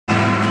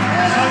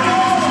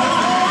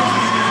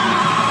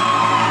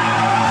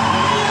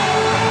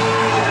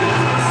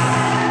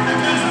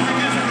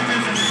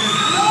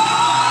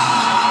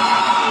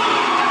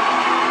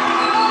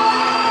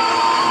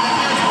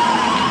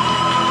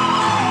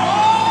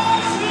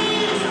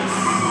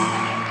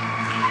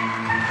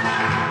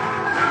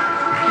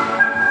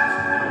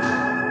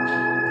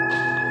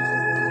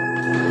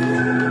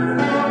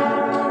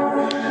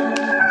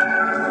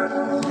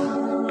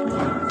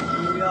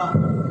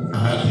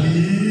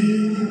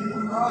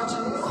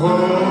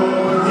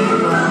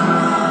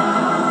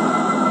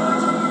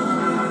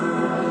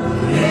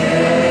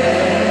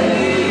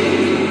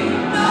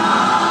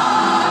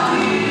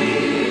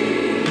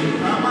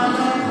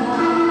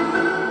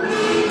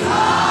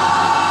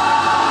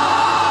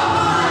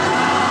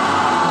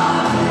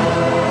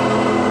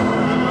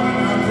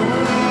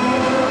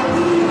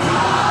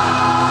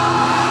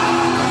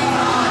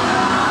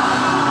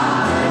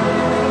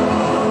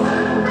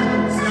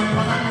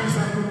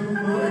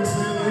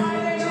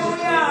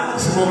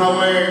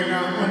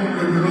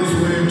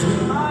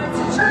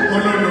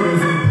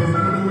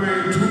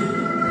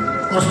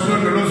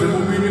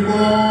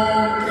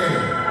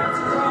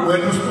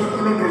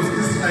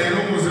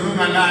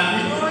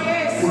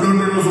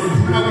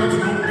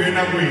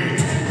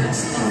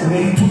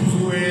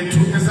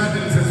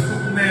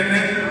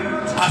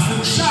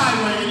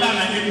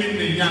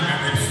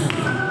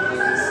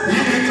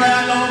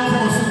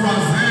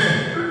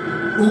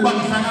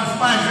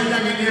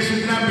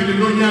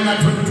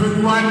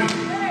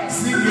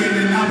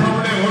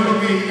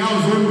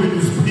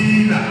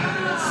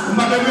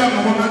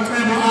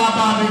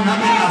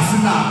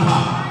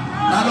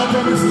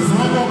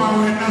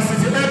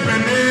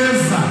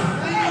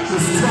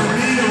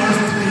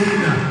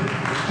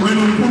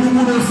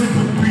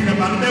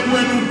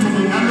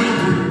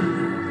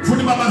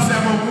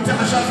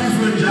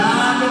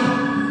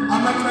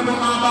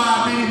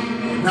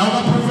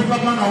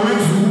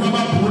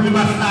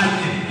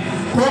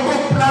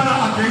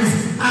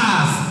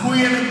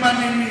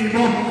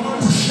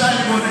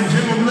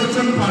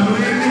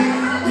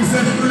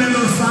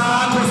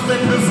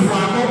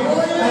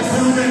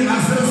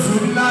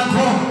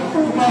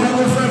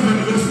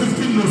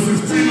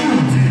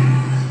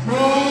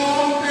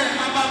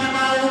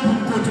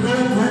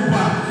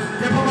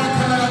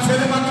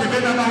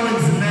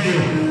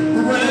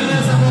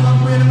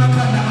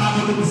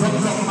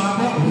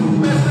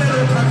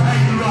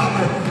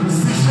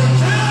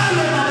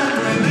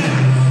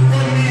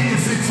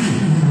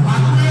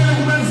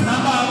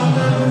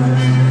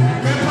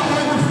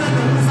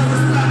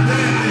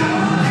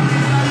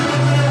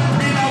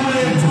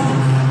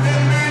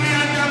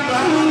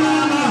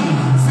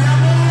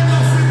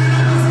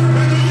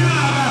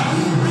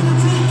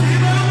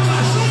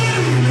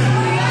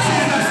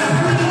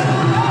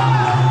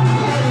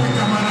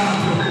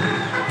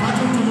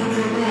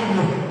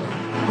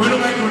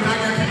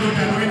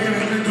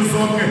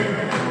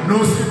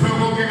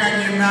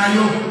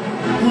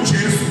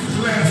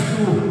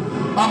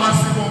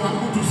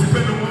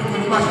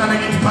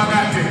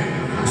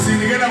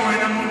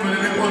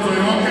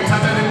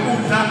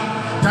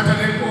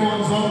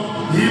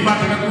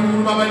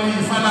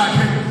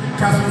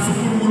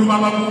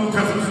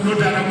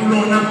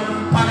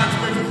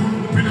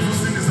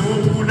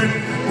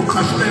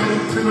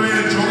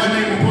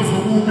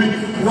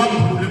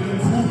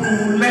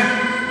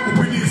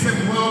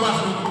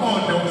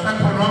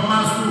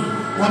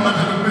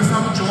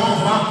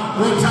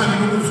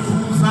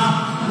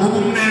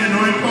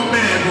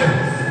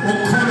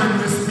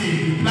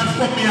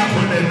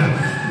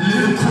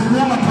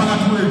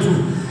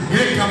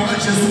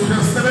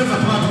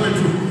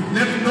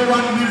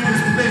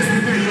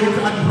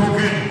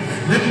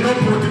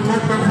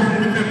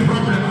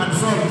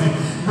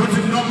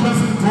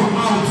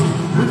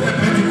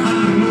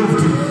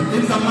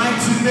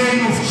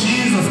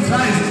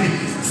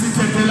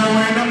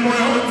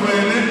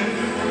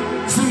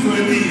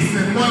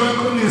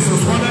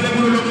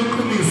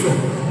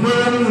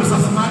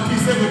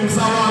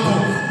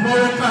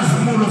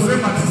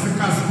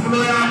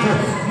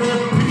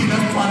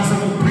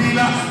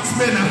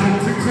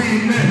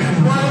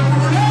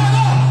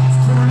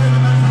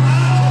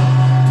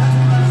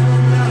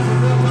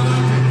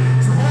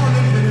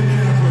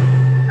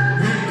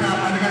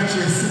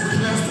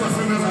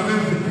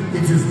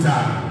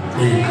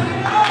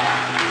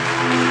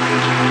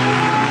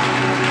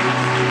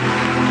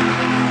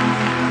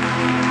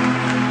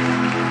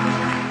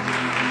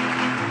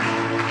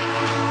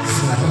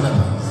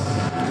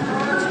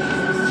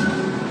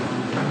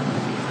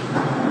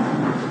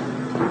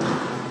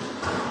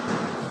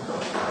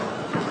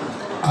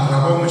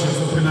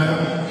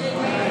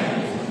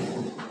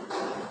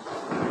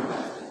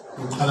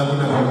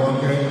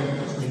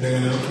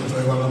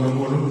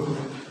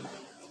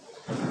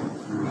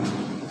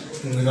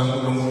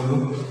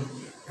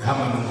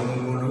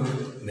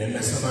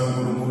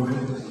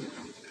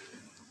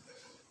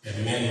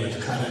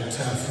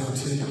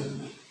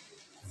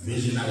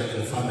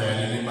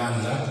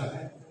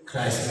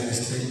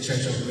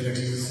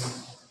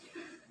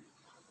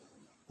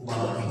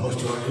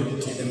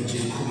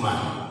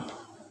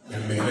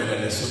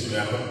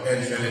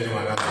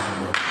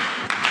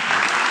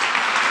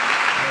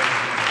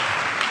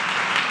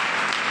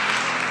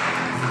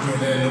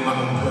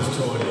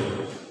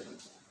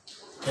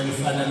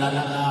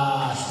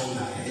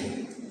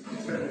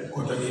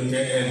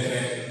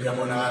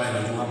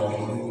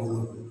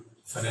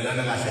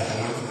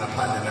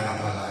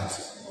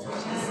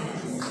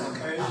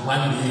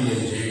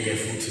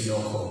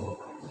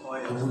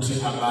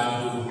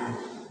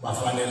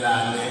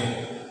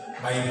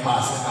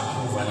bayiphase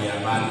approval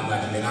yabantu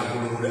kanti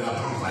nekaNkulunkulu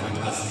approval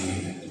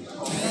iphasile.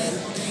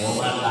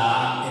 Ngoba la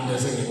into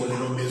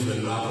esengibonile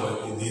obizweni lwakho,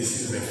 this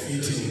is a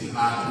fitting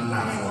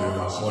partner for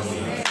your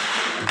calling.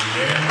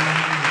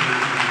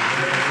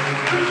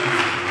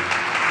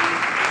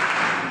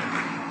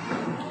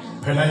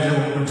 Phela nje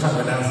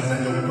uthanda nafuna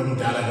nje umuntu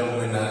omdala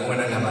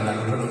wena ngabana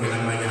lolongena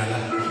amanyala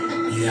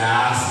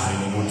yazi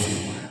ukuthi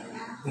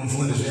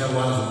umfundisi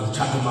uyakwazi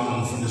ukuthatha mama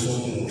umfundisi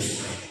omuhle.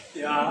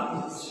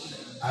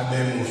 Abe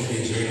muhle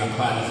nje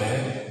ngaphandle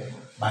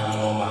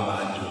bancoma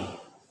abantu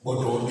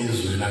kodwa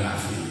obizweni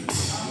angafithi.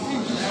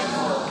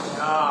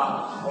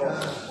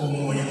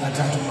 Omunye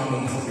athatha umama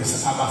umfundisi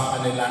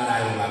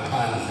abafanelanayo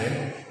ngaphandle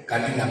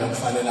kanti ngabe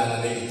kufanelana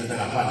lento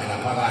ngaphandle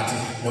ngaphakathi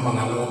noma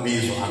ngabe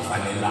ubizwa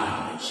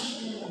akufanelana nje.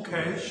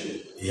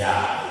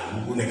 Yeah,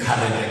 une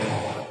current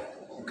record.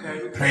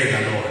 Praise the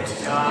Lord.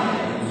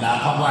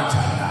 Lapha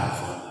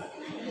kwathandazwa.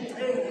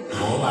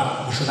 Ngoba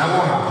usho nako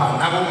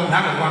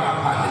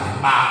kwangaphandle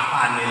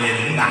bafanele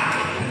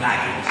ngake.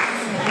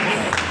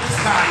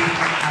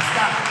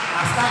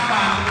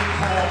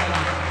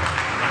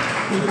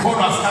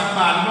 Ukholwa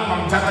sikubani noma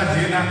ngithatha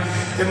njena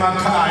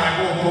emakhaya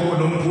kogogo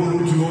nomkhulu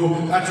uthi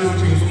athi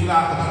uyothengisa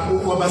umlapha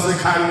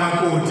wabasekhaya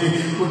umakoti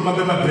ukuthi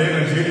mabebabheka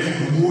nje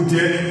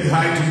ukude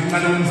i-height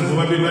uncane umzimba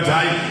babili bathi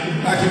hayi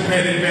athi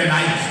impela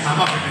hayi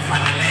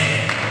ababefanele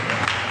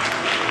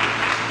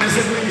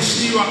bese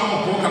kuyishiwa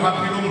ogogo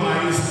abaphila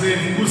ombayo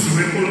isifeni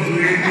kuziwe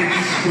enkonzweni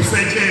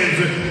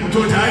usetshenzwe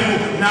uthi hayi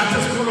nathi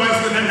sikholwa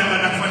isenandaba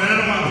nakufanele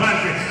noma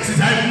ngaphandle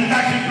sithi hayi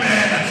umlakhi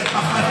impela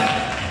afanele.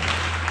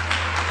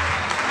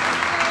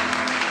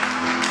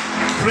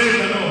 Praise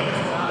the Lord.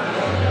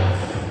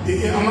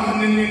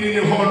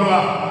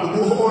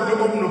 Ubuholi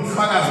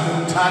obunobufakazi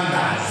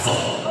bomthandazo.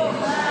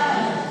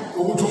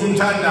 Ukuthi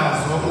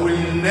umthandazo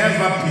will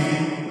never be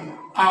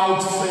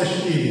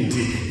out-fashioned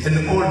and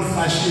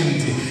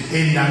old-fashioned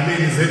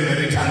endabeni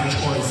ze-marital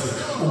choice.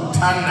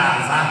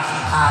 Ukuthandaza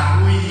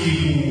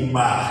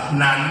akuyikuba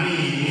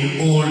nanini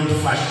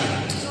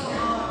old-fashioned.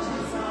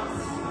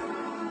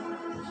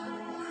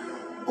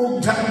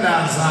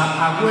 Ukuthandaza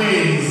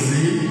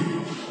akwenzi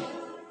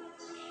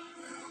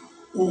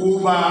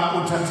ukuba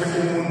uthathe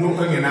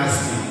umuntu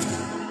engenasici.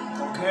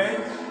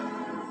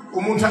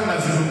 Umuntu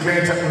angazizwa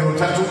ukhetha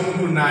uyothatha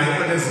umuntu naye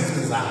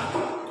onezici zakhe.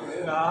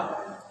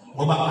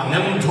 Ngoba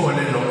angeke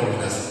umthole lo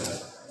ongenasici.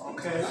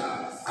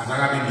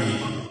 Akakabi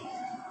bikho.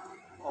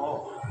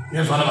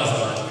 Ngezwana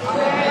bazalwane.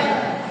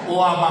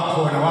 Owaba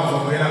khona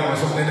wazobuyela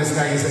ngosomlele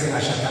sikayise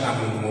engashadanga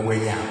muntu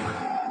ngokwenyama.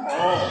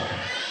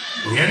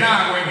 Uyena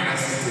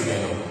akwengenasici ke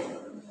lo.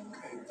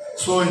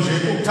 So nje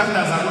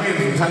ukuthandaza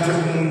kwenza uthathe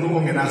umuntu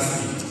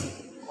ongenasici.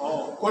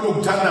 Kodwa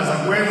ukuthandaza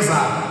kwenza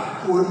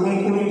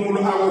uNkulunkulu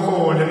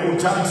akuhole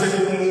uthathe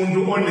umuntu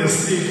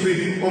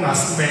onesici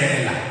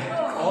ongasimela.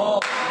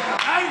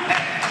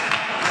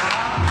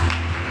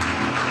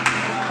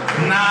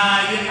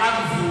 Naye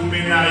akuvume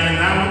naye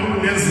nawe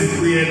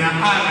unezici yena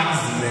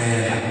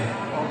angazimela.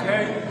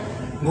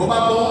 Ngoba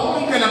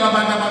bonke laba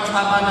bantu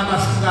abaxabana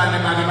abahlukane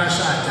bake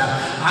bashada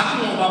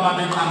akunoba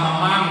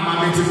babeqamamanga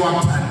babethi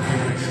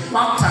kwakuthandelwe.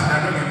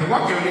 Kwakuthandelwe ngempela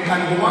kwakuyona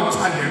ikhani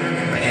kwakuthandelwe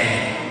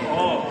ngempela.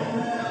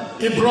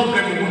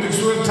 I-problem ukuthi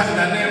kusuke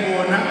kuthandane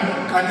bona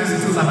kanti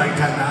izinto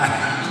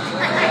zabayithandayo.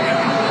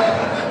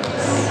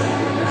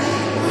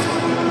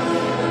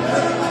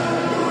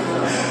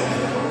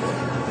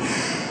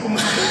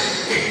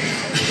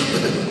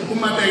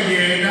 Uma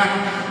bengena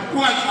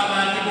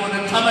kuwacabani bona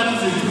xabana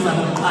izinto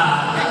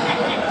zakuqala.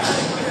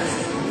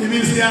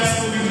 Ibisi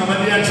yasuka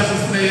ingabani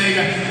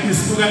iyathasiseka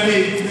isuka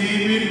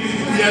ey'cini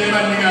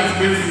iyakubanikazi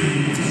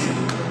bezinto.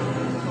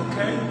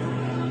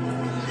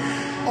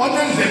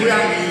 Onendlebe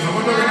uyangizwa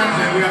kodwa ke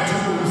nandlebe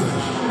uyathukuza.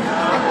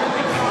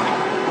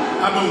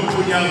 Abe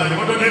ukhunyaza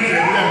kodwa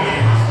onendlebe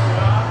uyangizwa.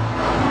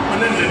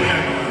 Onendlebe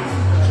uyangizwa.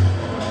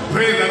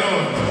 Praise the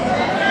Lord.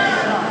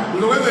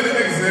 Lokwenza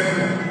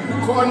i-example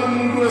khona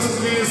umuntu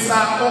wesilisa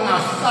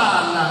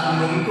ongahlala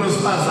nomuntu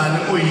wesifazane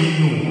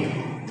oyinungu.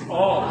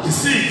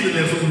 Isici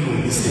leso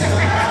umuntu isici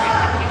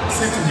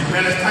nje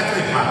phela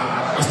isithathe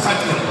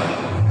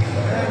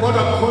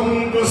kodwa khona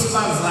umuntu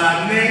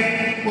wesifazane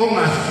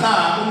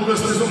ongahlala umuntu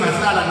wesilisa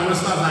ongahlala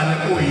nowesifazane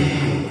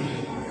oyinungu.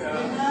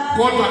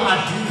 Kodwa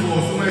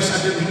adivorce uma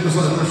eshade umuntu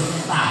wesifazane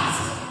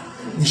ohlaza.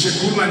 Ngisho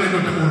khuluma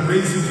nendoda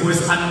u-raise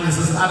voice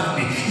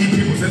unnecessarily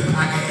iphimbo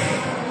seliphakeme.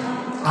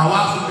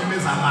 Awazi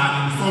umemeza abantu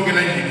msonke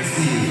la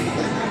ingenisile.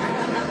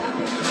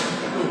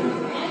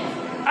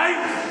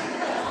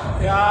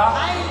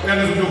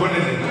 Uyangizwa ukuthi ukhona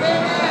nje.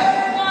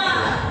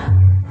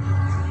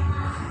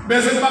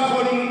 Bese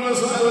bakhona umuntu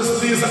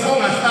wesilisa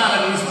ongahlala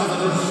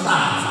nowesifazane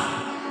ohlaza.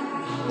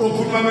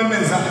 Okhuluma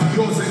memeza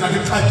yose ngathi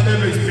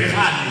chatshelwe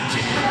isibhekane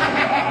nje.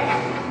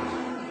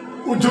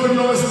 Uthoni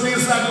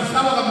lowesilisa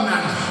kuhlaba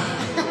kamnandi.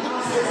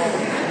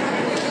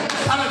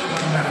 Hlaba nje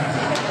kamnandi.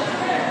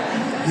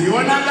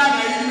 Yona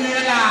langa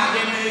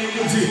imela-ke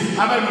ukuthi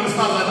abantu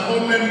besifazane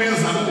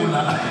omemeza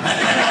kula.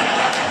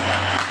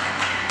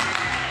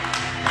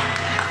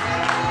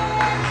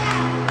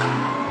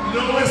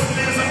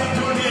 Lowesilisa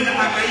uthoni yena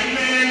akayimela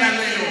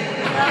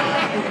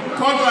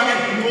kodwa ke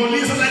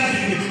ngolisa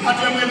landini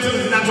athi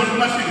uyamenzela nathola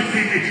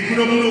umashibhini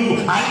kunomlungu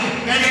hayi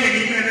ngeke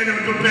ngiyimene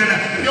nomuntu phela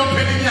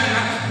iyophela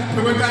inyanga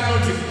ubhekwe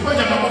kanti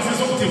konje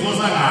ama-office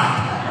okudivorce ngapha.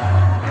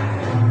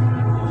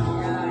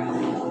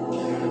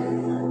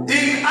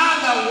 In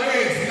other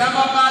words,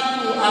 laba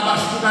bantu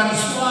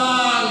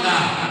abahlukaniswanga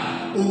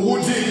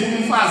ukuthi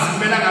umfazi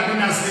kumele angabi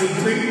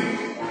nasici,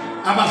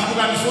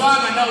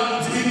 abahlukaniswanga nawo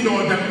ukuthi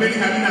indoda kumele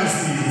ingabi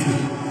nasici,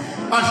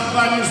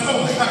 bahlukaniswe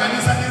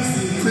ukuhlanganisa izici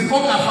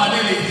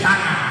okungafanele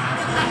ihlangane.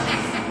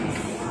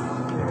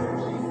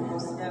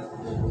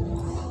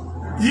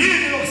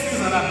 Yini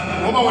yokusiza la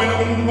ngoba wena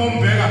umuntu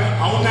ombheka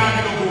awunaki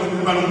lokho wena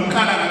uba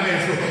nomkhala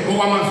ngamehlo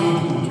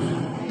okwamazulu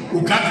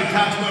ukade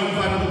khathi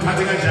bayumfana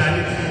ukhathe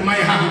kanjani uma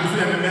ihamba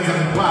ufika ngemenza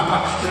ngopapa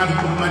ngabe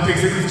kuphuma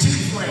taxi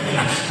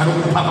ezichifwela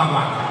alokho papa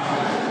kwakhe.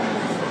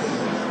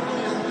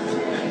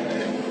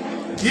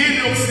 Yini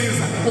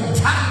yokusiza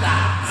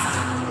ukuthandaza.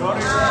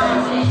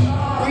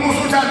 Uma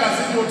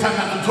usuthandaza into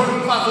othandaza uthola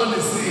umfazi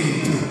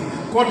onesidi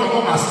kodwa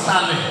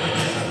ongasale.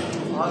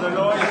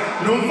 Hallelujah.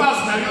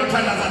 Nomfazi naye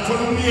uyothandaza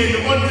athola umyeni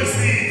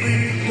onesidi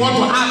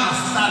kodwa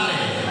angasale.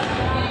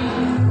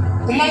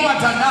 Uma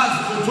ungathandazi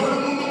uthola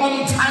umuntu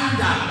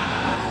omthanda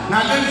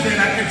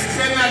ngalendlela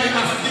externally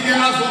afike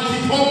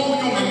azokhipha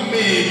okunye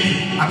ongakumeli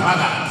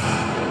ngaphakathi.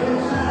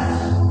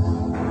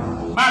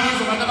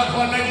 Bangizo abantu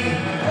abakhona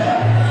endlini.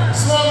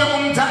 Sonke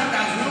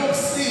umthandazo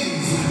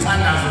uyokusiza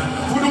umthandazo.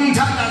 Futhi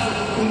umthandazo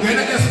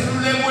ungena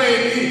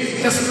esilulekweni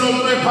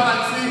esilomwe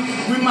phansi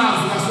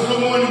kwimazwi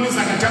kaSolomoni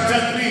kwizaga chapter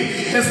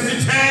 3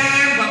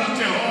 esithemba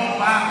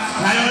kuJehova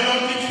ngayo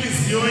yonke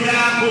inhliziyo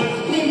yakho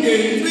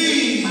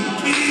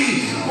ungencinki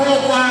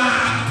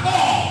kokwakho.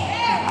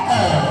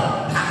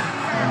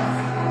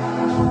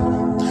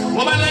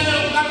 Ngoba lena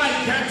ukama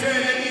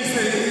ikhethele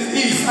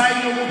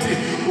isayini ukuthi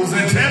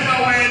uzethemba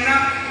wena,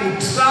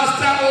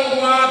 utrusta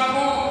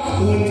okwakho,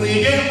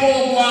 uncike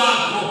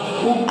okwakho,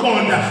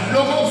 uqonda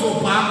lokho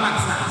kuzobhamba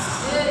kusasa.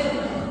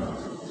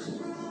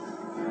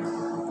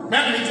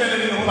 Ngiyitshele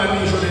ngoba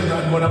nisho le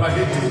ndaba bona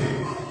abahedini.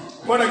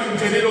 Kodwa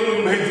ngimtshelele omunye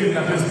umhedini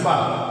lapha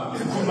esifaka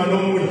ekhuluma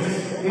nomunye.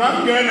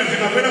 Ngangena nje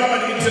ngavela kaba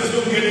ne-interest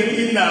yokungena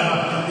indaba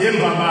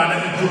yembabala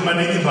ekhuluma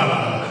nenye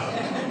imbabala.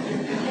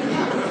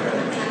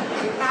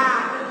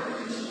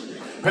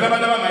 Phela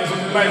abantu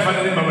abangayizona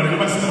bayifanele imbabala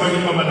ngoba sisibanye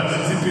imbabala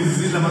zibhizi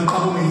zidla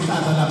amaqabo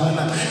ngeyihlahla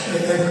laphana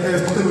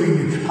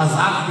esiqwini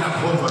azazi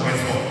kuyakhonzwa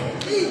ngesona.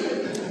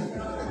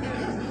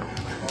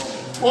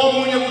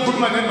 Omunye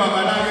ukhuluma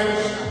ngembabala-ke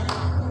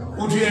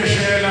uthi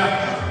uyeshela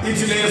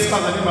ithi le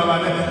yesifazane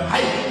imbabala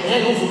hayi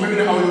ngeke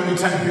uvumelele awuyona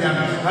i-type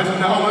yami ngathi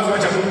mina awazi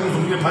bajabule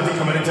ukuzukuye phansi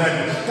igama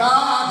le-type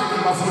kade ke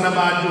bafuna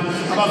abantu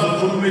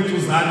abazokhuluma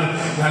eduzane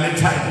ngale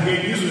type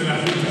ngeke ngizwe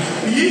kahle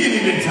yini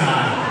le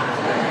type.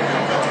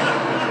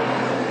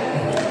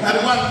 Kanti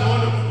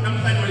kwangcono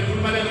namhlanje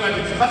wayikhuluma le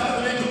ncwadi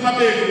basele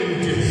babeke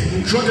ukuthi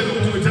ngishode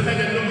ukuthi uthatha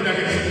le nombolo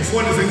yakhe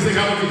ifone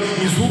sengiseka ukuthi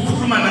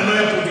ngizukhuluma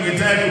naloya bhuti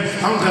nge-type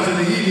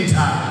angichazele yini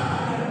i-type.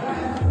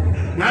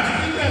 Ngathi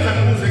ingenza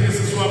kuze ke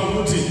sisiwabo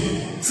ukuthi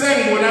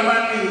sengibona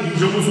abaningi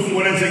njengoba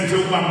usungibona sengithe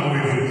ukubambwe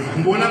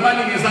ngibona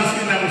abaningi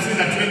esasina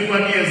kusina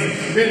 21 years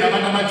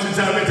benabantu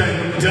abathitha betha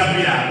injabu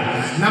yabo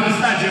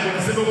namhlanje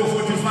bona sebeko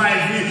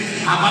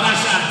 45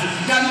 abakashadi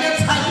kanti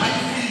le-type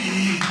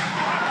ayifiki.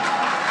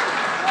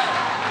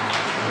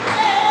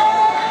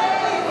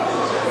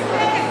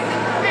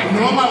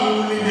 Noma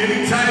ulindele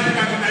i-type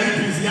kanti nayo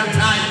ibhizi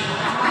ya-type.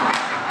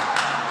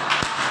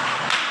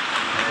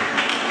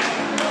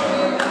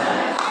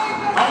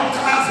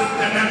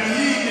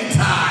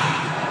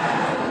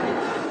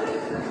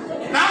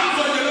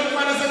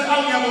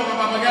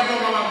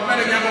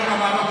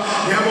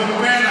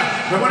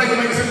 Ngabona ke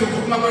manje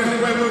sekukhuluma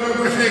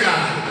kwehleka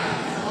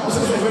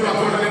usizovela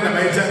khona le ndaba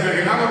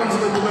yethembeke ngaba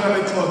kumsebenza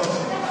lexoxo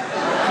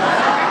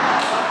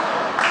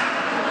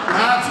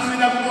ngathi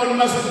mina kubona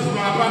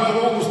masekhuluma ngaphandle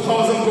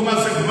kokusithoza ngoma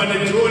sekuba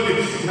nejoli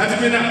ngathi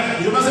mina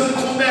njengoba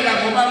sekuqhubeka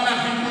ngoba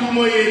nakho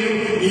inkulumo yenu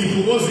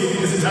ngiyibhukozile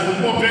isithanda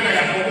ukubopeka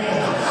yakhokoka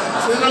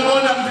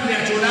senabona ukuthi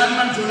niyajolana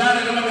manjolana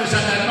noma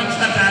ngeshadana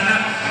makushadana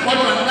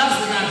kodwa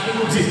nazi kahle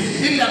ukuthi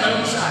indaba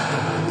yomshado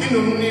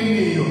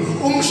inomniniyo.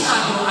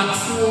 Umshado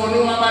akusiwona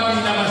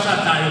owababili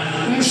abashadayo,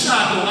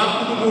 umshado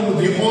kaNkulunkulu,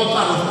 the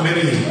author of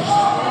marriage.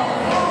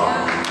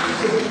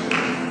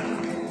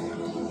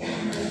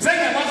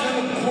 Sengiyakwazi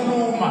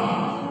ukukhuluma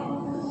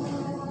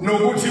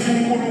nokuthi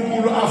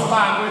uNkulunkulu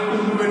afakwe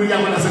enkulumweni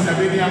yakho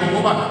nasendabeni yakho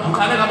ngoba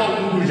uqale ngaba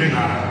umuntu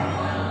njengalo.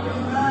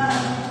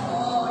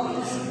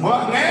 Ngoba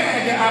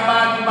ngeke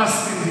abantu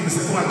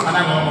basindise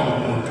ungaqalanga waba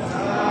umuntu.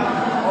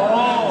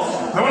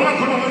 Ngabona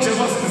khona ukuthi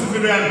Jesu wasindisa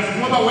yami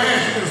ngoba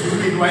wehle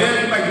ezulwini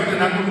wayeke bayidona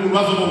naNkulunkulu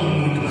wazoba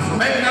umuntu.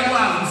 Bayeke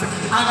nakwazi ukuthi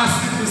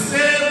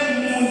akasindise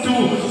umuntu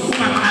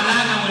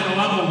ungaqalanga wena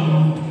waba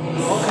umuntu.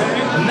 Okay.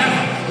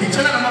 Never.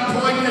 Ngitshela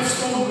ngama-point of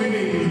soul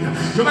meaning mina.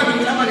 Njengoba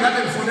ngilapha ngikade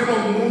ngifonelwa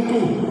umuntu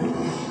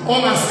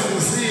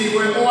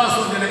ongasindisiwe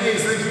owasondela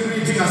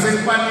e-security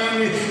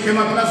ngasempanini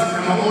emapulazini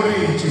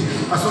ama-orange.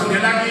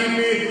 Wasondela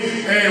kimi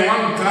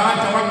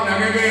wangigada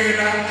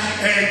wanginakekela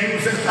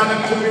Usehlala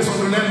kuqhumiso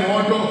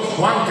lemoto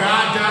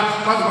wangada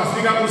baze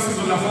bafika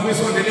kusizo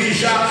lafomiso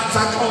nelisha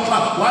saxoxa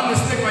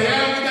wamistake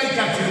wayeke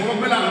kayigadile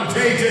ngokumela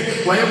ngithethe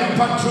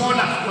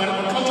wayekupatrola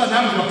waxoxa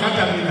nami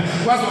wakada mina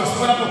kwaze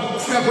wasuka lapho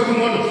ufika khona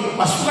umoto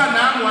wasuka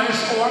nami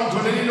wayesho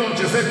wangitholela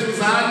ilonje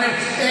sethuzane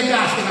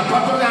ekahle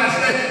ngaphatho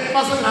kahle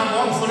base ngihamba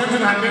wangifonela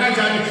ngihambe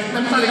kanjani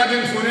namhlanje kade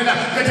ngifonela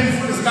ethi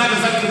ngifundise kade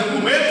sagcina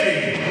kumephi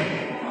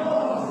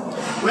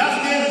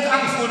uyazi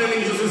angifonele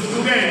nje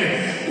sesihlukene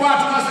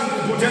kwathi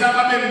masengiphuthela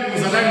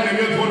ababengibuza la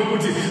ngibeke khona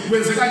ukuthi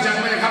kwenze kanjani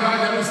manje khamba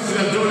kanjani usizo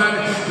yadolane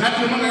ngathi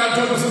noma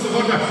ngakathola usizo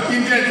kodwa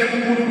into enhle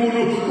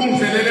uNkulunkulu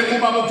ungidlelele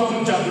kuba bokuthola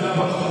umjado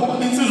lapha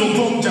insizwa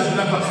ukuthola umjado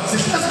lapha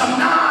sihlala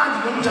kamnandi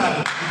nomjado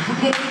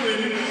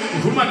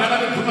ngikhuluma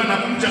nalabo ngikhuluma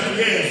nabo umjado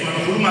yezwa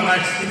ngikhuluma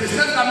ngathi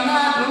sihlala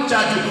kamnandi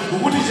nomjado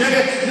ukuthi nje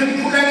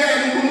nimkhulekele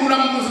uNkulunkulu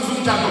ambuze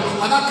umjado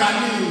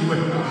akaganiwe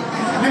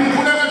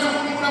nimkhulekele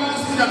uNkulunkulu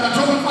ambuze umjado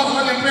athola umfazi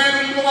walempela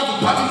ukwazi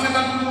ukuphatha insela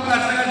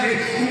uNkulunkulu nje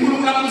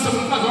uNkulunkulu ambuze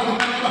umfazi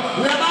walempela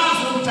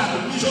uyabazi umjado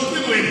ngisho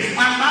ucingweni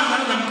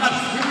amazi namqala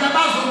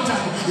uyabazi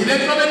umjado ile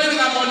nto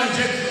beningabona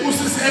nje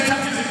usisi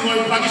ethatha izinto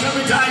uyibhakisha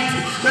bethayithi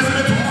bese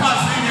bethi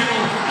umfazi yena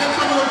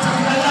lo umjado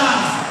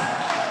uyayazi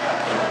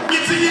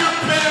ithi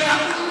iyaphela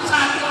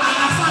umjado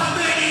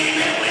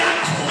akasasekile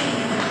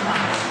uyakhula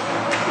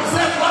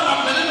usekwaba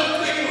mbele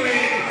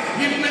lokucingweni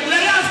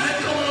ngimeleyazi le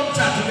nto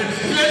yomjado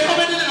ile nto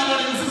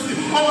beningabona usisi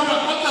obona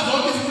konke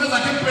zonke izinto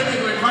zakhe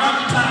empeleni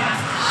wayifaka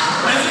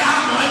bese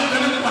hamba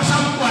wayengena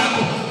kwashama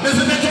kwakho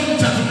bese bethi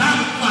umjado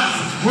nami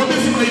kwazi ngoba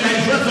izinto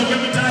yayizwe zonke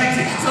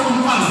bethayithi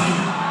sekumfazi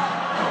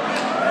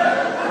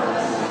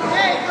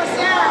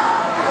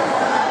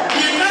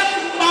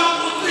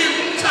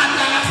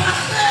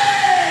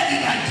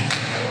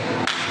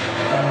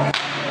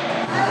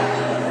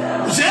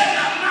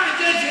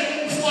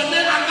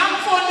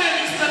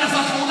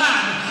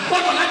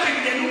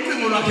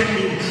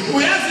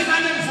uyazi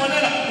manje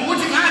ngifonela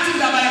ukuthi ngathi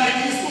indaba yakhe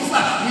ngisusa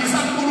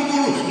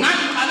ngisankulunkulu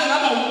ngiqale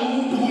ngaba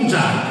umuntu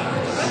kunjani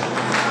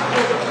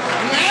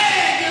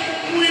ngeke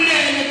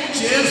umwinele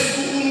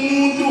kuJesu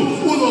umuntu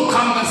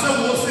uzoqhamuka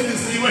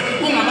sewusilisiwe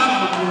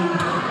ungabanga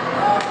umuntu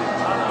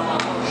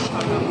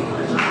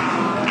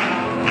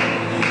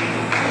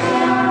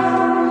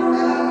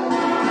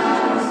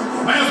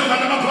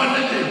bayazobana bakhona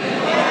nje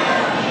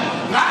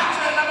ngathi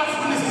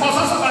abafundisi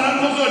bosasabana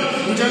nkozolo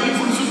nje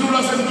umfundisi uDula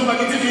sentuba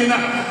ngithi mina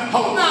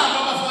awunabo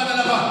abafana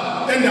lapha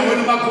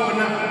endaweni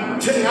bakhona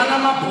thengana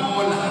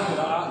amabhola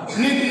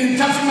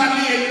nithatha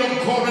imali yenu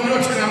yokukhona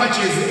niyothenga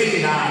amajezi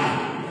ey'ngane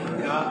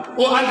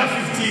o-under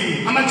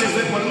 15 amajezi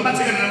ebhola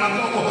nibathengele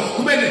namakoko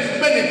kube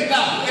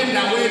neklabu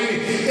endaweni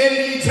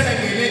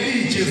elithengele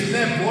ijezi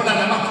lebhola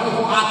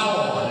namakoko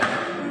akhona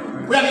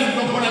uyakizi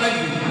lokhona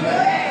landini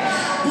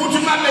kuthi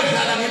uma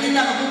bedlala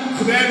ngelilanga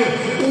kumgqibelo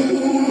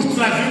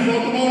udrayive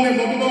imoto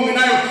uma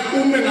ungenayo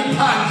ume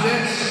ngaphandle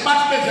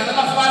bathi bedlala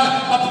abafana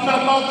baphumela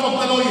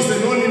bawuxoxela oyise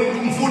nonini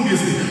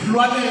umfundisi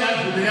lwale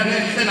yadlule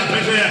yanehle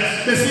ngaphesheya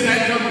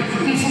besingayithola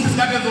umfundisi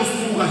kade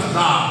ezosuka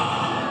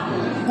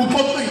zabo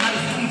kuxoxa ingane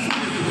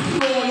umfundisi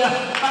loya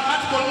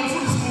bathi khona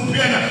umfundisi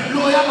kuphela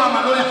loya mama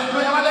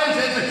loya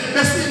walenjenje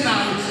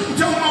besinayo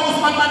uthe uma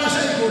usibani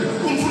banesha igoli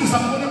umfundisi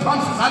ambone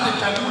phansi zane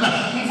ejabula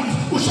umfundisi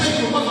usha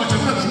igoli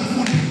bazojabula nje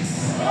umfundisi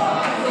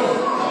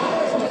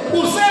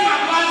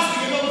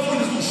usengakwazi lo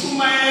mfundisi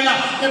ushumayela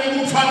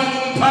ebuthwane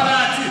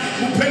bomphakathi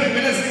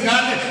uphendukele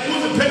izingane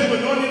uziphenduke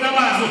nonina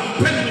bazo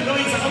uphenduke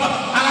noyise ngoba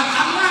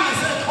akakamanga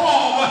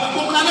sekhoba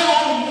uqale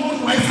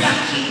umuntu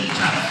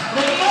wayesiyashintsha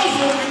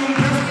ngomozo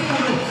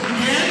umphefumulo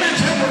ngene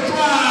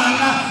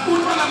njengotshwala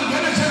utshwala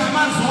ngene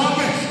njengamanzi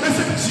onke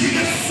bese kujike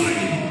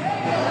esiswini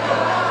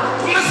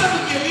kumase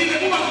kungenile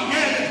kuba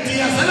kungene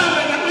diyazela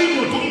wena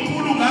uyindoda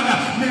omkhulu ngaka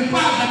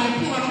nempahla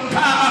nempunga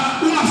nomkhaba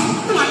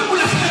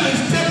ulahlele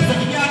izitepu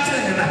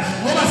zokunyathela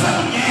ngoba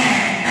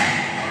sekungene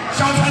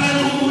shout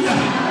hallelujah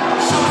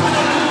shout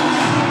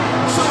hallelujah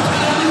shout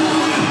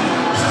hallelujah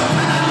shout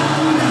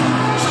hallelujah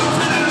shout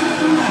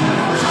hallelujah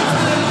shout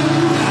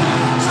hallelujah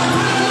shout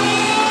hallelujah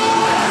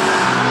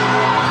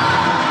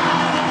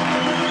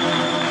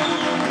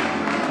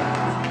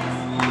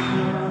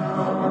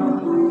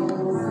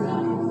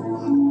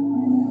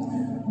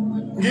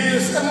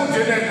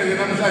ngisemudleleke ke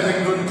namhlanje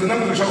ngizogcina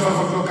ngisho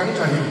 5 o'clock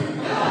angijahile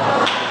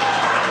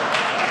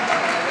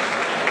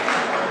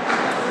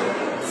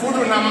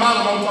futhi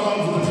namanga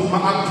bawucabanga ukuphuma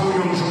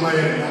akuphunywe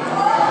umshumayela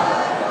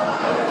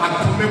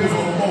akuphume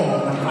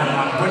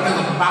kuzobona kwena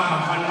zokubamba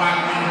mfana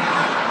wami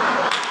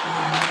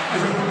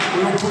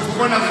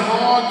uyokuphuma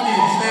zonke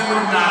inhlelo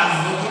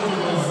nazo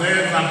ukuthi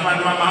uzenza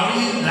mfana wami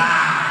awuyinda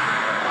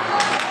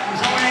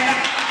umshumayela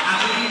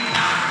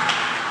awuyinda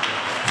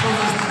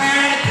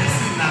sozisiphethe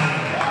sinawo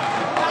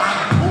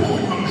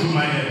akuphunywe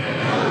umshumayela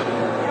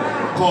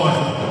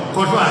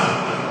kodwa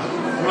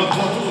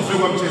ulokhotha uzofika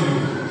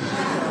kwamtshela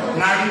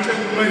nayo into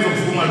uma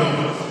izovuma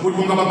lokho ukuthi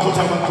bonke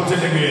abakhotha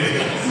bakhothele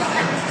kuyena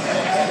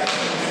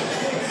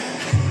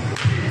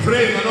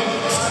pray ngalokho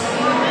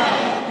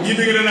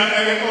ngibikelela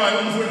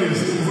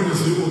umfundisi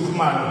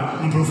uNxumalo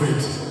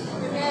umprofeti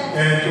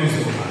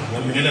Nxumalo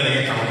ngiyabingelela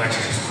ngegama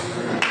likaJesu.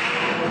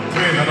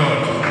 Praise the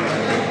Lord.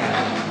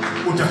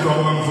 Uthathiwa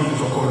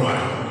kwamfundisi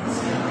okholwayo.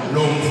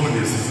 Lo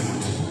mfundisi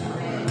futhi.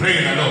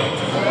 Praise the Lord.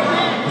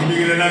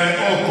 Ngibingelela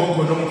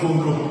ogogo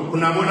nomkhulu.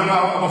 Unabona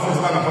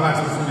abafundisi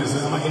bangaphakathi befundisi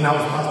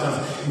ama-in-house pastors.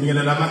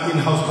 Ngibingelela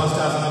ama-in-house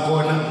pastors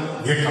nakhona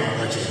ngegama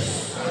likaJesu.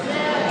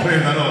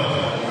 Praise the Lord.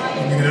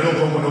 Ngibingelela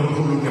ogogo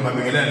nomkhulu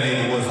ngiyabingelela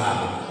ney'ngubo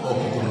zabo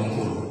ogogo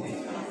nomkhulu.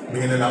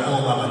 Ngibingelela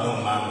obaba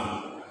nomama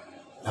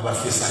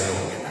nabafisayo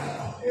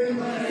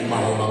uma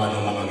obaba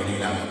nomama ngelinye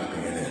ilanga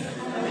ngibingelela.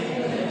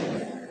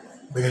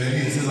 Ngibingelela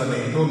insizwa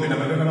ney'ntombi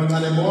nabantwana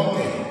abancane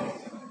bonke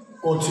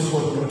oThixo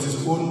notice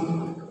spoon.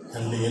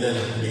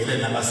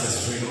 Ngibingelela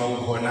nabasesizweni uma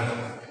kukhona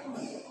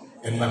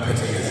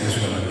engibaphethe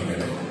ngezizwe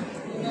ngibingelela.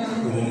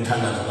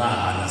 Umthandazo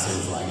kaHana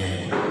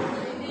sezwakele.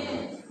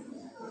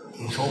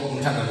 Ngisho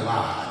umthandazo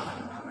kaHana.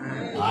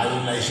 Hayi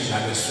ulayisha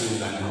ingane eswini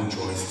kanti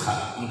uJoyce cha.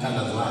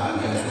 Umthandazo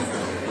kaHana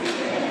sezwakele.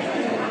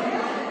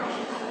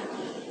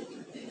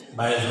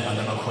 Bayeza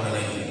abantu abakhona la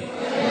yini.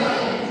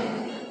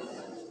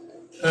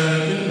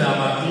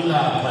 Indaba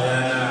ilapha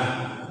yana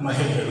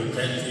maHebrew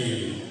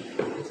 13.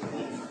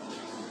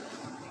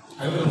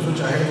 Ayikho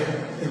mfujahe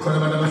ekhona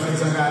abantu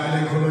abahlekisakala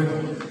la ekholweni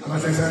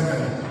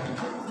abahlekisakala.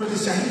 Futhi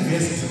sijahe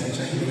ivesi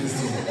sijahe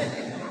ivesi.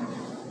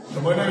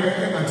 Ngibona ke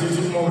engathi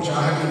uma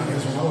ujaha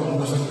ivesi ngoba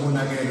umuntu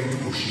osekubonakala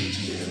ukuthi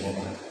ushintshile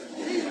ngoba.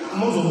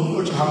 Uma uzomuntu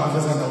ojaha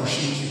amavesi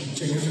angawushintsha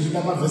tshengisa ukuthi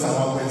lamavesi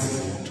awakwenzi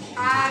lutho.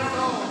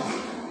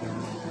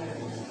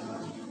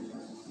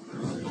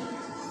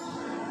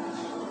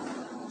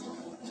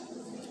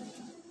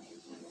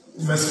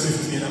 Verse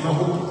 15.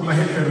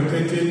 Hebrew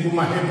 13.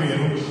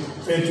 Hebrew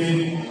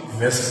 13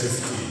 verse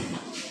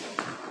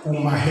 15.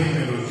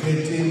 Hebrew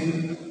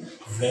 13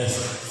 verse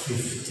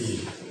 15.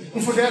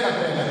 Ufundela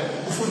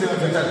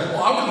phela.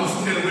 Awukho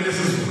ufundela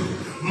kwelesizulu.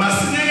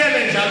 Masinikele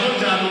njalo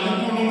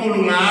uNkulunkulu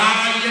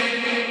ngaye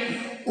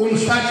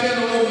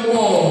umhlatshelo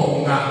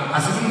wokubonga.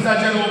 Asithi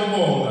umhlatshelo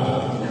wokubonga.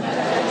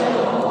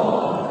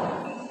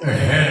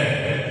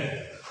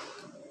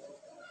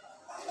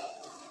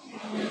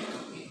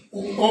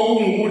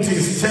 Okungukuthi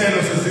isithelo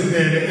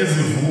sezindebe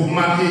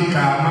ezivuma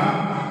igama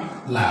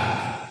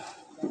lakhe.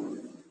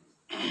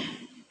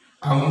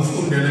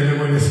 Angufundele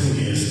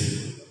kwelesingisi.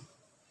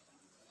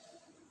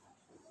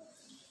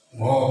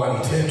 Ngoba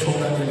ngithetho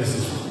kanti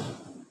lesizulu.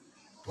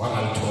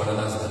 Wangalithola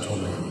la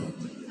sizathola yini.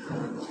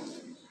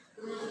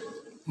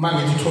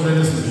 Mangithi thola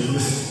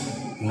lesingisi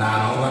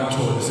nalo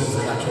wakuthola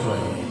sezakathola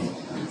yini.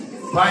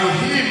 By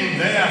him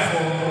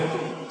therefore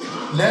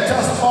let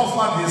us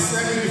offer the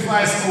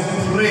sacrifice of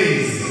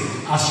praise.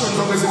 As shown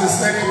to us in the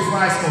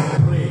sacrifice of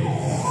praise.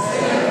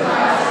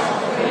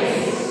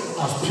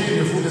 As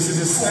beautiful as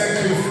the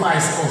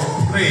sacrifice of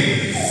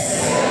praise.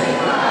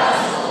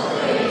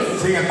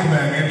 Sing a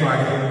command.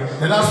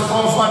 Let us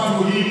offer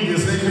to him the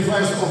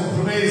sacrifice of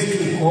praise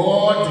to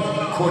God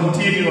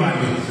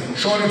continually.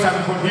 Show it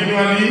and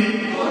continually.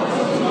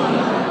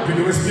 To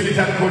the spirit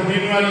and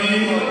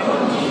continually.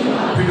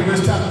 To the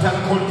spirit and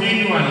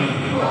continually.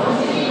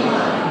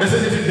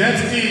 That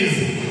is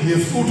the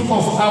fruit of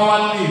our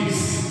lips,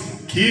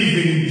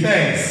 giving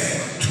thanks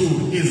to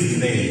his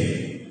name.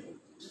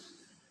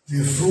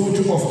 The fruit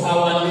of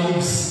our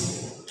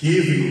lips,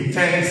 giving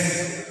thanks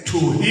to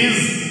his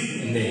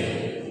name.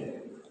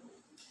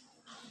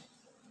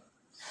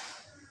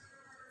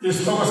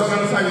 This focus on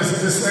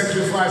the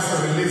sacrifice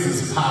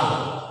releases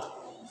power.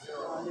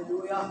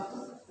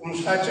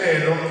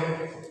 Umhlatshelo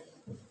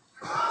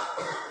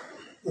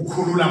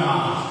ukhulula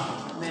amandla.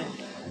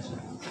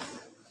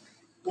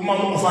 Uma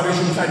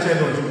ufarisha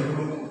umhlatshelo nje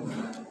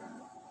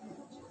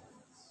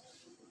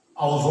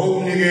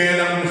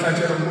awuzowunikela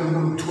umhlatshelo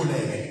uNkulunkulu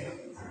uthuleke.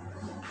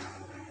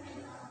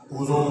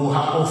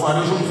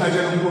 Ufarisha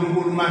umhlatshelo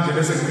uNkulunkulu manje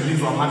bese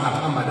ngilizwa amandla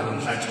phambana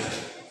nomhlatshelo.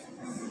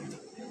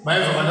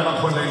 Bayezwa abantu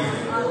abakhona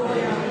yini?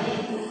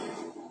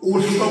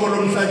 Uhlobo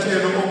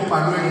lomhlatshelo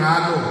okubhalwe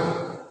ngalo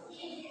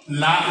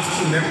la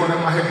isifunde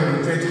khona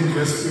Hebrew 13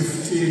 verse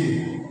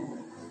 15.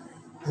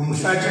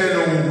 Umhlatshelo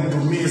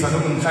wokudumisa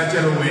noma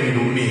umhlatshelo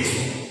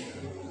wendumiso.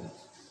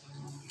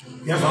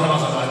 Yazwana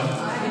bazalwane.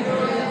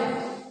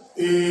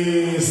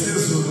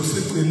 Isizulu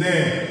sigcine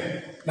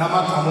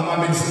lamagama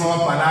amabili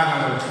simawabhalanga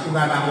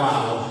ngokuhlukana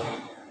kwawo.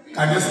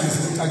 Kanti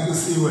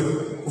esicacisiwe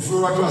ufike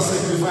wathiwa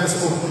sacrifice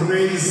of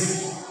praise.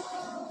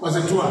 Was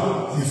it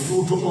the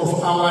fruit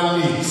of our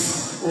lips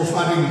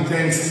offering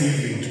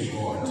thanksgiving to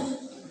God?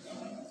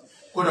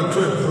 Kodwa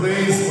kuthiwe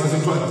praise was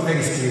it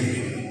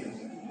thanksgiving.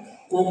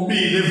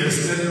 Kokubili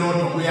evesini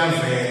elilodwa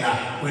kuyavela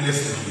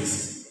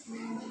kwelesingisi.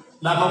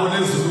 Lapha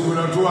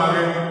kwelezulu kuthiwa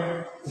ke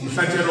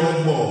umhlatshelo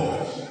wokubonga.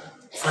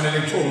 Kufanele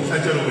kuthiwe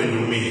umhlatshelo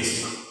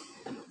wendumiso.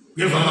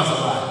 Ngezwa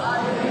bazalwane.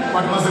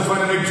 But mase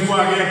kufanele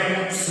kuthiwa ke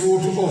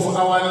fruit of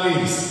our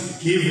lips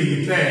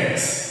giving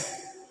thanks.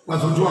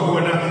 Bazothiwa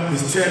khona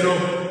isithelo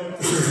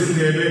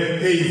sezindebe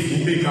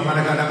eyivuma igama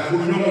lakhe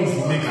kakhulu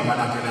ngokuvuma igama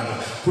lakhe lapha.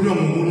 Kulo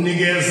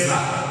ngokunikeza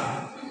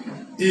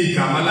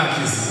igama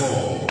lakhe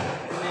isibongo.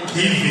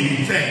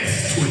 Giving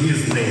thanks to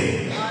his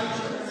name.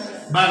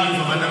 Bani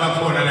abantu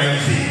abakhona la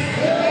endlini.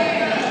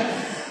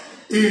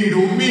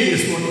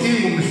 indumiso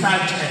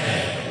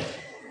ingumhlatshelo.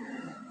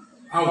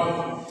 Awu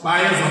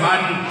bayeza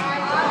abantu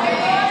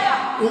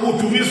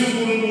ukudumisa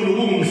uNkulunkulu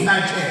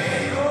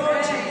kungumhlatshelo.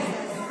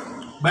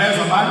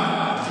 Bayeza abantu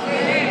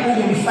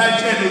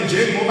ungumhlatshelo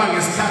njengoba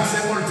ngesikhathi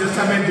se-Old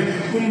Testament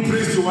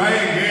umpristi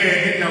wayengene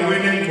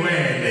endaweni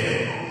engcwele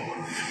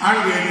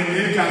angene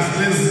negazi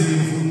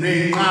lezimvu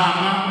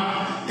neyinqama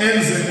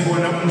enze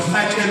khona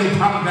umhlatshelo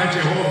phambi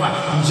kaJehova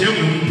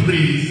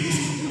njengompristi.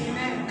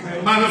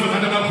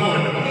 Bazozokana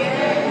bakhona.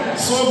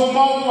 So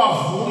uma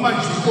uwavuma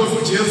nje inkosi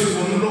uJesu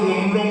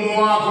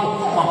ngomlomo wakho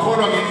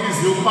wakholwa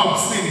ngenhliziyo ukuba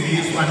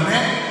ukusindiswa ne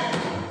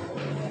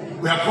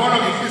uyakholwa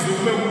ngenhliziyo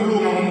kube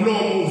kulunga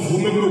ngomlomo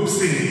uvume kube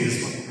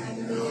ukusindiswa.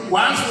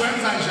 Once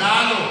wenza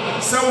njalo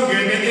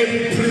sewungene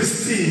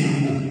ebupristini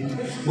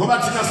ngoba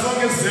thina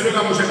sonke sizelwe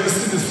kabusha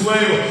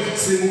ngesindisiweyo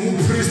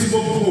singubupristi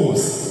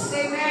bobukhosi.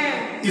 Amen.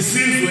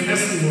 Isizwe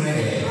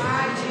esingcwele.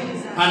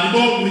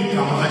 Alibonge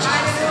igama kaJesu.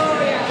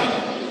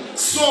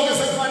 So ke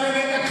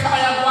sekufanele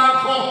ekhaya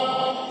kwakho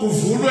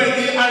kuvulwe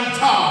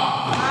i-altar.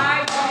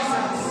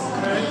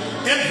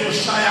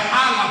 Ezoshaya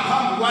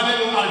angaphambi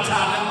kwalelo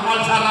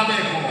altar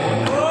abekho.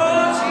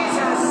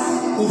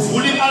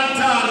 Uvule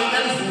i-altar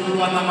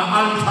ezolwa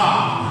nama-altar.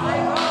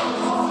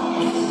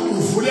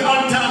 Uvule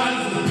i-altar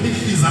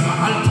ezophihliza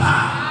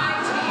ama-altar.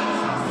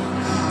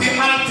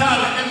 I-altar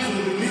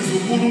ezolimiza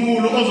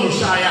uNkulunkulu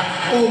ozoshaya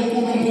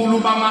onkulunkulu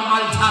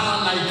bama-altar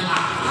like.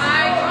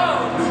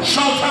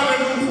 Shout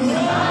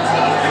hallelujah.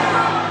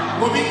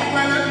 Ngoba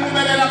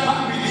iqhubekela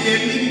phambili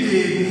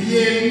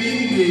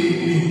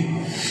yemindeni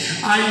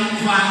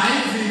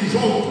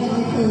ayivinjwa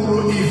uNkulunkulu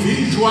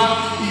ivinjwa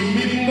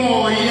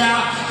imimoya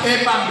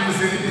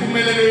ebambezela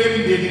impumelelo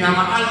yemindeni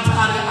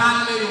ngama-altare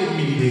aleyo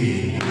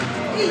mindeni.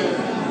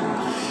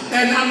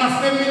 And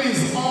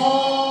ama-families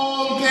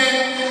onke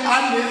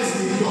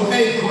anezinto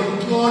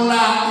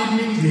eyikhontrola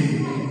imindeni.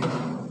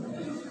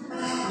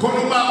 Khona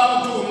ubaba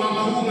uThuma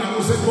Mkhunga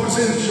usePort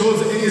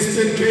Jose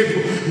e-Eastern Cape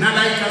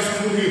nala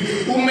eKasibuki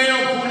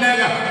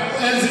umeyokhuleka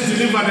enze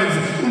deliverance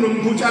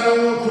unomkhutshalo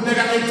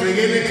wokhuleka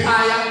egcekeni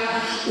ekhaya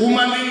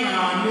uma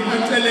ningani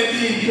acele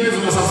into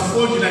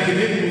ezosasiphondi lakhe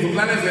nembuzo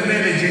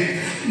kulanezemele nje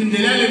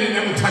indelele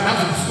mina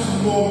uthandaza ubusuku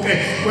bonke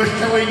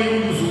kwesihlaweni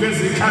uzuke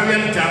ezikhaya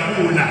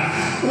uyadabula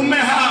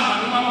umehamba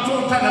noma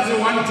uthandaze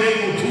 1 day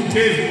or 2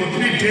 days or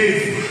 3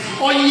 days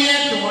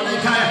oyedwa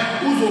ekhaya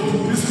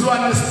uzophupha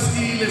isilwane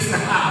esithile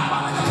sihamba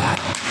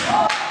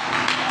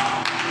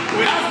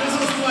uyazi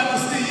leso silwane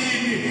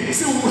siyini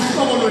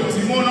siwuhlobo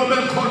lodimoni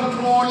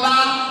obelicontrola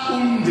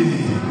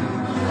umndeni.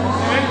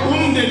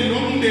 Umndeni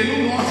nomndeni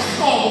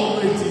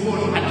unohlobo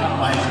lwedimoni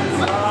otherwise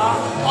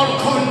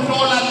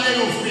olucontrola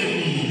leyo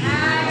family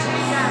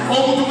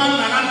okuthi uma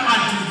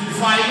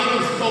ningaka-identify lolo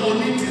hlobo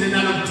nidile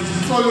nalo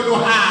destroy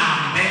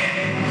luhambe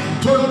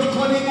thola ukuthi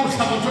khona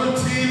ihlangothi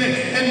oluthile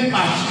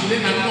enibhashile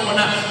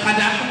nalona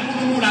kanti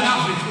uNkulunkulu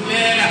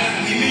akavihluleka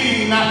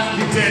yinina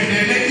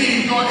lidendele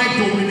into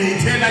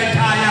edominatela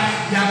ekhaya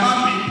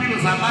yabamba impilo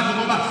zabantu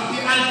ngoba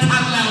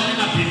i-altar layo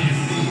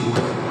lingaphindisiwe.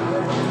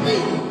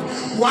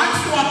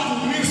 Once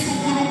wadumisa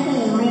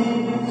uNkulunkulu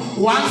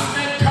once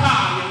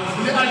ekhaya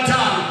uvule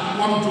i-altar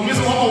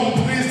wamdumisa waba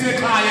umpristi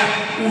ekhaya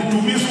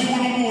udumisa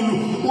uNkulunkulu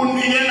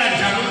unikela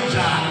njalo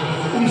njalo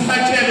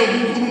umhlatshelo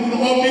kuNkulunkulu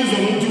obizwa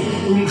ngokuthi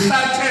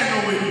umhlatshelo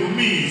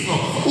wendumiso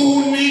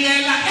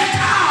unikela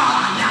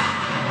ekhaya.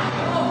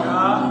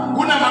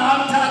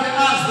 Kunama-altare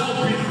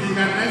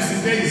azobhidlika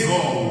nezinto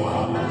eyizowa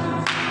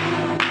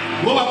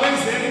ngoba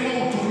kwenzeka uma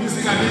udumisa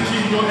kaniki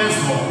into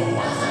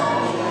ezowa.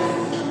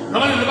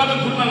 Abantu lebabe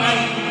khuluma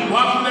ngayo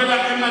wakhuleka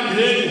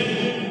emandleni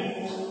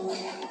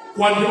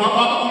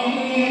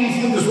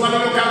umfundisi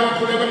walelo khaya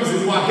wakhuleka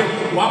emzini wakhe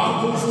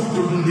waphupha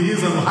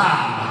umfundundiza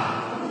luhamba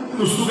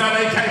lusukana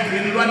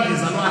ekhayeni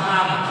lwandiza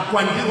lwahamba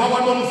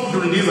wabona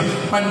umfundundiza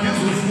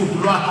kwandiza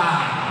umfudu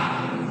lwahamba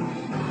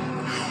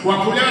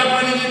wakhuleka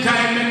kwelinye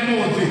ikhaya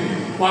eMemozi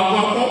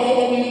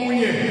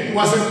omunye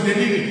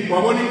wasemndenini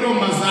wabona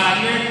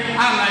intombazane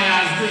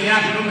angayazi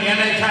yakhe noma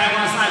yana ekhaya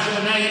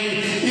kwasashona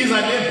yini iza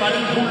nebhala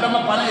elikhulu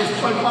lamabhala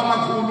esiqoqo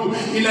amakhulu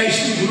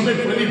ilayishini ube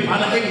gcwele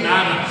ibhala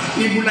engaka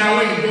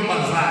ibulawe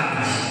intombazane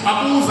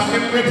abuza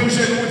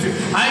ephusheni ukuthi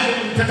hayi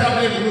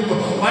uthatha lebuluko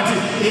wathi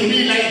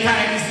imila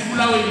ekhaya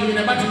isibulawe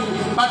mina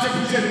bathi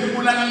ephusheni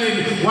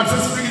ibulaleleni wathi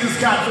sesifikile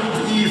isikhathi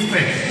ukuthi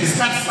ife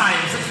isikhathi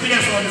sayo sesifike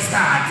sona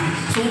isikhathi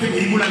sokuthi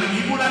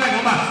ngiyibulale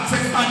ngoba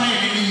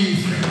sekufanele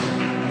ife.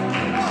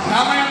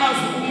 Ngamanye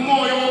amazwi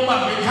umoya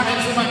wobamba ekhaya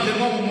esemandleni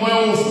ngokumoya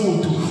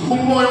wofudu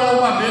umoya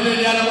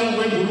wobambelele yala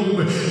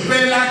ngokungulube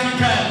belakhe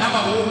ikhaya ngaba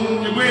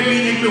womunye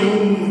kwelinye kube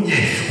womunye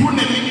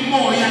kuneminye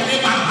imoya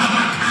ebamba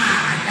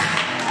amakhaya.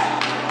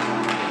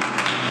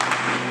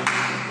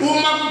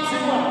 Uma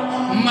kuthiwa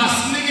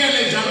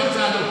masinikele njalo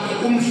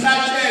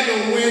umhlatshelo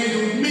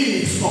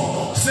wendumiso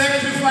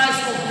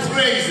sacrifice of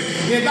praise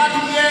ngekathi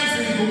uyenza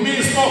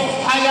indumiso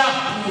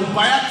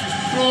ayabhubha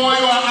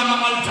ayadestroywa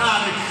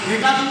ama-altare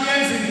ngekathi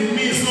uyenza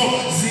indumiso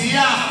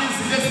ziyafa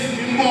izinto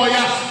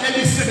ezimimoya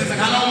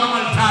ebisebenzakala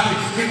ama-altare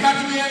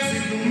ngekathi uyenza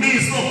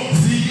indumiso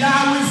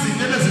ziyawa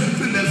izinto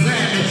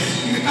ebezimcindezela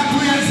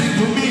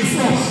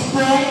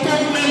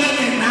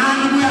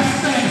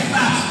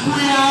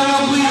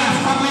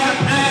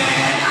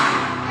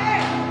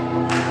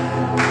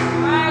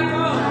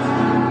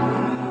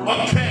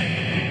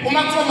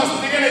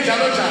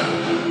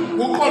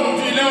ubona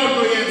ukuthi leyo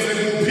nto yenze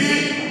kuphi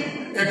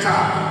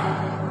ekhaya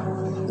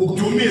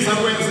ukudumisa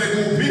kwenze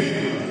kuphi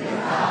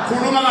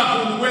khuluma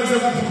kakhulu kwenze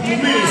kuphi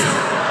ukudumisa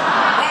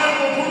hayi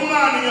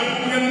ukhulumani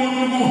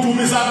ngemuntu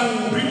ukudumisa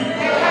kuphi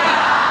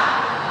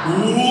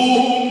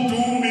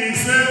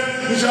umdumise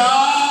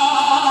njalo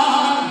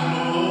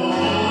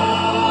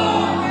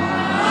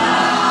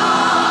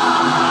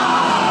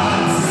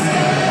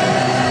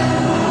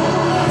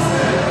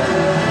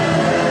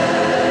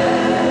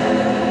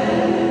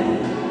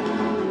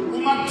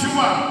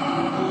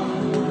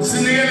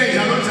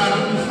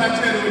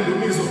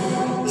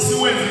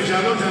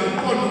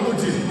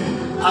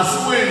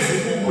asiwenzi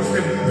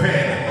ubuhle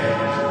kuphela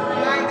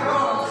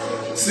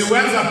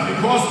siwenza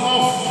because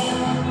of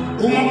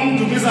uma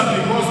umdumisa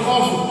because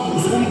of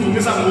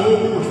uzumdumisa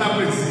ngokuhla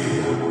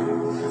kweziko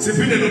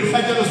siphinde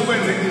lokuhlatshelwa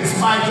sikwenze in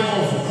spite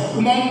of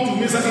uma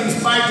umdumisa in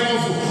spite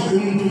of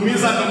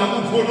umdumisa noma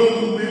kukhona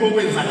okubi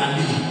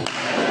okwenzakalile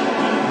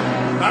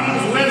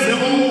Wenze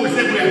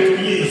okuhle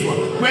kuyadunyiswa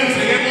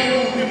kwenzeke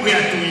okubi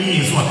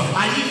kuyadunyiswa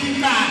ayikho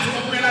inkathi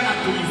okumele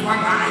ngadunyiswa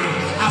ngayo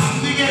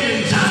asinikele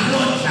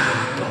njalo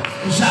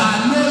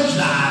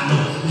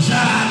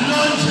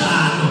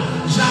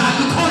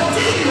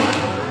continue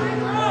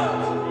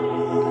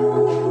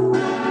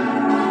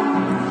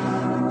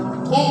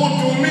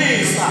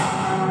ukudumisa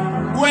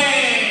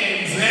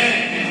kwenze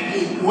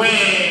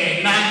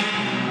wena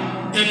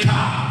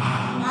ekhaya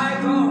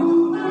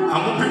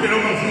akuphinde lo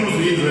mfundo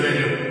uyizwe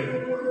lelo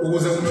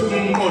ukuze kuphume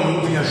umqondo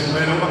ukuthi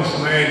ngiyashumela uma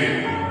ngishumele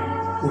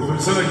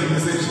udlulisela nje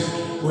message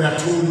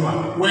uyathunywa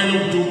wena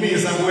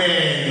ukudumisa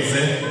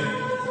kwenze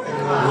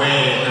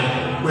wena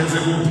kwenze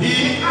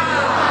kuphi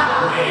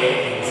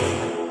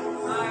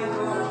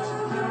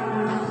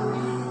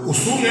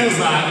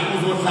usungezani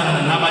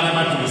uzohlala nabanye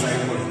abadumisa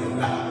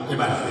enkondlweni la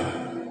ebandleni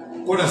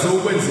kodwa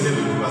sewukwenzile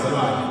lokhu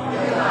bazalwane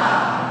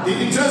the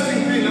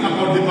interesting thing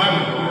about the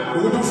Bible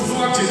ukuthi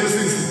usuka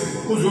Genesis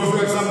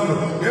uzofika kusambulo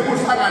ngeke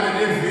uhlangane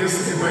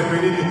nevesi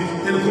eBhayibhelini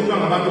elikhuluma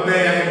ngabantu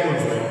beya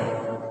enkonzweni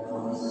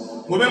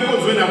ngoba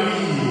enkonzweni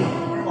akuyiwa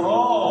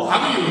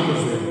akuyiwa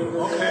enkonzweni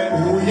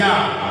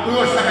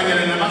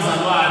uyohlanganyela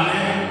nabazalwane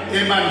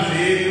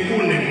ebandleni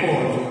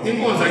kunenkonzo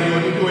inkonzo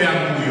akuyona into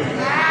yakuyo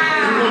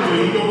inkonzo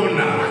yinto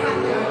onayo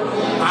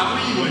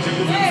akuyiwa nje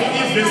kuzo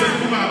ivesi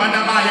elikhuluma ngabantu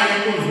abaya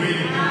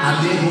enkonzweni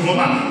alikho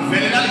ngoba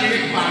vele ngeke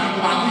kubani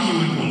ukuba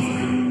akuyiwa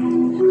enkonzweni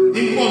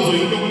inkonzo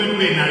yinto okumele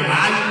ube nayo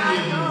hayi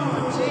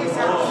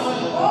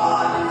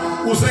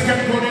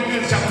Second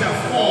Corinthians chapter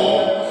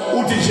 4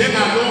 uthi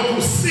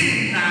njengalokhu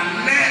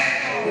sinale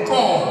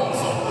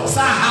nkonzo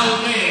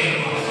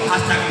sahawulelwa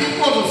hasta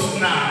inkonzo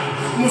sinayo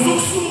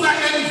musukusuka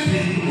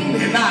endlini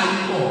ungenayo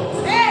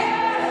inkonzo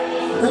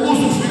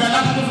ukuzufika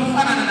lapho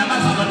uzofanana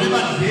nabazalwane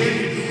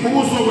bebandleni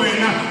ukuze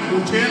wena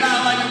utshela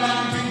abanye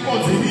abantu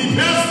inkonzo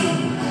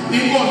iphezulu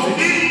inkonzo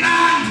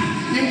imnandi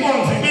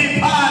inkonzo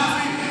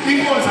iphansi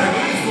inkonzo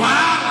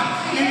ayizwanga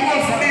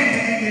inkonzo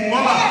indini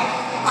ngoba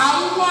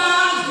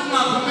awukwazi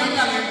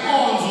ungaqhubeka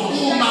ngenkonzo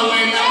uma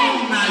wena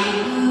unayo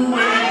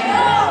kuwe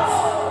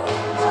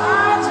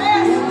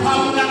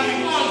uphawula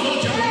ngenkonzo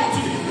nje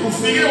ukuthi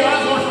ufike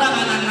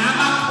wazohlangana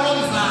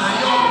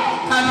nabakhonzayo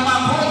kanti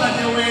bakhonza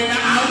nje wena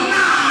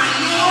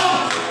awunayo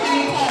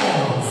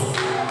inkonzo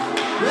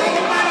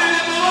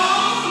ukubalele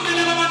bonke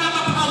labantu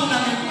abaphawula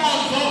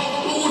ngenkonzo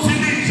ukuthi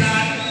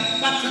linjani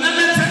bagcina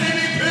bethe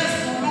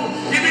imiphezulu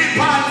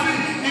imiphansi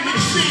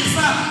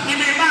imishisa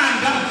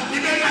imibanda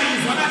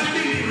ibengayizwa kathi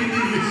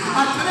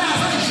agcina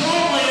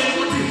yasayishobo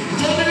yekuthi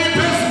njengoba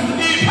iphezulu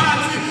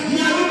iphansi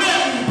niyalube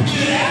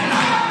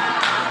kuphela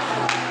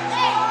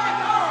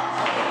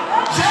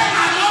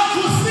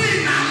njengalokhu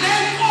sinale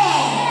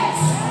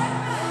nkonzo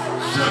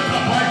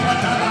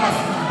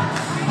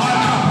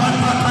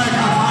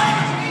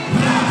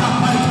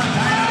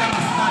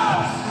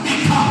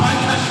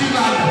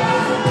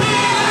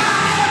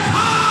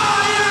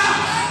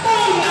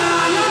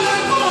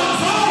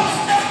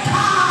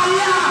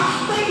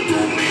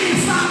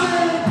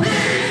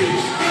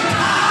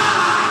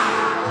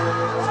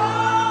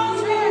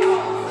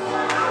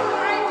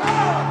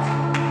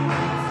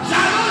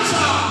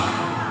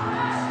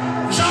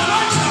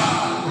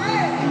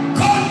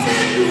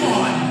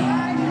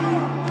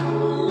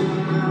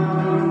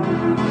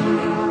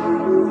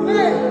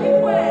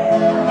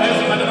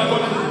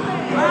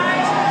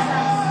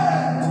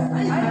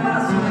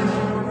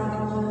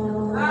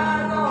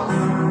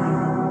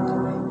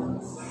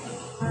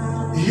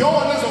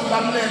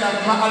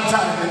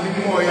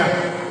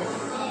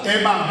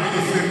ebambe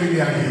ifamily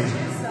yakhe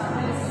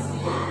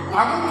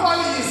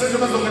akuqalise nje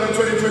bazongena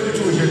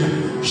 2022 nje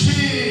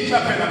shintsha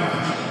phela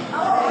manje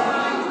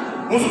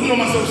usuku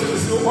noma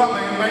sewushisa ukuhamba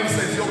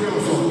ngemindset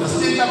yokuyozona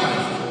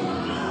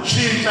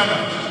shintsha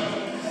manje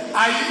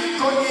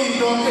ayikho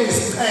into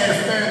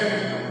esiqefe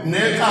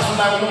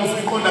necasulayo uma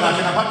usuyiqonda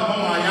kahle ngaphandle uma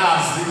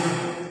ungayazi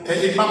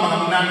ibamba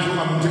kamnandi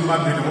uma umuntu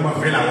ibambile ngoba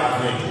vela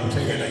wafethu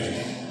uthekela nje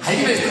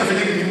ayikho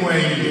esiqafeleke imoya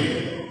yile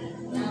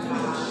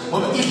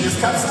ngoba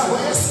isikhathi sawo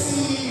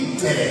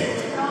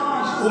eside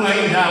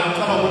ungayindawo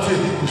ucaba ukuthi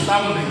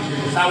mhlawumbe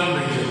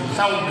nje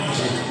mhlawumbe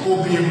nje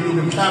obiye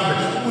mlungu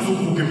mhlawumbe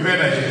uzuvuka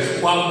impela nje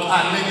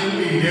wamqale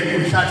impilo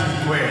ekuthatha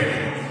igcwele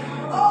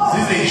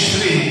zize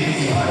ishrink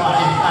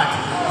ifathi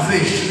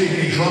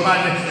zishirike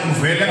jobane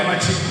uvele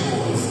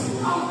amachibhozi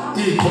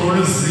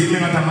iqholo zime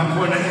ngathi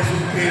amakhona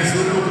esupesi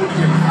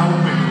lokuthi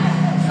mhlawumbe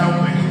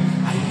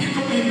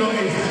ayikho into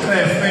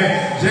ezitrefe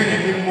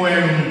njengemimoya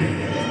yomndeni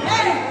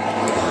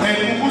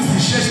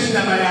ukuzishesha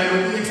indaba yayo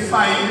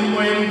expire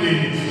imimoya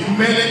yomndeni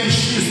kumele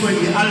ishiswe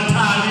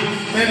nge-altari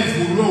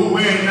envulwe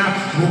wena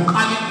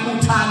ngoqala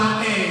inkuthazo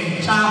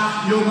entsha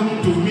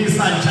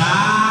yokumdumisa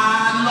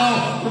njalo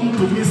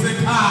umdumise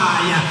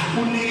ekhaya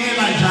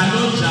unikela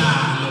njalo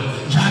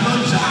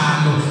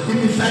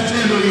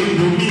imihlatshelo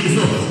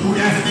yendumiso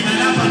uyafika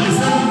lapha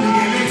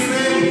ngisekunikele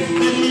ekuseni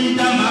emini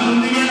ntambama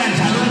unikela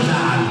njalo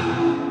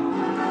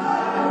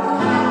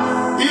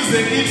ize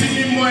ithi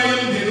imimoya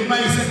yomndeni uma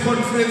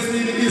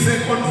iseconferensini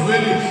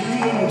iseconveni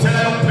ingqungquthela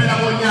yokuphela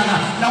konyaka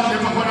la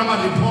kunema khona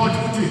ama-report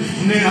ukuthi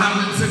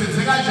nihambe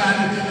nisebenze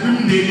kanjani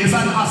imindeni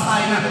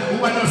esani-asayina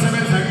ukuba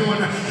nosebenza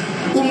kuyona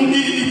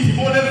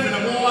idibole elivela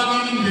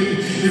kowakini imindeni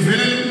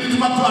livele lithi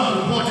uma kuthiwa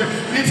report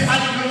lithi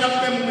alilonja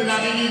kube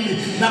mumekakekini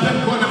lapho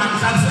ekhona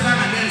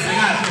angihlalisekanga neze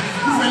kahle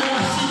uvele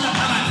washintsha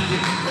phakathi nje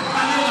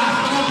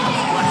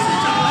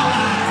washintsha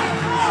phakathi.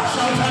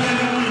 Shout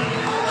hallelujah,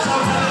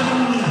 shout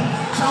hallelujah,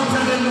 shout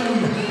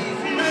hallelujah.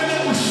 Kumele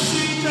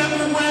ushintshe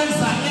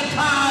ukwenza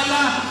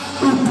ekhaya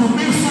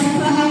udumisa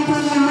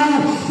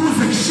uNkulunkulu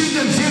uze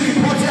kushintshe nje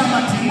iripoti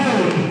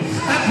yamadimoni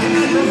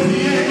aphinde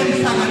oviye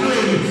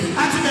emhlanganweni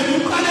athi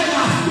bekuqale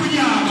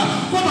unyaka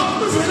ngoba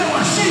uvele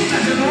washintsha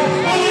nje lo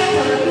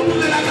oyedwa umuntu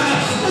lelakaya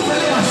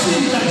uvele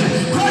washintsha nje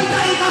khona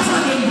imasa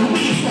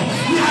ngendumiso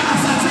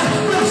yakasathe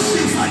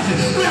uyashisa nje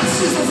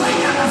uyashisa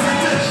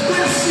sayakasathe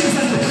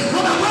uyashisa nje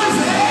ngoba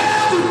kwenze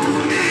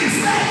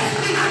udumise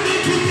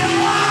ingabithi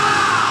njewa.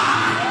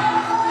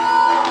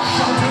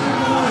 Shout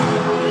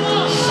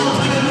hallelujah, shout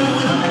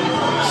hallelujah,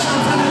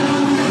 shout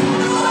hallelujah,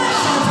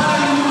 shout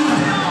hallelujah,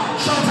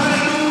 shout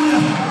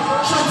hallelujah,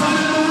 shout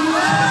hallelujah,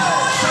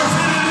 shout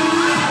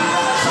hallelujah,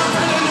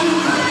 shout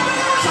hallelujah,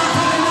 shout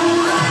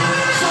hallelujah,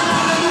 shout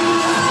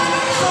hallelujah,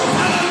 shout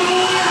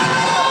hallelujah.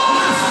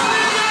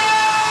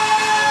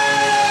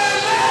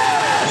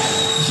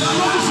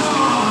 Shalom,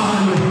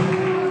 shalom.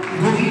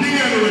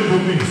 Ngomnikelo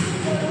wendumiso.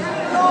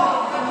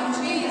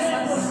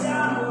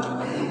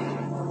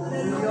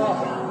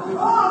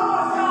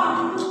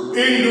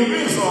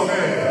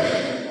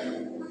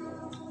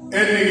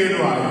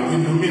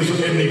 Indumiso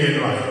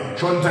enikelwayo.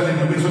 Shonta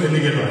indumiso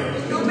enikelwayo.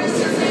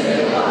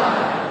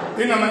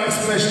 Inama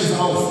expressions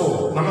are four.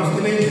 Nama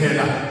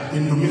inendlela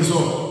indumiso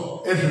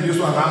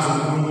edluliswa ngazo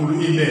uNkulunkulu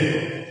ibe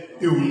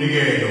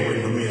iwumnikelo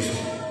wendumiso.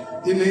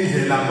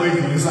 Inendlela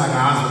oyidlulisa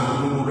ngazo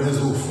uNkulunkulu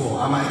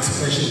ezu-4 ama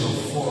expressions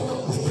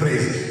of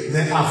praise.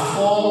 There are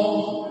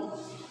 4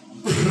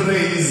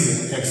 praise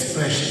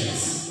expressions.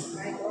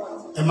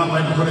 Ema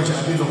Bible College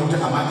abizwa ukuthi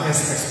ama-S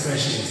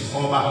expressions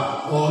ngoba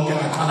onke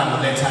aqala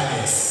ngo-letter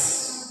S.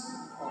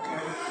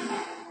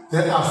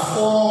 There are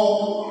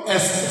 4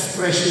 S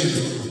expressions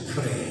of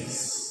praise.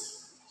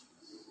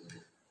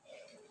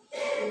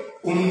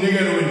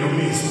 Umnikelo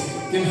wendumiso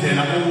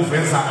indlela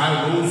okuveza ngayo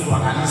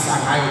lokuzwakalisa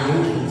ngayo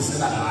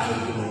lokudlulisela ngayo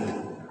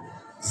kuNkulunkulu.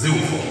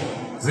 Ziwu-4.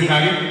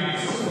 Zingaki?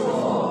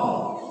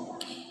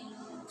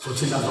 So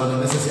thina zona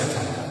bese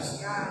siyathandaza.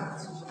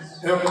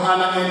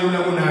 Eyokuqala elula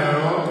kunayo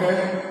yonke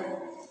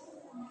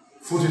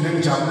futhi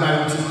nengijabulayo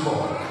ukuthi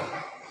khona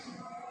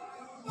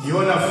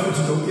yona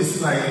futhi lo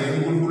Israyeli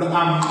uNkulunkulu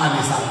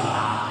amqalisa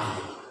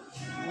ngayo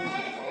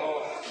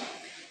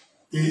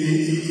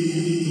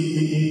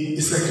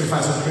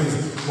i-sacrifice of praise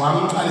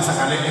wamqalisa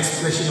ngale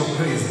expression of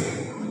praise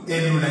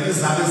elula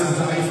izabe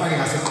ezenza ayifake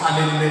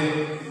ngaseqaleni le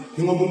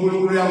ingoba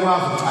uNkulunkulu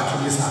uyakwazi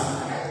ukucathulisa.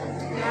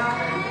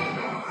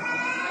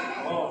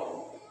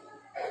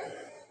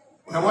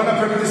 Yabona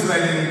phela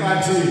Israyeli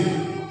nkathi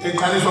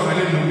eqaliswa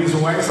ngale ndumiso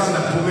wayesanda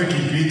kuphuma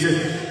eGibhithe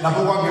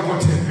lapho kwangekho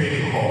thempeli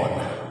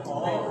khona.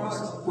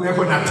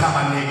 Kungekho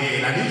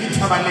nathabanekela, lithi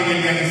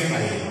thabanekela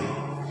yaIsrayeli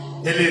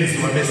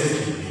elenziwa bese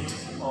eGibhithe.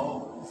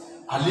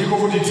 Alikho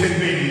futhi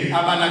ithempeli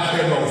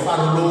abalakhelwa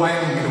uFaro lo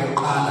wayengene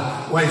oqala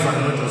wayizwana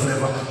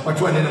noJosepha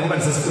wathiwa nina ngoba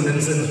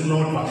nisesifundeni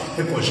seNodwa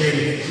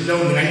eGosheni lo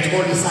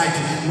ngingayithola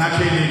isite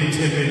nakheleni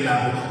ithempeli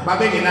labo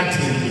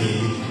babengenathempeli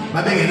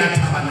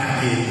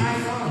babengenathabanakeli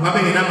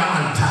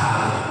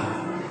babengenama-altari.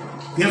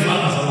 Ngezwa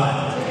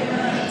abazalwane.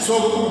 So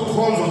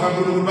ukukhonzwa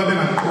kaNkulunkulu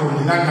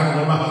babengaqondi kangako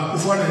ngoba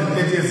kufanele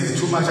ntethe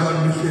ezithu much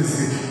abantu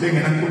behlezi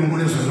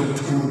bengenaNkulunkulu ezweni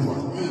lokuthulwa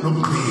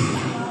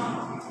lokugqila.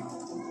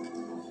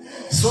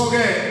 So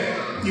ke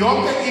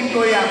yonke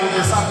into yabo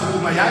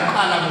besaphuma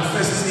yaqala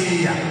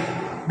ngofestiya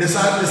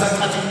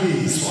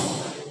besaqhathuliswa.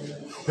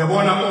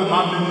 Uyabona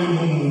omama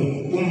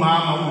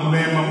umama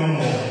umema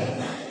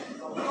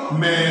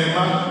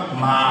mema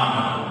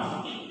mama.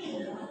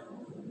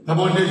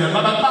 Yabona nje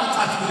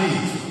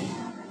baqhathuliswa.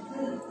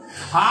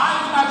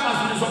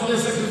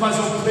 Sacrifice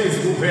of praise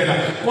kuphela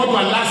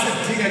kodwa la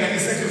sekudingeka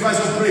i-sacrifice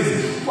of praise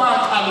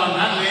kwaqalwa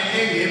ngale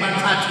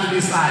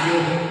engebathathulisayo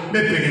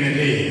bebhekene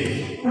leyo.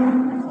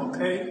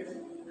 Okay,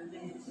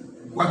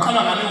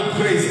 kwaqalwa ngale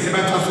praise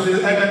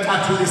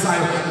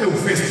ebathathulisayo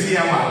first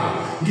year wabo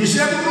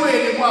ngisho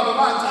ekulweni kwabo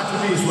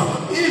bathathuliswa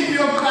impi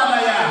yokuqala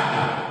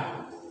yabo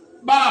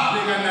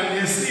babhekana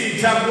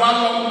nesitha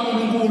kwalwa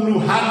uNkulunkulu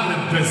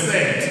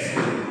 100%.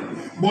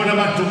 Bona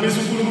badumisa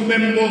uNkulunkulu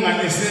bembonga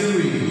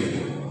eselwini.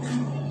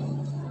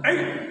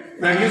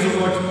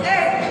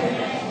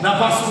 Na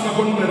pasuma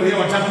khona uMaria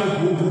wathatha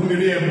ubhuku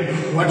uMiriam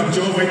wathi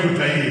uJehova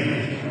indoda yini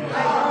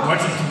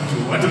wathi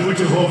dudu wathi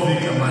uJehova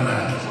igama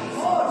lakhe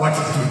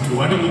wathi dudu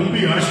wathi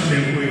ngubika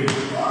ashilekweni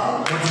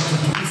wathi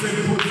dudu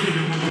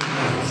isekuphuthile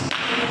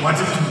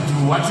wathi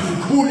dudu wathi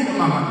mkhulu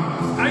mama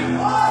hayi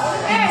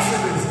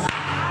imisebenzi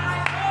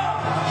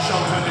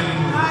shout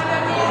hallelujah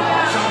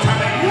shout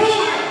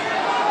hallelujah.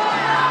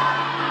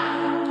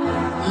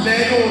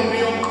 Leyo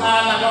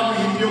yokuqala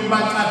kwakuyimpi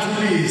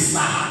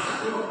yokubathathulisa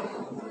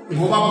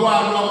ngoba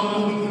kwalwa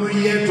uNkulunkulu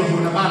yedwa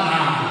bona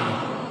banabo.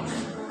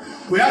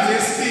 Uyazi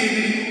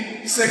esibili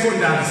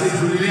secondary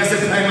sedlulile yase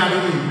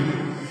primary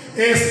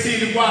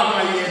esibili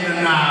kwalwa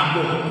yena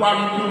nabo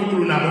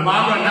kwaNkulunkulu nabo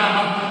balwa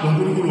nabo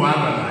noNkulunkulu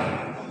walwa naye.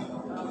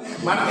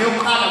 Manje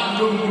eyokuqala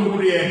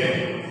kuNkulunkulu yedwa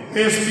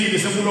esibili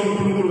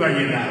sekuNkulunkulu kanye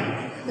nabo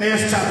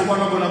esithathu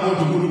kwalwa bona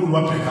kodwa uNkulunkulu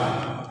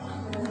wabhekana.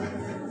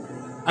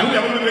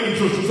 Angiyabona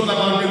bengitshuthu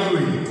abantu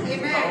ekulweni.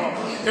 Amen.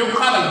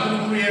 Eyokuqala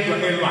uNkulunkulu yedwa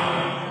elwa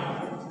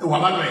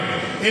wabalwela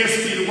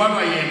esibili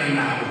kwalwa yena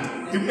nabo.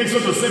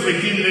 Exodus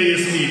 17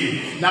 leyesibili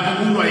lapho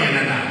kulwa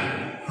yena nabo.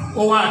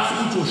 Owathi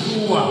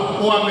uJoshua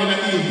owamela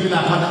impi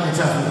lapha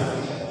eThabhera.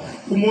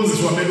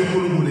 uMoses wamela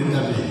uNkulunkulu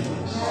entabeni.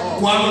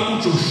 Kwalwa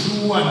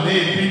uJoshua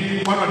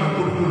nempi kwalwa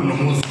noNkulunkulu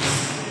noMoses.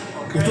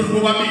 Kuthi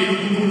bobabili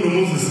uNkulunkulu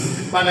noMoses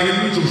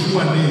balekela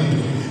uJoshua nempi.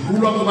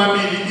 Kulwa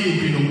bobabili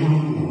impi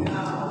noNkulunkulu.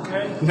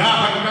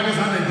 Ngapha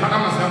kunakezana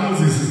iphakama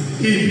zikaMoses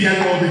impi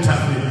yanqoba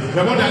eThabhera.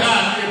 Yabona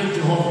kahle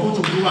uJehova uthi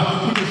ukuba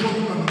uJoshua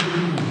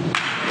uNkulunkulu.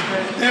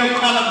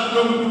 Eyokuqala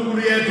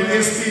uNkulunkulu yedwa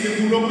esibili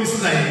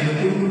kulokuIsrayeli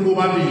noNkulunkulu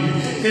bobabili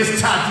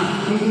esithathu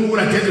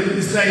uNkulunkulu adedele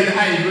uIsrayeli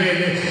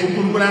ayilwele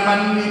uNkulunkulu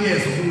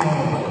abanikeze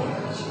ukunqoba.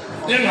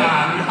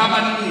 Engani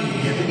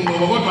abanike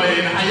ukunqoba kodwa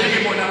yena ayeke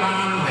bona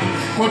amandla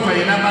kodwa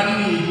yena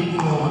abanike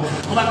ukunqoba.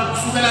 Ngoba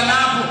kusukela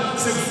lapho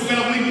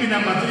sekusukela kwimpi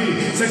number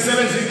 3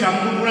 sekusebenza igama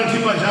uNkulunkulu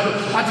akhipha njalo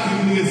athi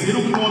nginikezile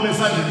ukunqoba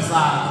esandleni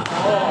sakho.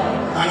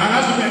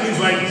 Angazi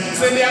uyangizwa yini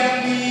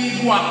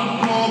seliyakunikwa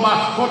ukunqoba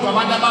kodwa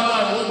abantu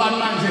abalwayo obani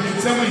manje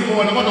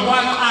sekuyibona kodwa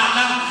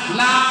kwaqala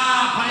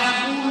lapha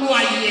yakulwa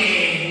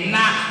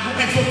yena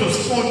ku-Exodus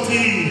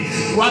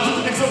 14 wathi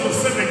ku-Exodus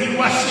 17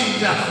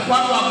 washintsha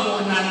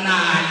kwabona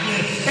naye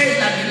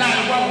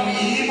ezilandelayo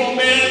kwakuyibo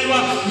belwa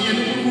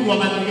yena uNkulunkulu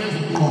wabanikeza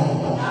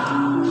ukunqoba.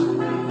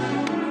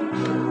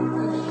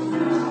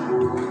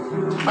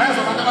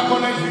 Bayazwa abantu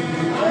abakhona endlini.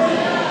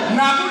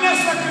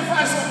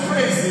 Nakune-sacrifice of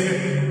praise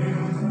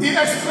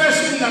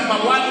i-expression number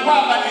 1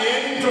 kwaba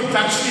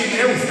introduction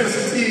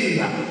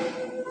ewufesithina.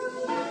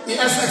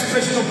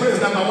 I-expression of praise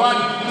number 1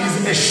 is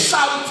a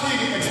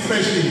shouting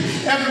expression.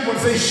 Everybody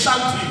say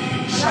shouting.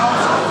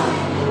 Shouting.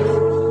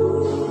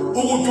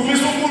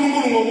 Ukudumisa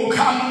uNkulunkulu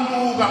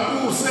ngokukhamuka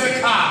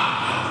usekhaya.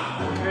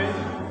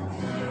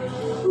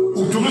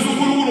 Ukudumisa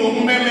uNkulunkulu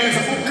ngokumemeza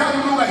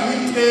ukukhamuka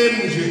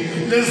yitemu nje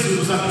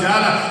lezulu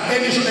zakudala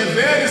elisho a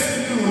very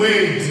simple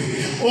word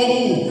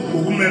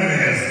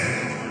ukumemeza.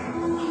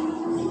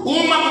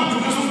 Uma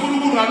udumisa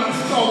uNkulunkulu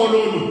ngaluhlobo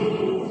lolu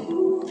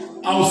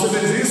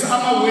awusebenzisa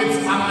ama-words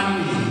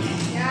amaningi.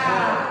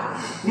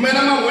 Kumele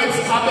ama-words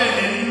abe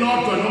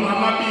elilodwa noma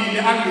amabili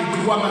angeqi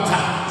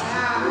kwamathathu.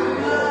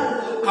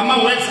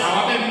 Ama-words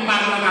awabe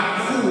mbalwa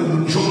kakhulu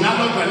ngisho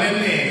ngalodwa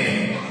lenele.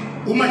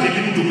 Uma nje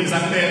limdumisa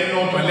kubele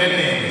lodwa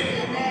lenele.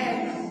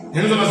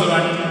 Yenza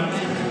bazalwane.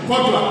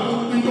 Kodwa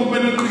into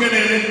kumele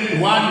uqikelele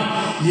 1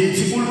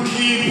 yithi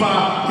ulikhipha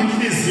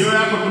inhliziyo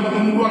yakho noma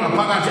umuntu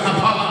wangaphakathi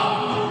aphakathi.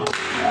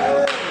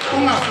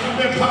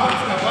 Ungafike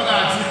phansi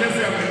ngaphakathi bese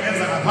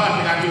uyamemeza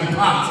ngaphandle kanti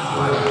uphansi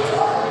ngaphakathi.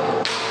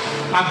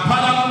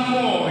 Akuphakama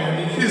umoya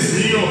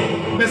nenhliziyo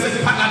bese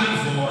kuphakama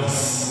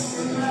ivoice.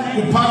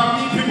 Kuphakama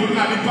iphimbo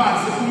lingabi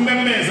phansi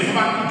umemeze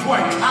ngoba kuthiwa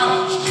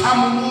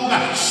iqhamuka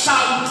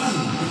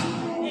shouting.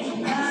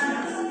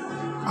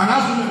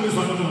 Angazi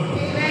umemezwa lolo.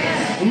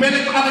 Kumele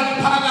kuqale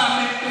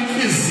kuphakame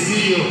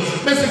inhliziyo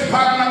bese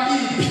kuphakama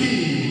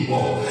iphimbo.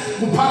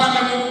 Kuphakama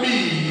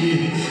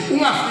kokubili.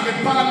 Ungafike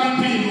kuphakama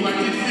iphimbo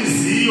kanti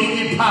inhliziyo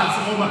iphansi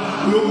ngoba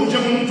uyokunje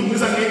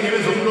kumdumisa ngeke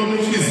bezomlomo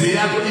inhliziyo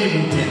yakho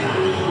imude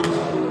nayo.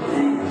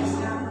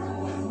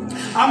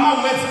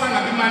 Ama-words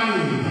angabi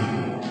maningi.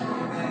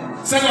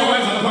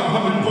 Sekwenza lapha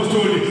ngaphambi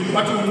kwempostoli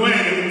bathi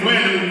ungcwele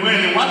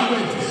 1 word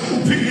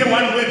uphinde 1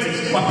 word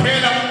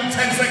kwaphela 10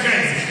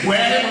 seconds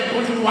where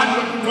 1 word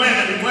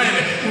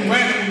ungcwele.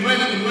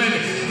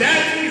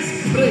 That is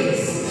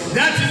praise.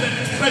 That is an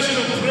expression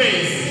of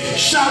praise.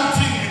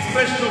 Shouting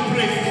expression of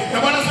praise.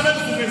 Yabona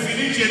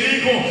sebenzungezile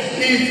Jericho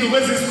iy'nsuku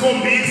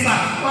ezisikhombisa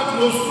bathi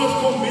ngosuku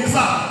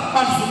lwesikhombisa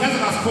bazungeza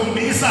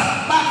ngasikhombisa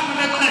bathi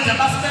beqeda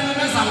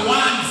basibemeza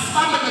once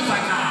bamemeza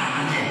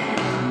kanye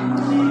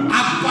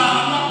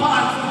abhalwa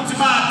phansi ukuthi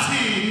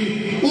bathini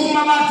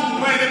uma bathi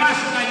uwele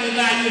basho kanye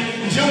kanye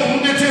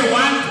njengomuntu ethe 1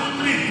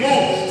 2 3 go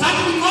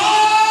sathi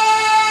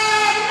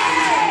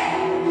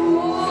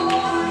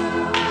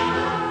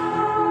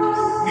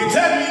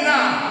ngithe mina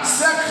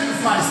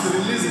sacrifice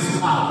releases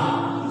power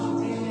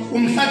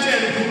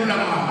umhlatshelo ukhulula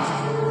amandla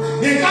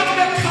ngenkathi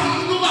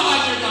beqhamuka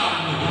kanye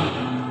kanye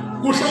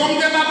kusho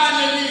umuntu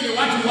ebabalekile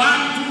wathi 1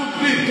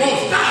 2 3 go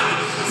start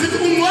sithi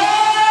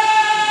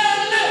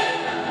ungwele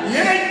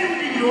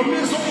yenyuki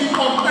ndomiso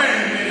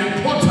iqoqene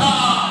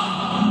yaphothana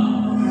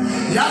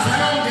yaze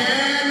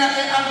yongena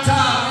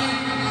e-altari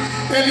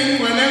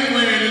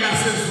elingwelengwele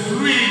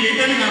lasezulwini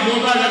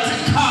elingabonwa lathi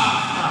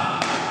khaka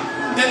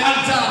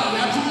e-altari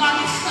yathuma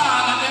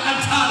ihlala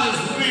e-altari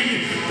ezulwini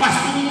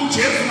basuka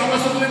uJesu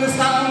nokwesokunene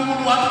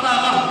sikaNkulunkulu wathi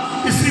baba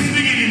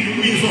isifikile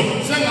indumiso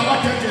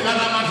sengawadedela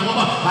namandla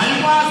ngoba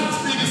ayikwazi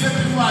ukufika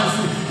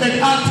isacrifice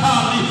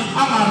e-altari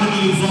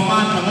angarealizwa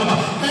amandla ngoba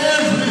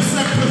every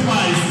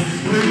sacrifice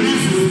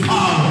releases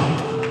power.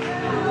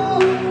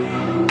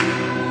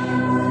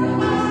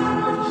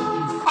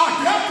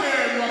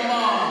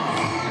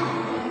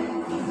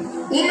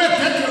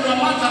 Umephethelwa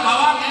amandla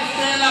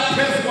awangehlela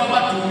phezu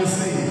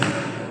kwabadumisile.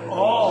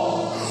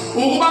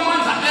 Ukuba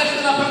amandla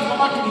ehlela phezu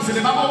kwabadumisile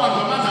babokwazi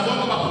amandla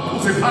bonke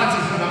babhubhuze phansi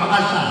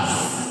nama-altars.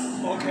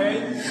 Okay.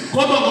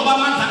 Kodwa ngoba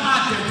amandla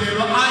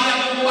adedelwa aya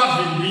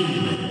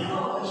kubavimbile.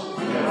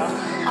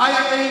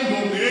 Aya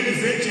ey'ndongeni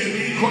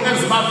zeJerikho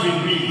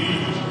ezibavimbile.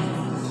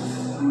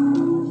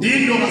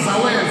 Iy'ndonga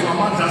zawezwa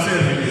amandla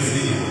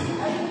aserelizile.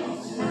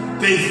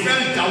 They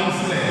fell down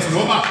flat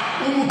ngoba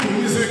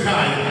umudumiso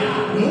ekhaya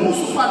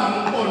musufana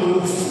nomqondo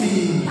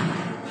wokufina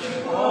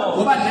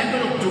ngoba lento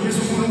yokudumisa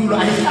uNkulunkulu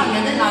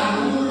ayihlangene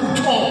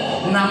ngalutho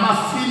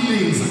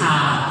nama-feelings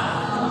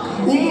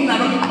akho uma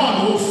unalo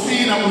mqondo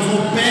wokufina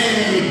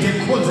uzobhede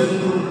ekhonzeni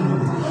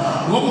uNkulunkulu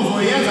ngoba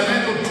uzoyenza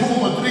lento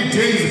 2 or 3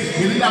 days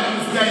ngelilanga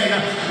usuyayeka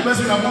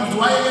bese uyabuza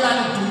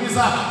wayekelani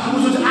ukudumisa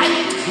uzothi ayi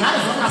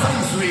nazo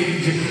ngasayizweni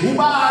nje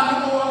ubani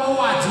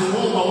owathi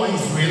woba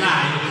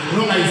oyizwelayo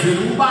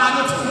nongayizweli ubani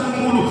othi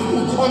uNkulunkulu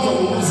ukhonzwa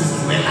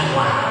ngokuzizwela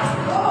kwakhe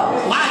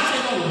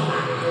watshela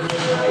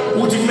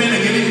uthi kumele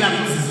ngelilanga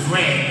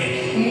uzizwele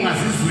uma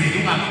ungazizweli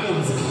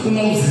ungakhonzi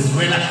uma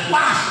uzizwela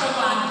washo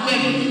bani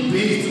lento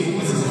ibhesi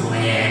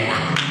ngokuzizwela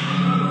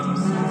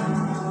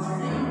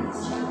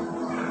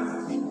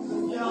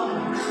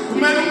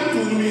kumele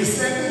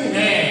udumise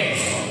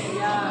ungezwa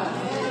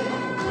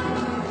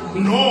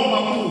noma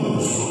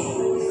kuzwa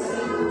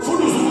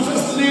futhi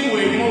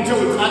ususesilingweni uma uthe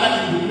uqala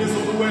indumiso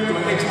kuwedwa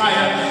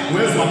ekhaya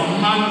wezwa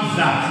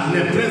amandla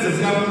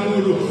nepresence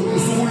kaNkulunkulu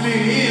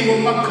usukulingiwe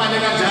uma kuqale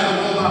kanjalo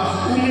ngoba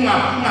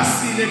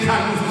ungasile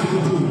ekhaya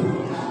uzikhuphula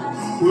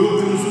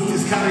uyogcina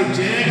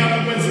usudiscourageka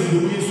ukwenza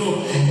indumiso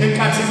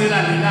enkathini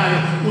elandelayo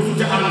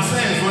usuthi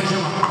angisezwa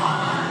njengaqala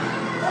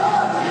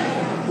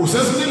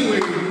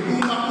usesilingweni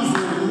uma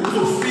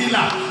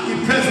uzofila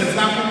ipresence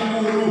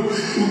kaNkulunkulu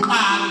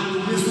uqala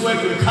indumiso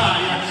wedwa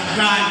ekhaya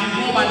kanti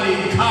ngoba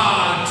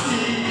nekhathi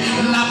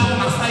lapho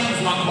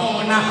ungasayizwa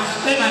khona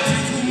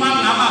engathithi uma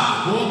ngaba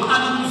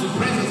ngoqala ukuze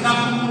ipresence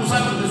kaNkulunkulu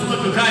usadumisa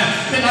wedwa ekhaya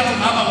engathi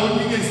ngaba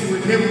ngonikezwe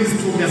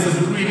newisdom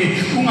yasezulwini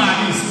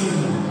ungabi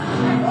isifuna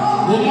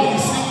ngoba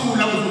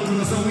usikula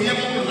uzogcina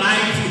sewuyeka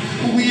right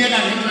ukuyeka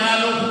ngenxa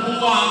yalokhu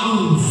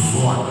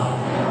owakuzwa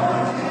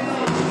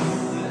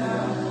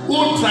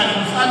udrayive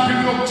mhlawumbe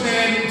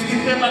uyokutshela ukuthi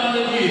into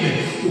ebalulekile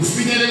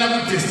ufinyelela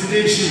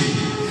kwi-destination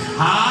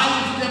hayi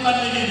into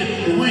ebalulekile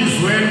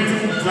ukuyizwela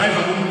ukuthi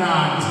udrayiva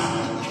kumnandi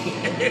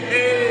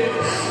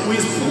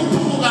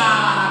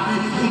uyisiphuphukaphi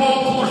uma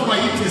ukhohlwa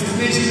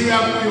yi-destination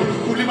uyakuyo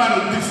ulibala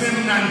ukuthi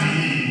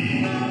semnandini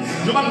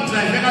njengoba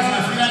ngidrayive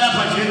ngazingafika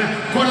lapha njena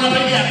khona lapha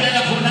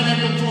engiyabeka khona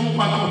lento kuthiwa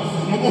umgwaqo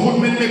ngoba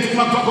uhulumeni bethu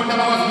umgwaqo khona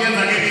abakwazi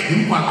ukuyenza-ke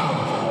imigwaqo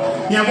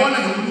ngiyabona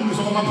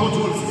ngokulungiswa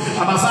kwama-potholes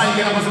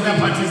abasayi-ke lapho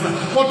sebeyaphathisa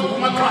kodwa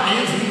kumakho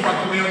ayenzi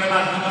imigwaqo leyona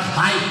bantu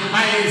hayi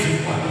ayenzi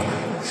imigwaqo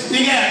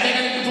ike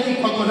yabeka ukuthi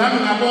umgwaqo nami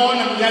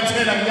ngabona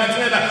ngiyathela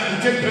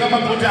ngithe ngibheka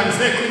amabhodi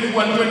angiseqini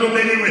kwantweni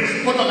obeliwe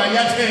kodwa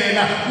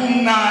nganyathela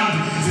kumnandi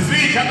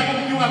zifika lapho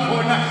kunyuka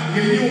khona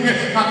nginyuke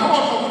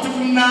ngakhohlwa ukuthi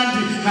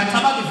kumnandi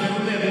ngacabanga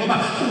ivelulele ngoba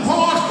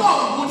ukhohlwa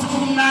ukuthi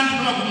kumnandi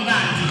noma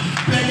kumnandi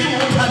bheka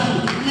iwothalu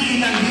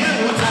mina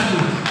ngiyewothalu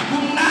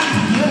kumnandi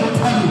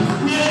ngiyewothalu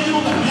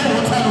uyenyuka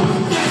ngiyewothalu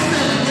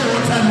uyesela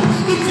ngiyewothalu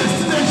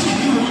i-destination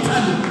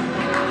iwothalu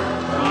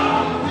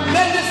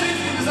lento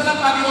esiyifundisa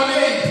lapha kuyona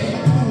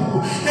ey'phuphuku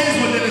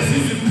ey'zolele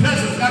zizwe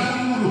ipresence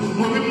kaNkulunkulu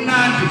ngoba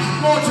imnandi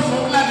kothi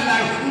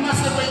ngokulandelayo uma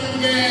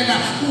sekwenyukela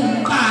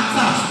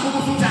uwumqansa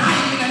ukuthi uthi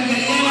hayi mina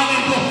ngiyayela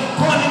lento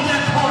khona into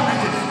yakhona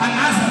nje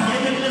angazi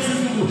ngiyeke kulesi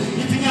suku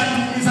ngithi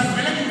ngiyadumisa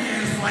kuvele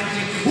kungezwa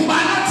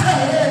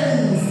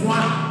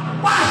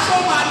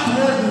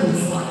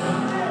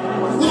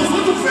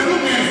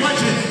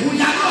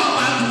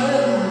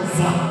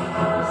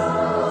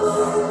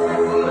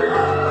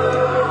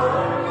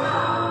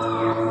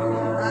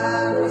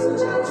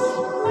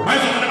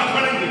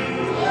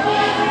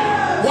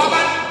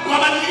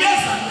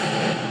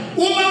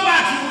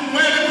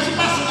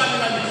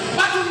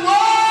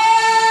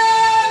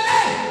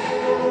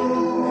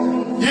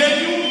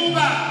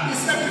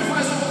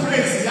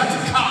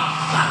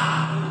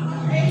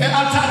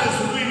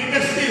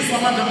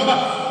amandla ngoba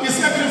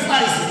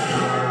i-sacrifice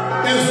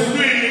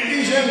ezulwini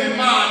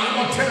injengemali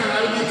othenga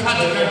ngayo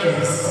ikhadi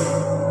kagesi.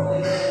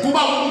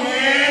 Kuba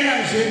ungena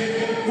nje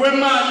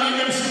kwemali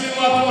emshinini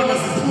wakhona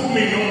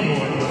ziphume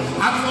inombolo.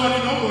 Akuzona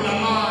inombolo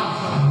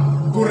amandla.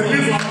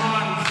 Kurelizwa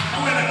amandla.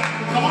 Awena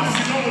ukabona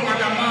izinombolo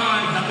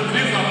ngamandla,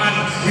 kurelizwa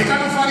amandla.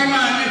 Ngekade ufaka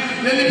imali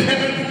leli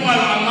phepha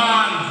eliphumalo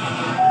amandla.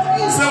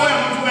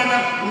 Wena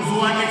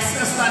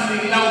uzowa-accessa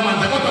nini lawo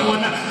mandla kodwa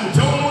wona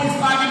uthe uma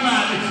uyifaka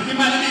imali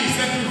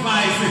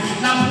liyi-sacrifice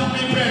laphume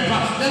iphepha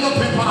lelo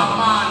phepha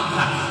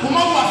amandla. Uma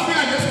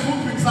ungafika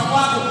ngesigubhini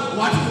sakwakho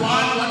wathi 1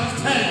 wathi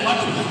 10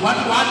 wathi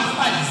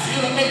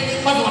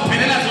 1508 baze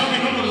waphelela zonke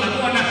inombolo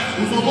lakhona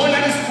uzobona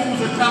isigubhu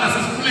sokuqala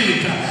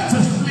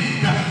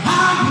sesiplika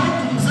hambe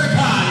udumise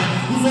ekhaya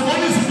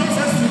uzobona izinto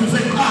zezulu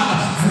seyiqala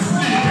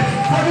zisiplike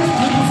khona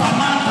isigubhu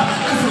zamandla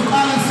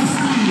ezoqala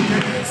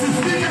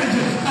sifike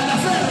nje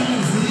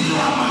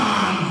akaseliziwa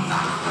amandla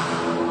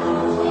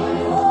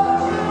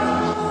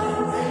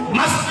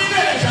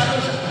masifike njalo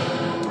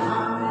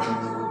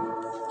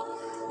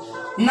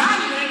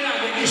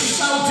nalena-ke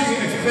i-shouting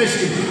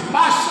expression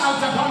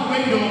bashouta phambi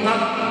kwendonga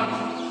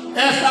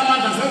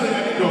esamandla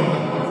sezeyani indonga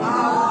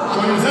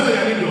shona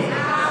sezeyani indonga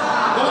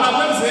ngoba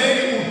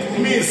akwenzeki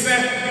udumise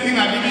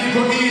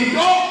ingabibikho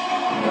into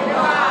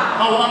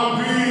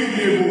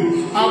awambile ku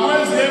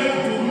akwenzeki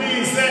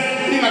udumise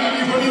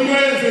ingabibikho into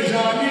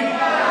ezenjani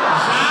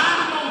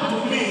njalo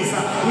udumisa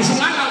ngisho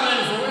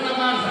ungangawezwa wena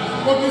amandla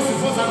kodwa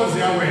izifo zakho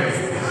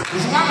ziyawezwa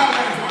ngisho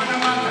ungangawezwa wena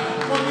amandla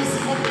kodwa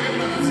izifo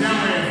zakho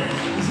ziyawezwa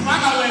ngisho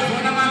ungangawezwa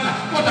wena amandla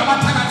kodwa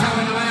abathakatha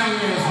wena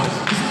bayawezwa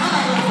ngisho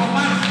ungangawezwa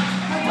amandla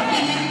kodwa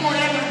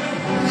imimoya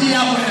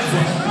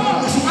iyawezwa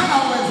ngisho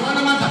ungangawezwa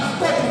wena amandla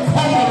kodwa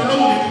ukhongolo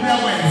lomndeni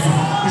luyawezwa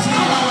ngisho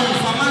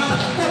ungangawezwa amandla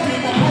kodwa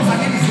ibophoza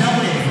ngeni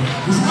ziyawezwa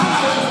ngisho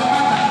ungangawezwa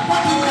amandla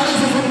kodwa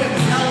inkalizo zomndeni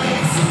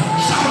ziyawezwa.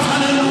 Shout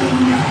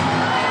hallelujah.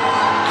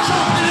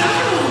 Shout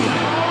hallelujah.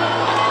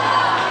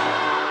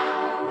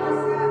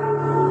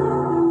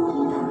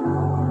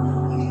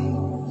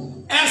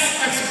 S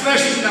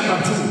expression number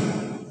 2.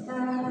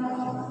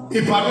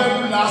 Ibhalwe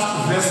last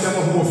verse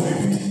yamaHubo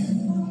 50.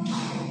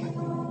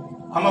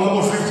 AmaHubo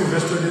 50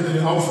 verse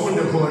 23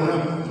 awufunde khona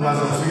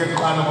ungaze ufike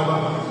kuqala ngoba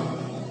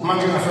uma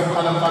ngingafika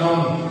kuqala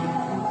mfanono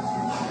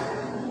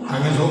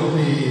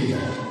angizokuphinda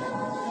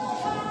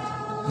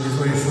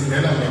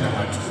ngizoyifundela mina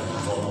bathu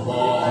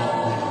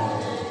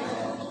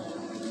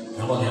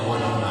ngoba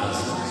ngiyabona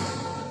unazi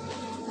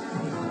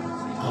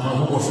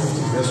AmaHubo 50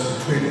 verse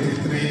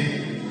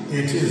 23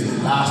 it is the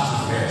last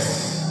verse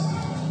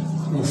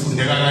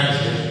ufundeka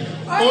kanje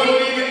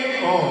onike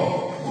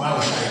wow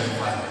shayela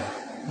mfana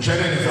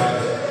ushayela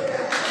ngizalo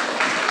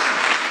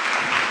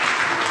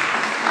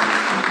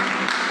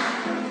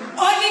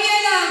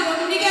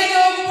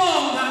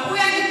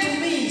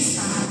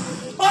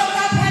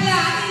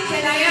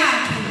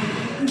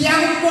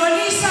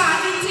ngiyakubonisa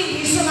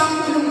insindiso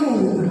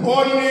kaNkulunkulu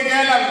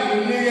onikela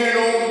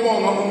ngokunikela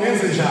ukubonga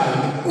ungenze njani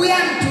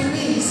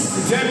uyangidumisa.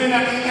 Determine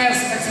S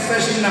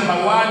expression number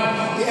 1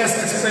 the S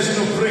expression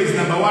of praise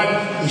number 1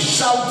 is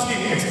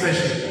shouting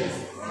expression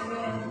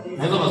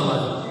hayizo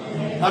bazali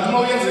athi uma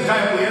uyenza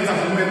ekhaya uyenza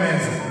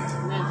ngokumemeza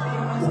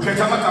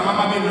ukhetha amagama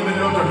amabili noma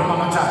elilodwa noma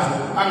amathathu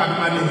angabi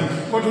maningi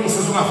kodwa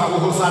ungisiza ungafaka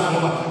uhosana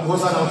ngoba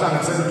uhosana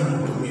utangasela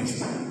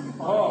udumisa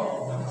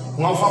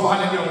ungawufaka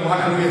uhaleluya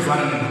uhaleluya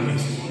ezwana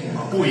nedumisa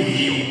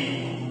kuyiyo.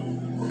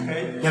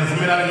 Okay.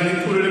 Ngiyavumelana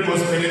ngenkulumo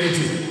legospel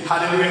elithi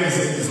hallelujah is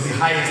the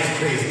highest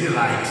praise, the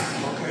right.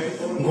 Okay.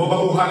 Ngoba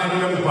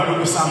uhaleluya ubhalwe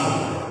kuSamuel.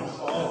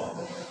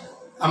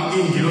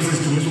 Ingilosi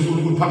sidumisa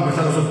uNkulunkulu phambi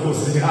kwesandla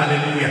sobukhosi sithi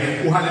hallelujah.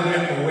 Uhaleluya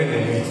owena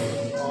ngizwe.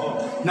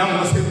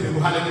 Nangoba sithi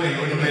uhaleluya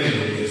yona kumele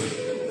ngizwe.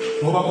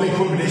 Ngoba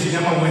kuyi-combination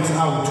yama-words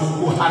awu-2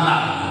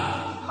 uhalal.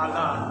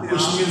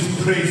 Which means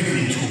praise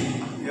be to.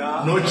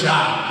 Yeah. No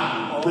Jah,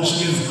 which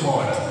means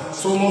God.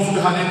 So more of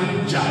the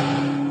hallelujah.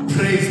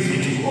 Praise be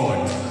to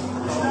God.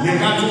 You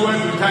got to work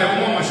with time.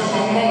 Mama, show me,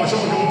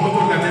 don't put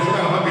on that.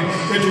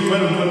 Get to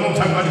well, no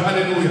time, but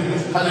hallelujah,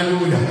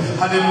 hallelujah,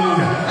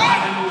 hallelujah, hallelujah,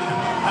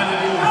 hallelujah,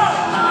 hallelujah,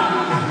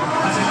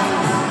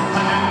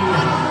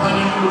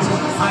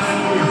 hallelujah,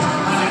 hallelujah,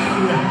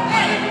 hallelujah,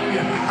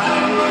 hallelujah,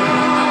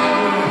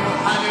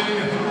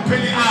 hallelujah. Pay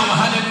the hour,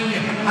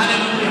 hallelujah,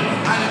 hallelujah,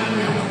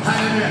 hallelujah,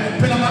 hallelujah.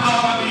 Pay the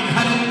hour, hallelujah,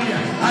 hallelujah,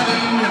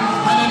 hallelujah,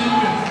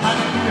 hallelujah.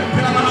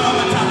 Pay the hour,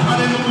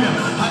 hallelujah,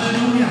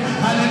 hallelujah,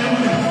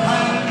 hallelujah,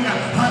 hallelujah,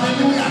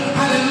 hallelujah, hallelujah,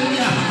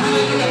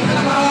 hallelujah. Pay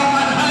the hour,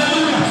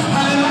 hallelujah,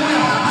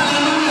 hallelujah,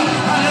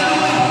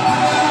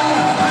 hallelujah,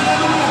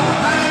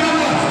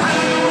 hallelujah, hallelujah, hallelujah, hallelujah,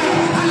 hallelujah,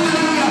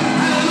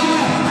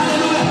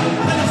 hallelujah.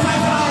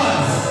 25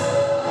 hours.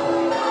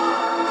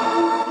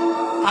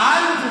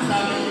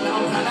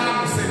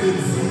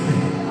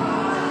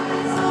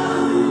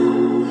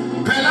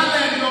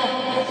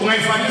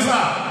 ungayifanisa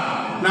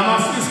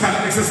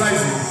nama-physical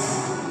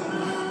exercises.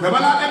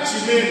 Ngabala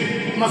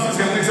ejimeni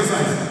ama-physical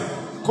exercises.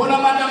 Khona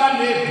abantu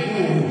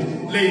abanebhuku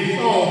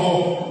ley'hlobo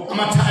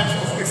ama-types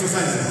of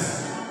exercises.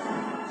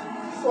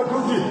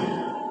 Kodwa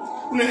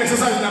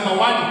une-exercise number 1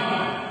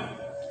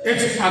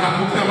 ethi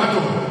akaguqe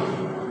amadoda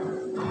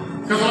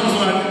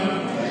kazwazwana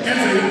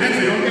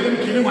enze yonke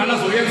lemgilingwana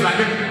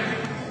azoyenza-ke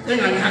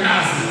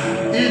enganyakazi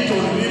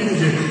ijolini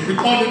nje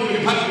iqole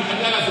phambili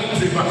anyakazi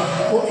umzimba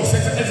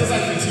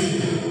i-exercise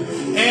ethile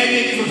enye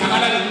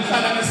izozakala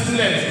ngokuhlala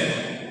kwesilence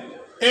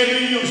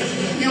eminye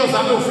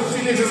iyozama u-15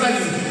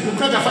 exercises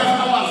uqeda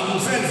 5 hours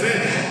usenze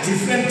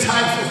different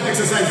types of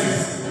exercises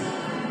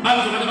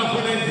bazobana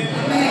bakhona endlini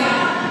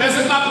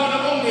bese bakhona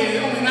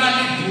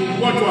ongenali ibhuku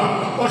kodwa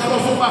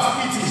ohlose ukuba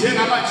fit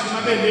njengabajima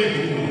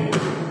benebhuku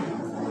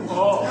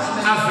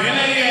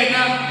avele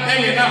yena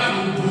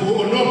engenabhuku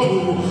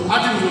onobhuku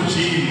athi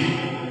ngizojima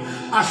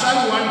ashaya 1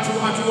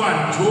 2 athi 1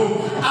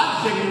 2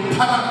 ade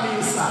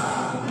ngiphakamisa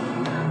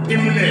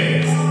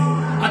imlenze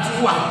athi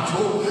 1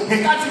 2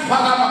 ngenkathi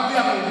phakama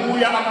kuya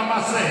ngokuya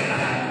amamasela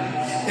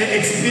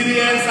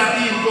experience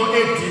into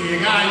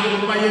edingekayo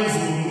ukuba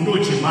yenziwe umuntu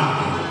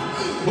ojimayo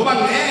ngoba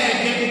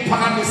ngeke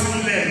uphakamisa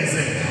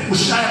imlenze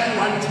ushaya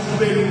 1 2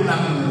 kube lula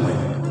kuwe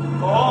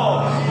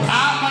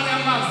amanye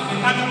amazwi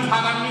ngenkathi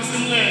uphakamisa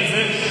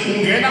imlenze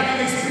ungena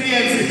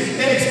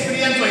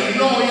ku-experience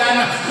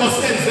wayiloyana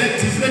osenze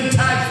different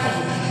types of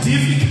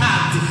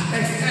difficult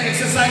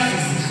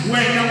exercises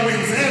wena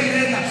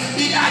wenzelena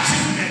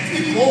i-achievement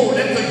i-goal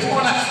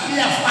enzoyithola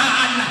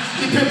iyafana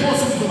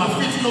i-purpose uzoba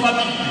fit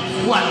nobabili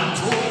 1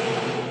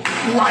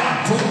 2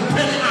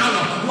 per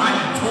hour 1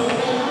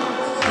 2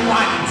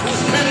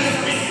 per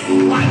week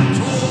 1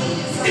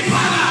 2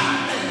 iphakama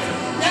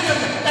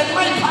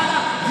uma iphakama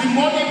the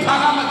more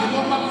iphakama the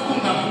more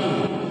bakufunda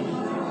kuwo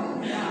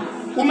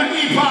uma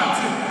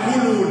iphansi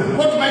kulula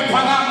kodwa uma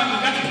iphakama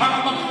ngenkathi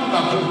iphakama bakufunda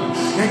kuwo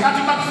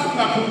ngenkathi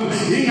bakufunda kuwo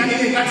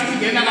ingenkathi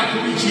ingena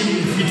kakhulu i-gym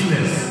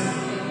fitness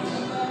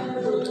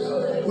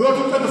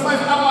uyothi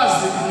 25 hours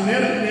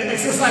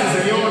ne-exercise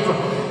eyodwa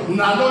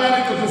naloya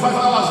ne-25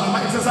 hours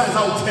nama-exercise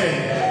awu-10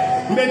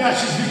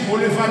 mbengashiza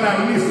ibhola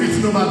efanayo ni-fit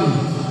nobabili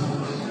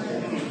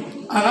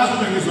angazi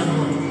ubengizwa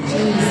nokona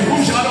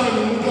kunjalo-ke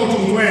nomuntu othi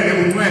unwele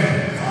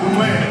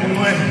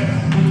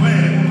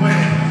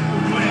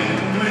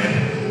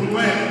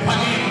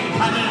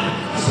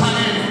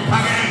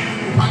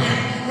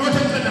uyothi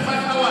eqeda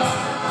 5 hours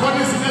khona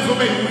izinto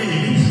ezobe yiwili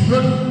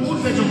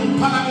udle nje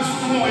ngokuphakamisa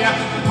umoya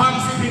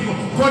uphakamisa impimbo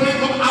khona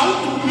into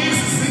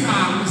awudumisi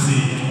zingawi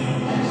zethu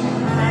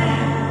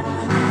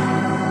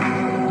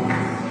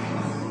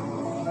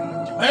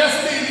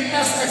eyesibili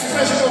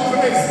expression of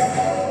praise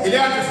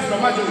ileyade sifuna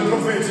manje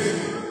uprofethi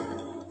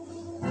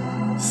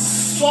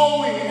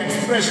sowing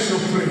expression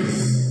of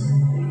praise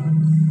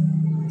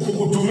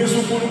ukudumisa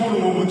uNkulunkulu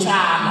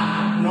ngokutshala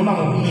noma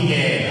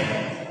ngokunikela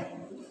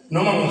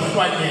noma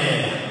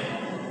ngokuhlwanyela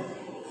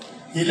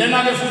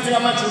yilena-ke futhi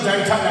amaJuda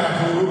ayithanda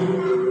kakhulu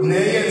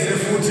neyenze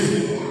futhi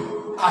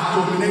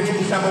adominate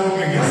umhlaba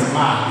wonke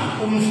ngezimali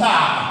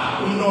umhlaba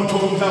umnotho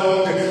womhlaba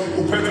wonke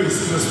uphethwe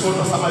isizwe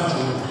esisodwa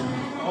samaJuda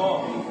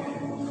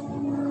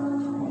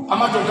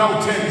amadoda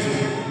awu-10 nje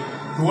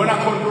iwona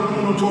khona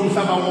umnotho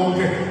womhlaba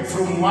wonke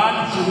from one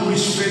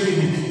Jewish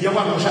family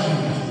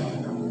yakwaMoshabili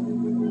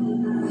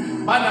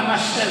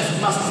banama-shares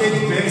kuma-state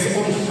banks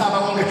omhlaba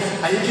wonke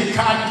ayikho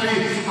i-country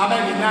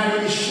abangenayo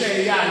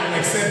i-share yayo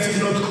except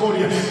i-North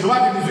Korea noma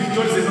ngizwe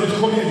iy'toli ze-North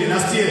Korea nje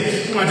last year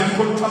kungathi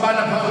kukhona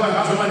ukuxabana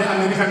phakathi noma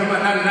ne-Amerika noma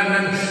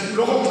nani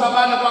lokho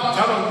kuxabana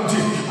kwakudalwa ukuthi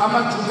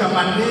amaJuda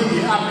maningi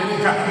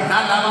e-Amerika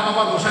nalaba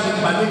abakwaMoshabili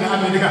baningi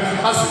e-Amerika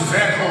bazinze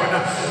khona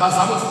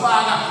bazama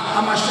ukufaka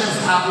ama-shares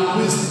abo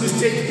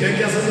kwi-state bank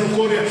yase-North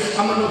Korea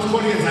ama-North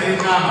Koreans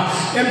ayenqaba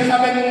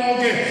emhlabeni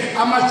wonke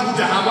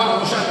amaJuda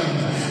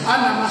akwaMoshabili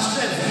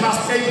anama-shares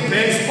kuma-state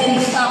banks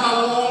omhlaba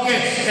wonke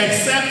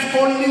except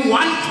only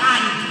one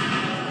country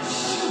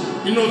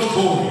i-North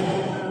Korea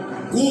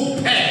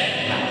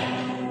kuphela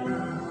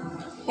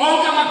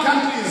onke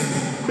ama-countries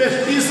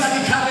befisa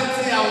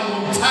i-currency yawo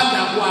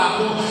ngokuthanda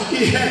kwabo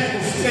i-head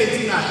of state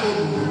ingasho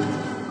lutho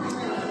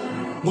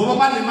ngoba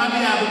banemali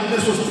yabo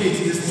kuleso state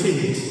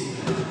nestate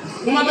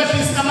uma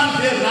befisa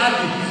amandla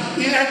erandi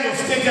i-head of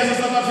state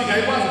yase-South Africa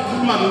ikwazi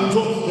ukukhuluma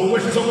lutho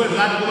ngokwehliswa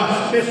kwerandi ngoba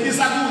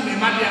befisa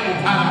kunemali yabo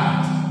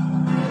phakathi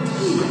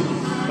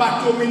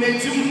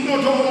badominate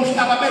umnotho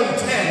womhlaba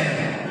bewu-10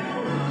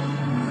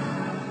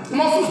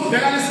 uma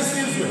usibheka lesi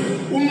sizwe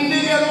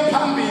umnikelo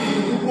phambili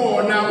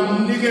ukubona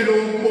umnikelo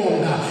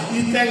wokubonga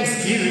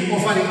i-Thanksgiving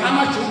offering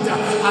amaJuda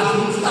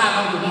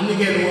azumhlaba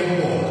ngomnikelo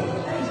wokubonga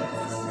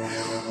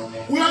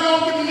kuyo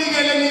yonke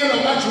iminikelo enikelwa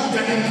amaJuda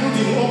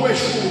including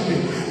okweshumi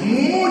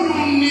munye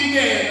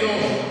umnikelo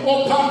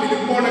ophambili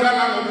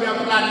kubonakala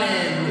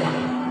ngokuyaplanelwa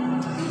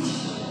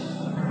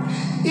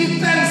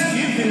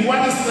i-Thanksgiving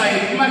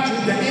kwa-Israyeli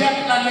amaJuda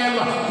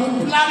iyaplanelwa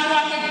kuplanwa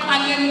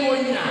ekuqaleni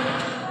konyaka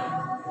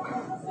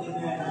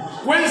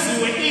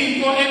kwenziwe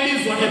into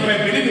ebizwa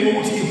eBhayibhelini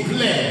ngokuthi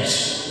i-pledge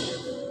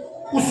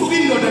kusuka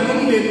indoda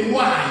nomndeni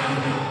wayo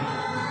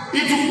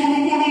ithi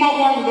uNkulunkulu uma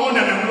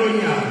kwangilonda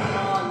nakulonyaka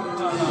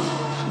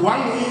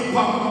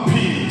wangipha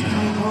ukuphila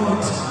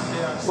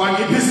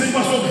wangipha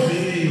isinkwa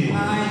sokudliwa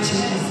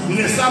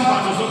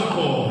nesambatho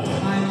sokugqoka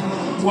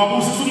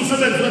wabusisa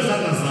umsebenzi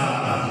wezandla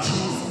zami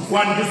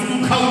wandisa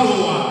umkhawulo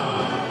wami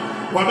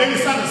wabeka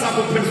isandla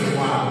sakho phezulu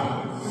kwakho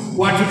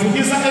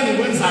wathuthukisa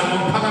engikwenzayo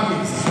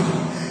ngokuphakamisa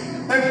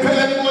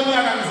ekupheleni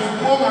konyaka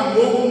ngizokubonga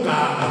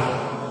ngokungaka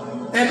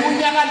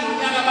unyaka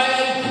nonyaka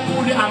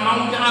bayayikhuphula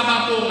amount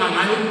ababonga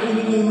ngayo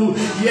uNkulunkulu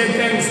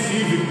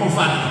ye-Thanksgiving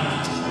offering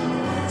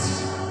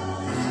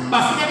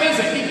bafike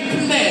benze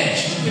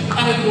i-pledge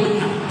eqale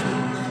konyaka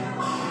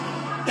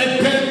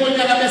ekupheleni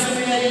konyaka bese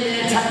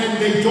beyayiletha and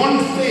they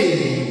don't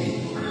fail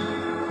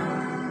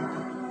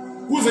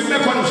kuze kube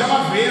khona nje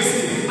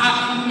amavesi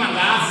akhuluma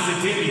ngazo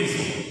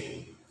izithembiso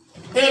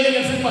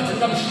elinye sibathi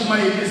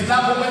kaMshumayeli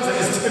silapho kwenza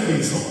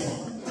isithembiso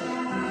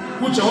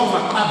uJehova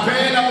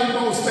qaphela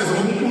uma usifeza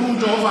uNkulunkulu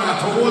uJehova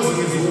akathokozi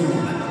ngezulu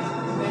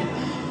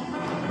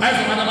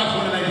bayizo abantu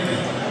abakhona la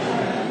endlini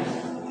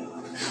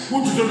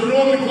kuthi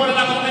Deuteronomy khona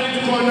lapho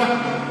elithi khona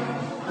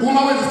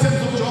uma wenza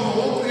isithembiso uJehova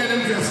wokuqhela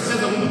emzini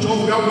sifeza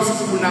uJehova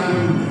uyakusifuna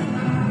kulo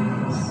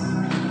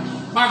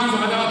bayizo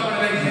abantu abakhona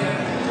la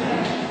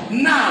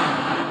endlini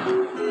now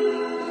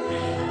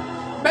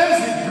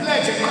benzi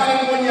pledge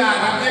eqaleni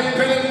konyaka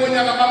ekupheleni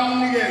konyaka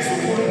bamnikeza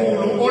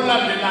uNkulunkulu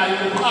olandelayo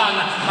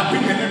uqala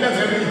aphinde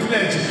benze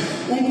i-pledge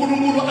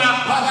uNkulunkulu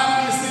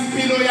aphakamisa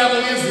impilo yabo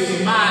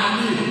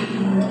yezimali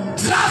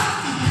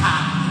drastically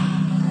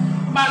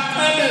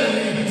bacele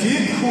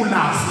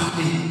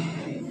ridiculously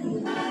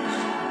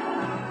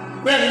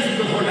where is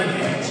the khona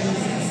nje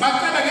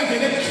bacela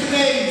ngendlela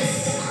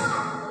e-crazy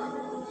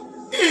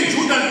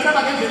iJuda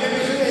licela ngendlela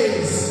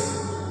e-crazy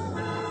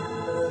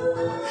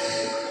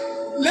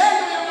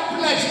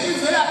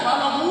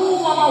izeyabhalwa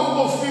kuwo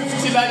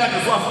ama-50 la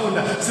kade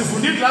siwafunda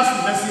sifunda iklasi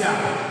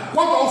lesiyana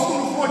kodwa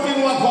ufunda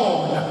u-14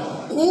 wakhona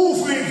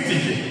ku-50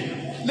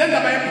 le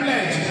ndaba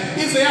ye-pledge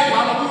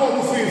izeyabhalwa kuwo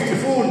u-50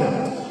 funda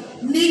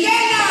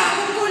nikela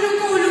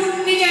uNkulunkulu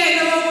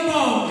umnikelo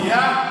wokubonga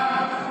ya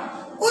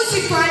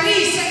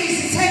uzigcwalise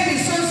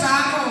izithembiso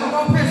zakho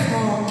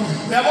ngophezulu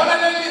uyabona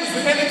lelizwi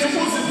elithi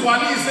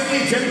uzigcwalise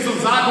iy'thembiso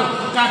zakho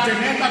kade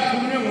nenta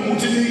kukhulunywe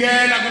ngokuthi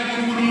nikela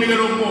kuNkulunkulu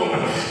umnikelo wokubonga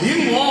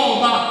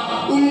yingoba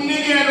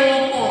umnikelo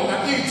wokubonga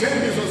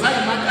iy'thembiso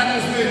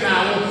zayimataniswe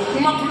nawo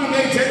uma khulunywa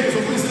ngey'thembiso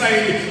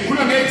ku-Israyeli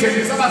khulunywa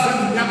ngey'thembiso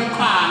abasendlini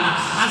yakuqala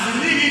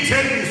aziniki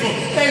iy'thembiso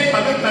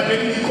ey'bhalwe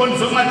ebhayibhelini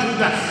ikhondiso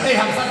kumaJuda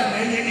ey'hambisana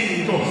nenye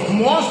into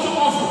most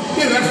of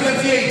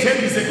i-reference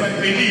yey'thembiso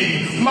ebhayibhelini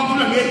uma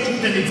khulunywa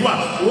ngey'Juda lithiwa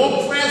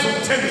wokufeza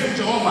ukuthembisa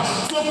uJehova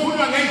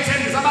sokhulunywa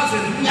ngey'thembiso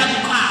abasendlini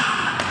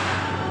yakuqala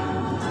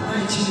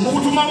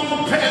ukuthi uma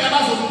kuphela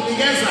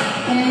bazokunikeza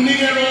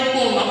umnikelo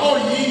wokubonga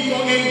oyinto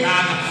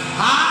engaka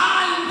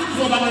hayi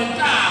kuzoba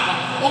nentaba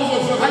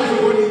okuzofika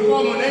kanjengoni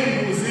inkomo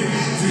ney'mbuzi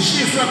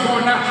zishiswe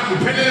khona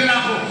kuphelele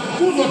lapho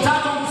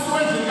kuzothatha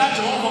umswendlini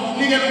kaJehova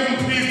kunikela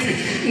umpristi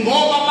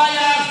ngoba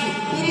bayazi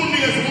uma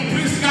unikeza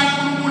umpristi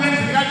kaNkulunkulu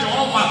endlini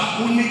kaJehova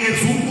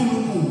unikeza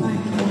uNkulunkulu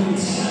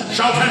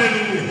shout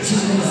hallelujah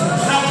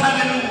shout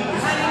hallelujah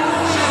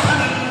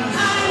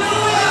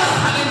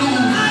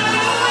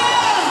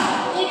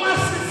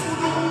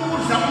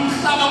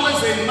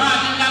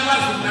kwezemali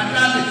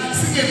laKwaZulu-Natal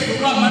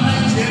singedlulwa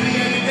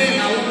ama-Nigeria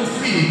engawo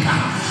ukufika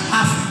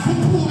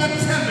asikhuphuke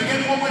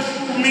ekuthembekeni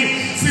kokweshumi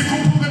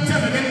sikhuphuke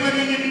ekuthembekeni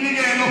kweminye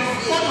iminikelo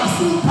kodwa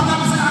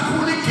siwuphakamise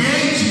kakhulu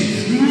igeji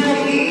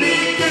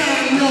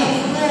yomnikelo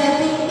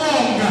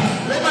wokubonga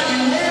ngoba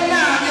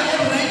iwona-ke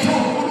orate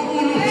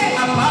uNkulunkulu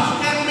above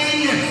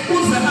eminye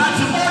uze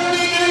athi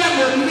onikela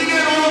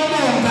ngomnikelo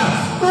wokubonga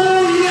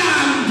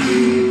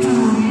uyangidumisa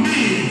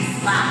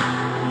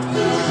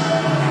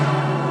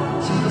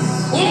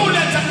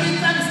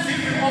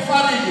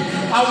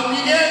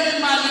awunikeli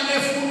imali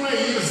efunwe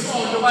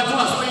yisonto bathi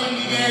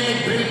wasoyinikele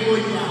ekupheleni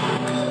konyaka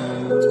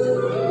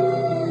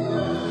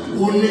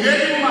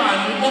unikela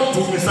imali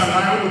odumisa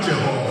ngayo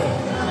uJehova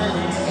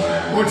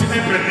uthi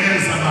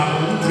Ebeneza babo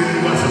umthini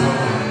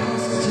kwasebaba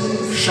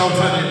shout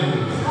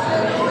hallelujah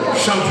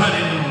shout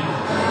hallelujah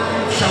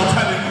shout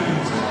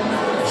hallelujah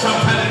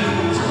shout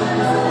hallelujah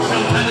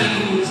shout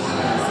hallelujah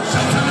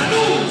shout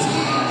hallelujah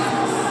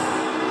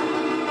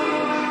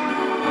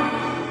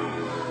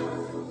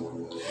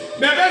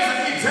bebeza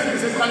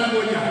ithembise kuqala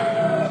konyaka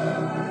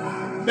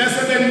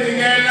bese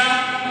benikela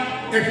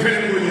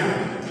ekupheleni konyaka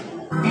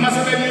uma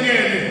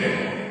sebenikele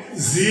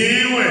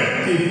ziwe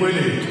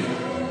iy'kweletu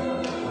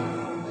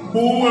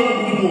buwe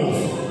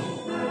ubumpofu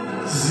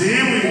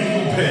ziwe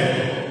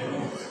inhlupheko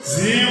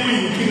ziwe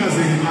iy'nkinga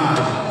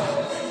zey'mali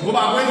ngoba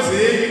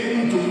akwenzeki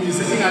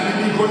umdumise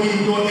ingabibikho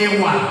into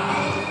ewayo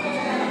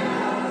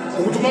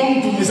ukuthi uma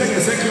umdumise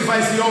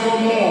nge-sacrifice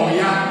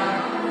yokomoya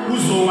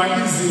kuzowa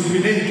izimpi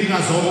ney'nkinga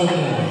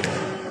zokomoya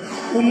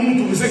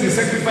umuntu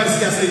nge-sacrifice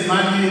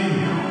yasey'malini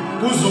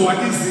kuzowa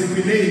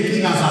izimpi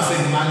ney'nkinga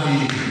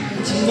zasey'malini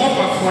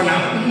kodwa khona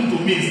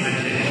umdumisa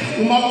nje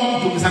uma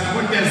umdumisa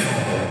khona into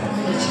ezona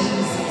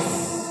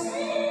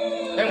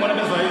engibona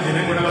bezwayo indlela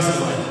engibona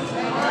abasizwayo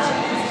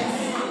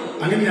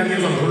angini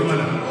ngiyangizwa ngikhuluma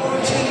la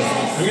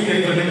angini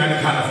ngiyangizwa nengane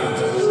ekhala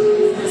futhi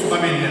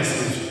sobabili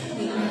niyasizwa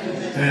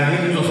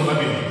angini ngizwa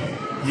sobabili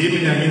yimi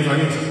ngiyangizwa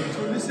ngithi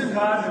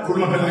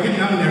khuluma phela angini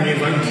nami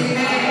ngiyangizwa ngithi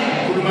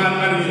khuluma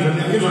ngani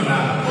ngiyangizwa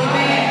nami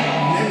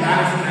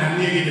ngane funa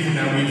niyekile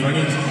funa kuyizwa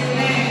ngithi.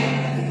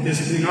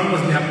 Lesingabe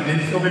sihambile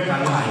enhloko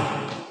ebhanqayo.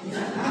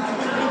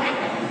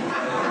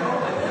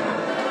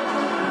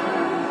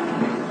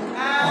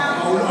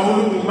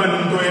 Ukuba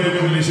nomuntu oyedwa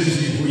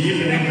ku-relationship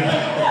yini nenga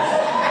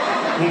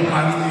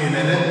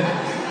ungibhanqile le.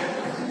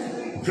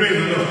 Praise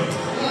the Lord.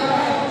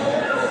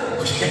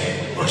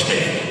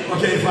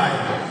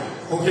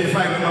 Okay,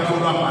 fine.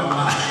 Kumakhulu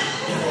abhanqa.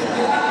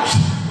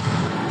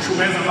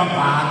 Shumeza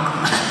amabhanqa.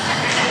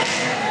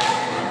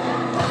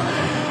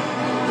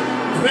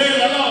 Praise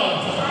the Lord.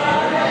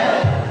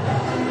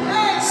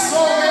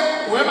 So,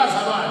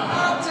 webazalwane.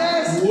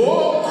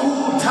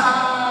 Wokhuthala.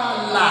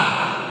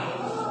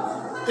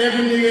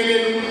 Ekunikele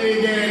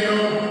umnikelo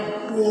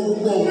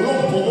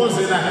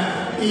wokubhokozela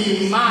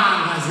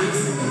imanga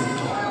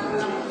zezinto.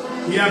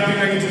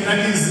 Ngiyaphinda ngithi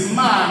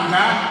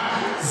izimanga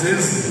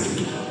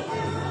zezinto.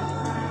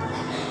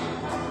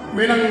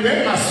 Mina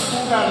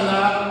ngingasuka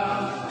la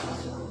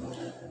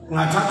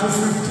ngathatha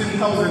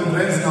 15,000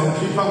 rands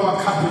ngawukhipha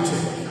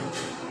kwa-Capitec.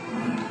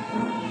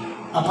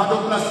 Aphatha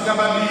oplastic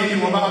ababili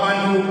ngoba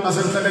abantu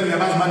basemhlabeni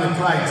ngabazi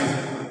bane-pride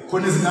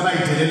khona izinto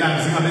abayidelelayo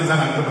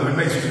zingabenzanga nto abantu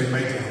bayisukele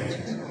bayidelela.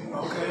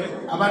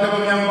 Abantu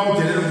abamnyama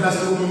bawudelela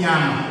uplastic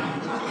omnyama.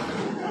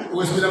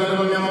 Okwesibili abantu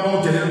abamnyama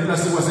bawudelela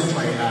uplastic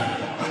wasejwayelana.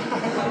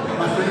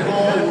 Bahlonipha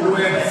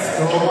uLwets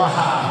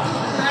nowahamba.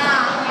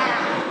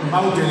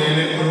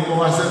 Bawudelele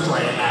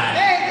owasejwayelana.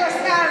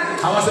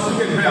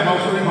 Awasefike kuphela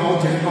bawuhlonipha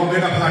bawudelela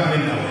bawubeka phakathi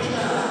nendawo.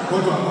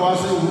 Kodwa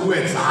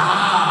owaseuLwets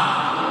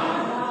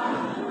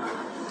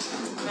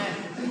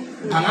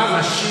angaze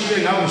ashile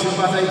ngawo ngisho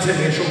impahla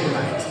ayithenge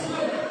eShoprite.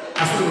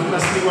 Afike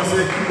ngoplastic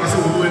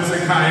waseuLwets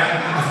ekhaya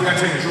afike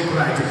athenge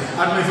eShoprite.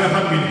 Athi mefika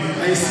phambili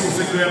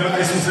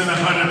ayisuse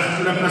laphana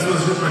kula plastic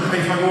waseShoprite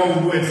ayifake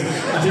wawuLwets.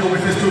 Athi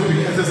yokwehla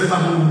esitobhini eseseba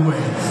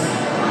uLwets.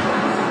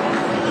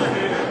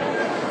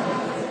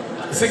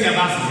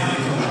 Sengiyabazi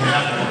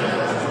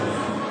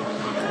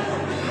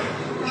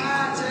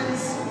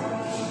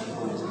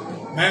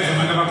manje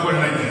abantu abakhona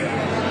la endlini.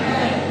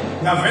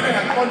 Ngavele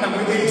ngaqonda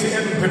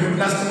kwi-ATM ngiphethe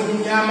uplastic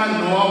omnyama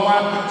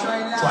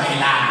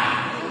nowajwayelana.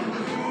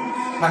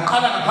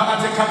 Ngaqala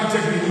ngaphakathi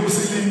eCapitec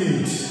nginyusa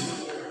ilimit.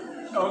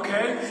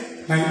 Okay.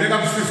 Ngayibeka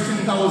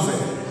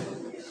ku-15,000.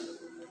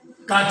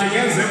 Kade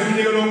ngenze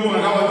umnikelo wokubonga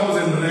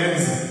ka-1,000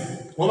 rands.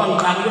 Ngoba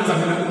ngiqala ukwenza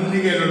mina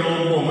umnikelo lo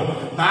wokubonga.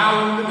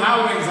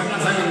 Ngawenza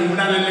ngazange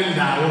ngiwulalele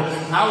indawo.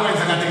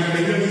 Ngawenza kade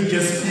ngibekwe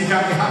i-guest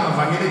speaker ehamba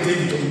vangele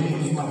David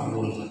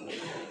Umabulunga.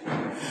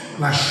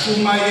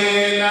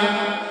 Ngashumayela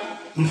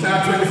mhla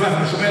 25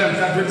 ngashumayela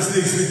mhla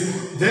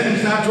 26. Then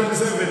mhla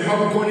 27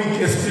 kwakukhona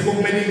i-guest speaker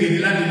okumele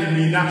ingenilandele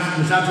mina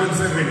mhla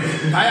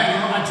 27. Ngaya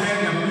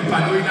ngiyo-athenda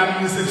kwibhanoyi lami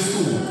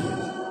lisebusuku.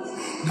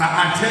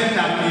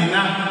 Nga-athenda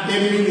mina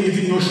emini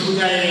ngithi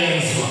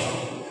ngiyoshunyayezwa.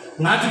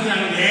 Ngathi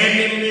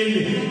ngiyangena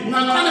emini.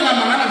 Ngaqala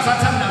ngamangala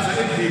ngisathandaza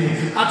endlini.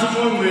 Athi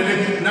uMongcwele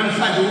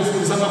namhlanje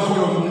ufundisa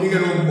abakholo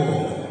ngomnikelo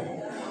wokubonga.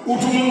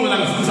 Uthi uMongcwele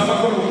angifundisa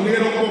abakholo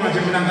ngomnikelo wokubonga nje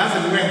mina ngaze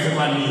ngiwenze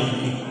kwanini.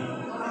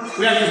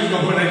 Uyangizwa into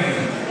khona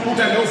endlini.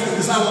 Uthi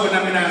angiyofundisa wona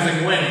mina ngaze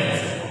ngiwenze.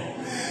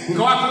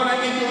 Ngawakhona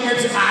into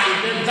ethi hayi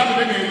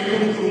mhlawumbe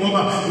bengenkulu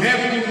ngoba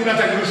ngeke umuntu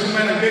athi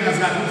ngiyoshumayela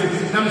ngibengazi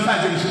ukuthi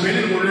namhlanje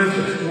ngishumayele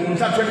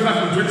ngomhla 25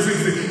 no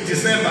 26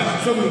 December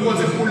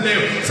sokunkonze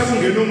kuleyo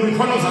sekungena umuntu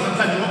khona ozana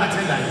namhlanje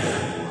ngo-athenda yena.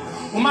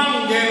 Uma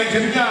ngingena nje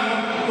emnyango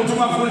uthi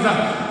umafundisa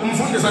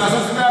umfundisi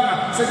akasafikanga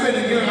sekube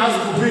nenkinga ngazi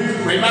kuphi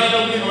wayibala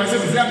leyo nkinga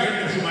wayesefika ngeke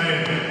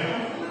ngishumayele.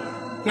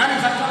 Ngani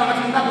ngisaqala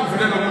ngathi umuntu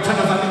akuvelelwa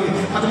ngokuthandazana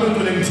athi umuntu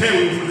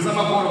ngimthewe ufundisa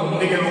amakhono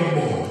ngomnikelo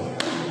wokubonga.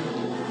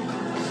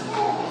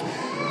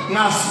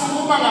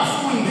 Ngasuka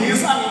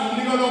ngafundisa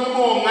ngomnikelo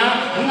wokubonga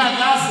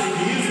ngingakaze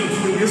ngizwe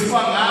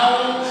ukufundiswa ngawo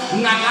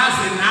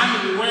ngingakaze nami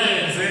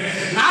ngiwenze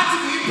ngathi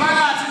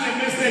ngiphakathi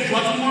nemessage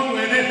wathi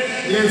uMongcwele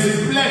yenza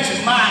i-pledge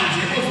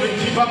manje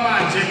ozoyikhipha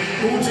manje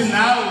ukuthi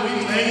nawe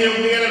uyingxenye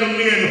yokunikela lo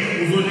mnikelo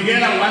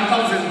uzonikela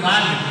 1,000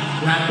 rand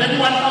ngabeka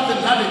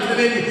 1,000 rand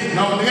eceleni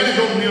ngawunikele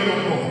lo mnikelo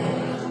wokubonga.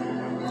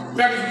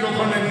 Kuyakuzwa into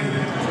khona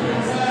endlini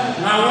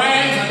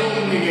ngawenza lo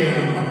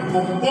mnikelo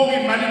ngokubonga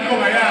imali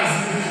ongayazi.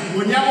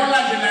 Ngonyaka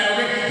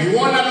olandelayo-ke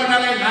yiwona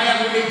lona-ke ngaya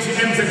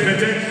ku-ATM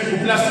sekuphethe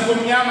uplastic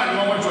omnyama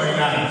noma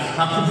kwajwayelana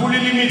ngakhuphula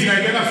ilimithi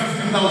ngayibeka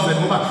 15,000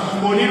 ngoba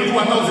ngibonile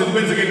ukuthi 1,000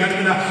 kwenzeke ngathi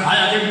mina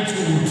hhayi ake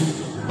kuthi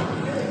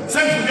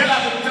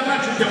sengifundela-ke ukuthi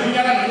amajuda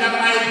unyaka nonyaka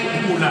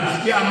ayikhuphula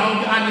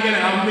i-amount anikele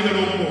ngawo umnikelo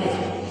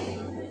wokubonga.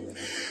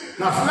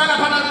 Ngafika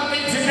laphana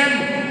ku-ATM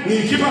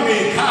ngiyikhipha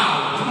ngeyikhawu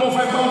phuma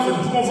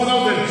 5,000 phuma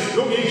 4,000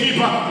 lo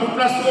ngiyikhipha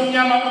uplastic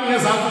omnyama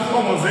ungezansi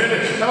uhlongozele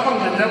laba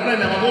bangilandela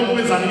kulena babona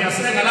ukwenzani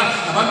ngiyasenga la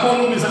abantu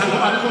bona umisa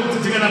alikho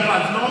kuthithikela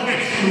phansi nonke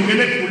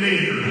lungele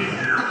eguleni.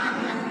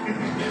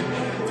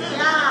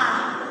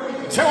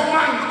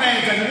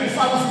 Sewumangiqeda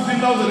ngikufaka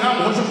u-15,000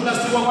 ngangihosha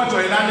uplastic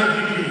wakwajwayelana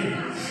ephikini.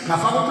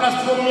 Ngafaka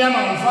uplastic omnyama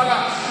ngifaka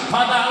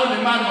phaka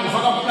onemali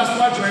ngifaka uplastic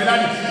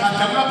wajwayelana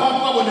ngadabula phakathi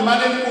kwabo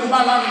nemali enkulu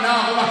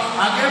banganginako ngoba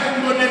akekho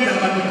umuntu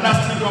onendaba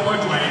noplastic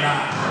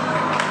wakwajwayelana.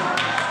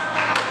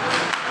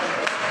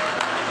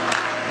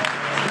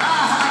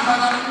 Ngahamba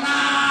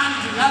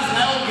kamnandi ngaze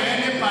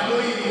ngayongena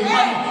ebhanoyini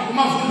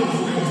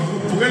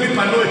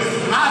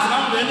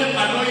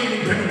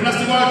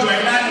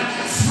wajwayelani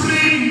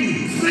free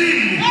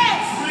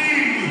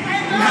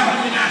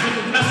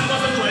nasi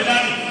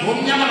wajwayelani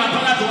ngomnyama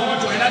ngaphakathi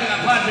wajwayelani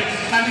ngaphandle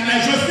kanti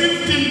ngisho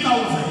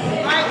 15,000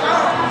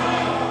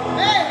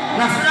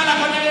 ngafika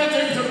lapho ngiyenze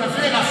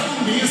ngafika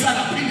ngafundisa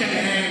ngaphinde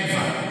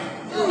ngemva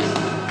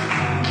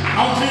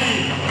awuthi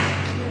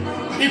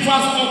it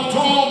was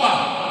October,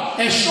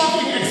 a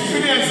shocking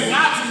experience.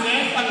 Ngathi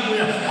ngefa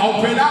ngibuya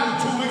awuphelanga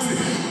 2 weeks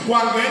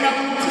kwangena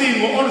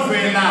umcingo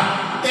oluvela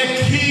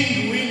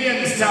eKing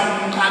Williamstown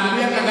qala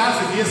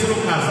uyangakazi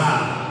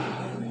ngeselokazana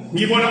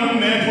ngibona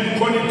kumap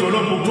kukhona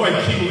idolobha kuthiwa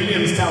iKing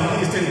Williamstown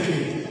Eastern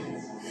Cape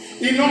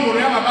inombolo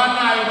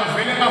yabanayo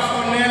bavele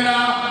bafonela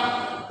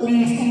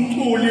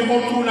umculi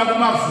ocula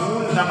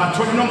kumavundla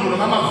bathola inombolo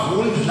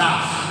kamavundla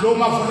lo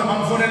mavundla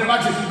bamfonela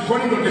bathi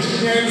khona indoda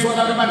eshinyelwa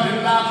lapha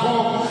ebandleni lakho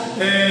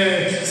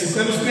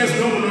sicela usinikeze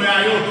inombolo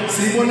yayo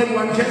siyibone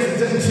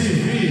ku1KZN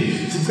TV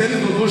sicela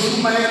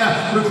uzoshumayela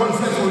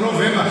kwi-conference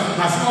ngoNovember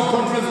ngasiko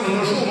conference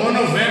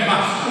ngoNovember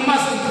uma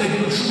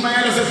sesiqedile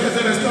ukushumayela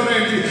sesiphethe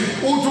restaurant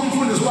uthi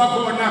umfundisi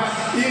wakhona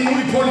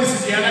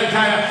ipolicy yala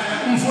ekhaya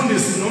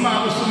umfundisi noma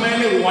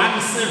ushumayele one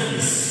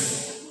service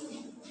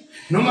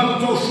noma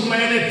kuthiwa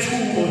ushumayele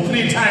 2 or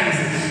 3 times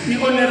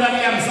i-honorary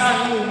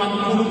yamsanquma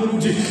kuNkulunkulu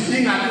ukuthi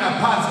ingabe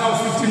ngaphansi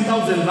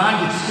ka-15,000 rand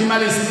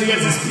imali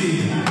esinikeza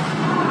isipili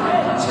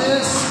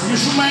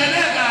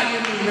ngishumayele kanye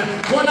mina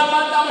khona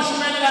abantu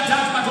abashumayele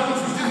kathathu bathola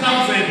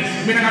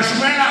 15,000 mina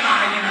ngashumayela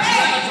kanye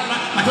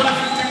ngathola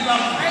 15,000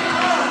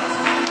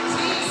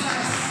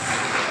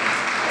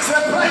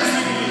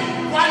 surprisingly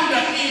kwanda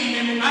ini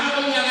ngabe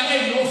onyaka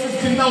eyi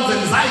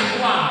 15,000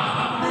 zayikwaba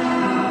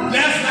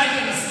left right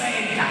and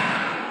center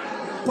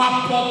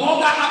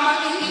kwapopoka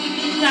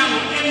iminyango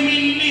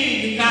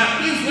eminingi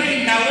ngabizwe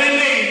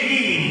endaweni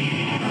eyiningi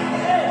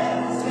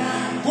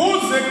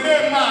kuze kube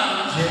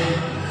manje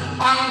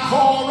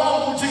angikholwa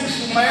ukuthi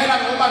ngishumayela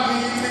ngoba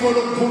ngiyiciko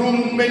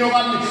lokukhuluma kumele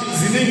okami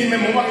ziningi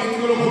ngoba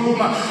ngiyiciko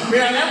lokukhuluma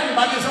mina ngeke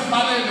ngibalise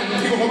ukubalele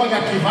nokuciko ngoba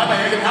ngiyagivana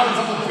yeke nawe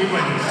ngisakugiva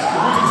nje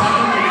ukuthi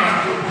ngisakhulumile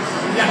kakhulu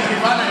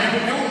ngiyagivana yeke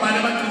ngeke ngibale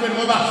ebacikweni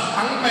ngoba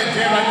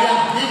angibhedela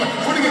ngiyagiva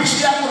futhi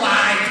ngishiya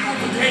ku-right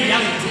ukuthi hey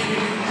yangithini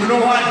you know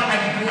what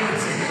I'm doing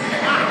it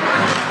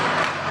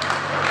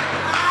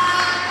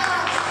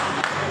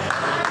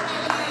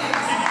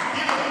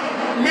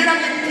mina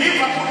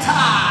ngigiva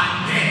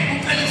uthande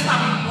ucelisa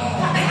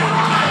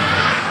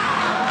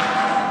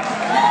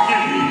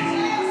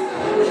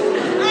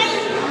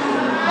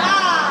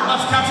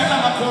Kathela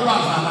makholwa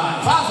azalayo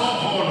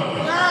bazokhona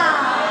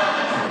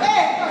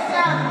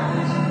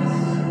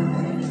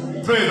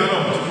praise the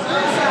Lord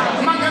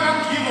mangena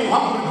ngibo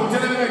uhambe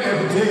ukhothele ngeke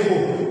kutheko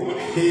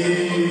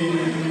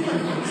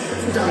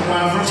futhi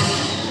angikwazi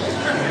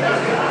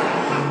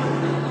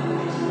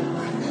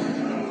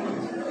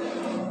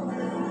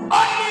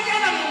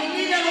ayikela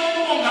ngokunikela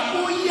umonga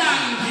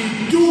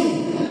uyangidu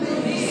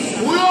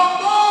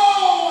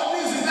uyobona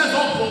izinto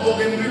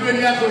ezobhoboka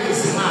empilweni yakho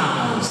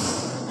yesimanje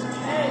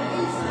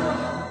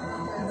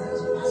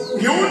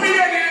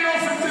ngiwunikele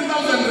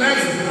 15,000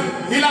 rand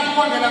ilapho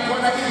kwangena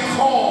khona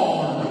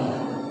ikhona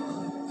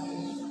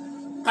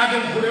kade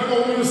ngivulelwe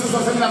umuntu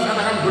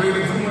sisasemlazana kangivulele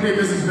ngifuna umuntu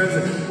ebesibhenze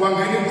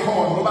kwangena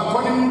ikhona ngoba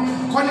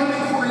khona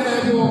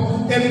imikhuleko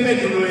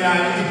empendulo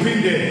yayo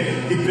iphinde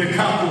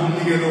ibhekaphe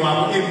umnikelo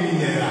wabo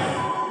eminye yayo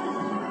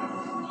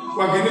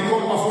kwangena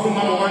ikhona kwafuna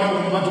umama wakhe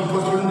bathi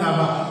uphostoli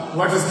indaba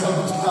wathi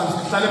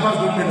sihlale phansi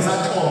nomndeni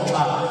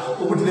saxoxa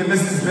ukuthi le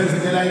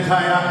mesibhenze la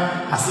ekhaya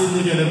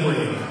asiyinikele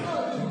kuwena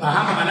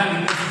ahamba kanani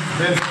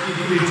best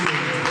iplate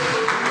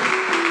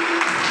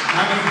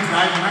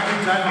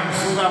drive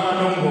ngisuka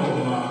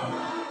amalongoma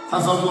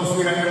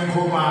sasazofika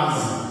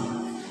eMkhomazi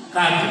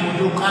kanti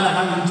umuntu uqala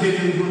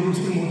ngangitshela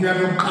ukuthi umuntu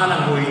yami uqala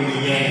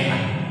ngoyinikela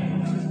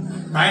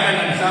bayela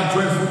namhla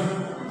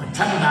 12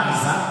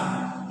 athandaza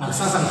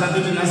ngakusasa mhlambe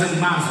nase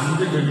ngimazi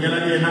umuntu enginikela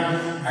kuyena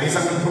ayisa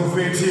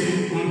kuprofeti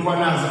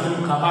umkhwanazi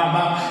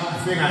emgababa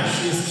afika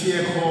shisiye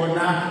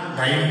khona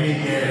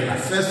ngayinikela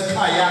first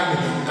khaya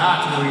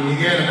ngathi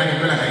ngoyinikela kanye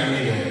phela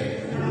ngayinikela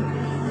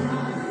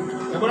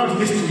yabona ukuthi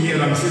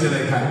ngisiyela ngisizela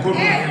ekhaya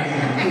kodwa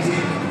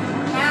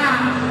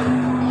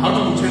how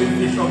to tell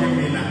imfihlo ke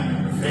mina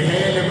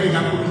vele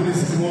kuyingakhulu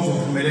izimo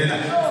zokuphumelela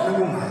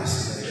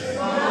ukungasi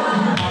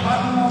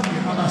abantu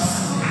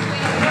abasi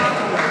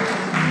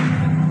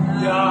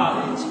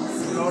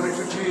glory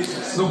to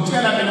Jesus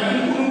zokutshela mina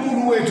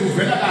uNkulunkulu wethu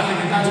uvela kahle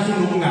ngenkathi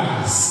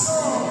kunokungasi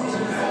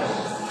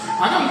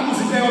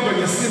akambuzi into kodwa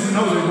ngesizwe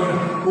nawe uzoyibona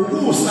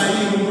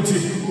ukusayini ukuthi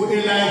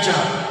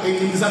uElijah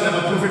encintisana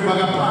nabaprofeti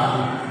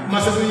bakaBhali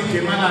mase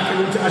kuyigema lakhe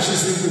ukuthi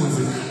ashise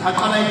inkunzi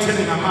aqala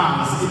ithele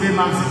ngamanzi ibe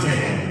manzi ke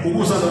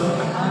ukusa lo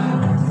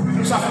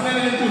usafanele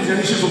inkunzi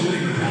yalishizo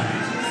umlilo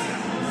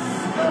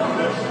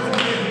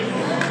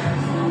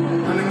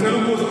anengicela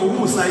ukuza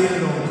ukusayini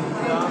lo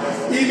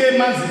ibe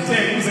manzi ke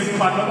kuze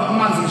kufanele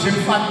amanzi nje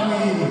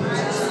kufanele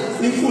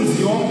inkunzi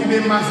yonke ibe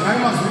manzi ngayo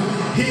manzi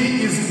he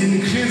is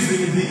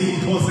increasing the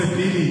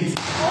impossibility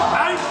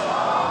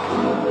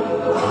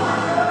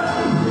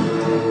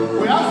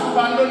uyazi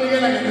abantu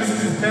onikela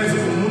ngesizithenze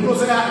umuntu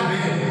osekahambe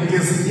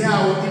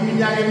ngezinyawo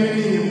iminyaka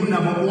eminingi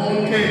kunabo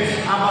bonke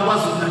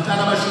abaKwaZulu-Natal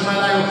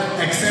abashumalayo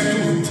except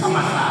uVictor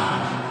Mahlala.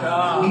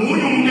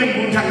 Umunye umuntu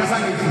engimuntu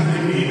angasangidlule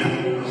mina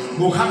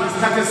ngokuhamba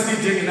isikhathi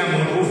eside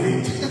ngenamoto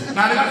uVictor.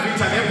 Ngale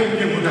kaVictor akekho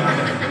umunye umuntu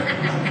akade.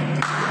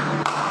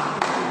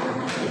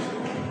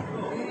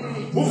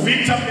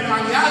 uVictor mina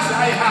ngiyazi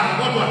ayihamba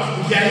kodwa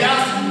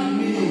ngiyayazi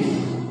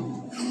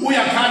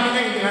uyakhanda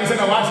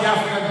ngenginganisela wathi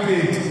yafika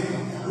kuphela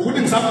ukuthi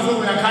ngisabuze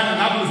uyakhanda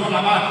ngabuzwa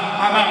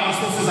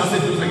abamasosisi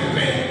aseduze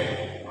ngempela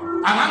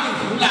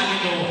angangidlula ke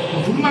lo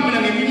ngikhuluma mina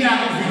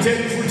ngeminyaka uVictor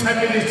full time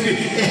ministry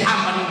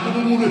ehamba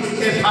noNkulunkulu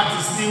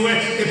ephathisiwe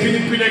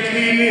ephiliphile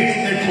clean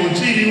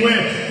egcotshiwe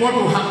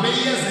kodwa uhambe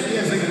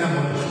iyeze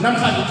ngenamoto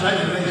namhlanje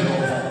udrive Range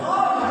Rover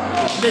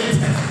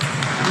latest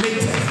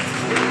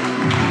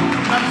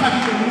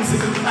namhlanje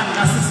umusic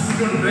uqanga 6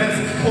 million rands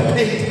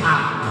opaid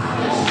up.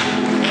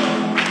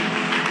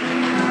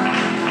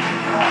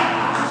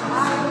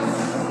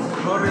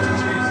 Glory to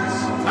Jesus.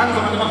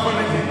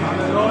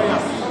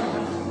 Hallelujah.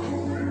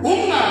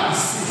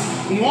 Ungasi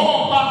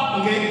ngoba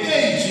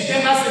nge-age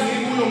engase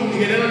ngikuyo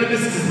nginikelelo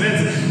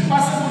lesiziveze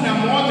base kuna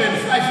more than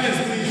 5 years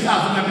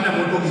kuyihlaza ngamina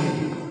moto kimi.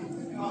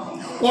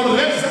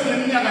 Already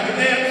sekuneminyaka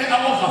nje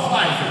over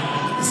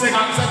 5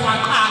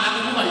 sekwaqala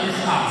ukuba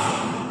yihlaza.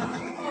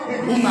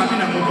 Ungabi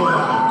namoto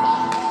wakho.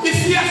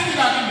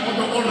 Isiyafika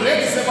imoto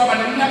already sekwaba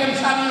neminyaka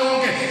emihlanu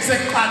yonke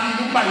sekuqalile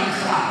ukuba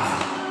yihlaza.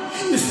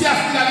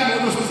 Isiyafika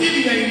imoto still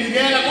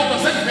iyayinikela kodwa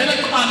sekuvele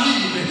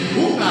qalile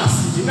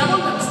ungasi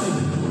nabona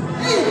msini.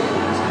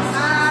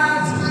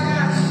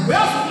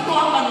 Uyazi umuntu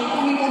ohamba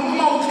noNkulunkulu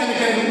uma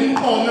ukhelekele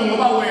umqome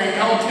ngoba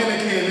wena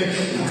ukhelekele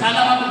ukhala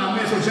abantu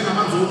ngamehlo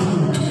njengamanzi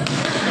ophuthu.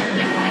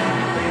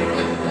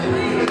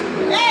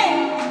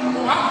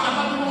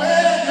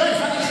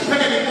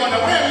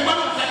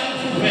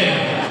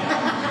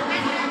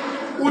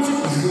 Uthi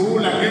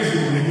kudlula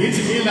ngedlule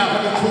ngithi ngilapha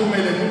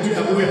eqhumele ukuthi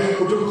uyabuya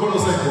uthi ukholo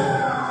sekho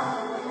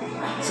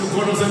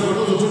sikholo sekho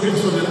uzothi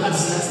ukusondela athi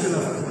sinasela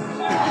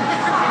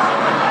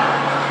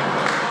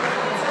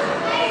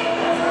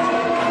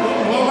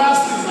ngoba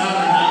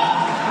sizana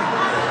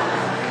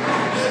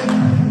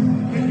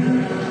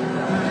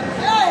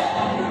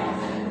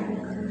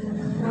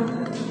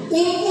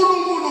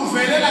uNkulunkulu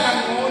uvelela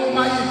kangcono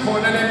uma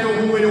ikhona lento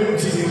kuwe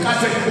yokuthi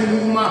ngenkathi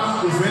ekhuluma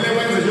uvele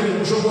wenze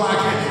njengokusho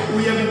kwakhe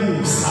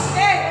uyebusa.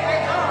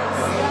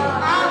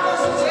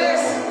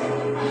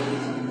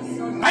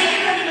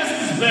 Ayikho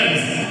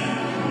lesiziveze.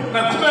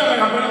 Nakuqhubeka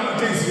ngabona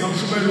amathezi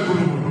yokushubela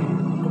uNkulunkulu.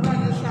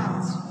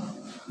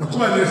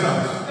 Nakuba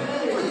lesazo.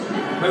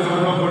 Bese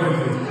bakubona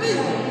nje.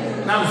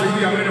 Naku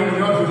sekuyamela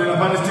ngiyadlulela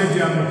phana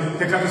stadium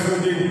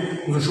eKamisongeni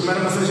ngizoshumela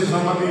ama-sessions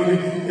amabili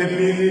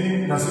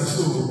emini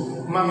nasebusuku.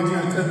 Uma ngithi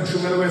ngicela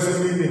ukushumela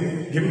kwesemini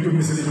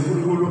ngimdumisele nje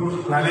uNkulunkulu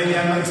ngale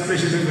yana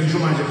expression engisho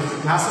manje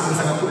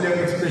ngasebenzisa kakhulu le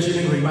expression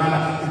engizoyibala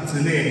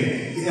ekugcineni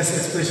i-S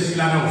expression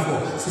ilana u4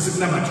 sisithi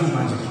number 2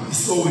 manje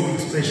i-sowing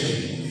expression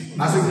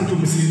mase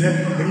ngimdumisile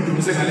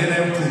ngimdumise ngalena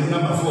yokugcina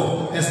number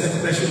 4 S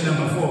expression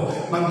number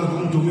 4 mangicela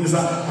ukumdumisa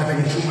kade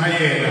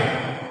ngishumayela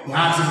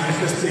ngathi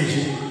ngehle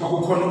stage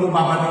kwakukhona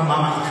ubaba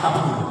nomama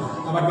ikhaphulo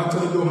abantu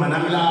bacela ukuyoma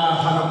nami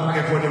lapha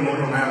lapha khona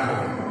imoto ngayakho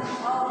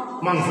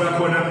mangifika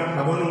khona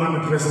ngabona umama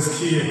press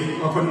isikhiye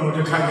wakhona imoto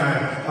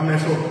ekhanyayo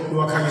amehlo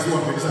iwakhanyisa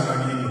uwabhekisa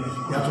ngakini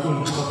yathi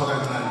kungichopha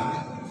kancane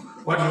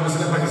wathi noma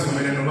silapha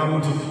ngizimele noma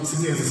ukuthi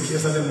sinikeze isikhiye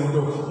sale moto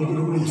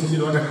uNkulunkulu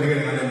umthethile wathi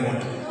akunekele ngale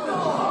moto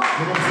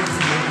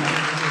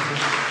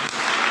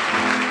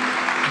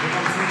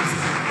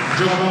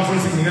njengoba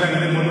mfundisi nginikela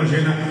ngale moto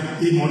njena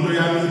imoto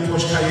yami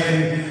iPorsche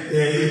Cayenne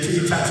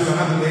ithathiwe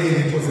ngabe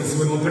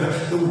ngeyireposesiwe ngophela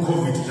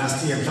loku-COVID last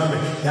year mhlawumbe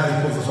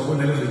yareposeswa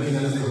kunalezo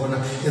inkinga lezibona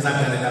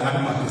ezadalela abantu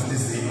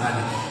amabhizinisi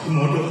imali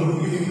imoto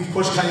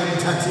iPorsche Cayenne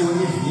ithathiwe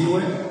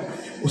iviwe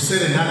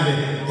usele nale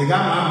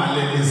ekamama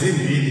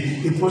lezimbili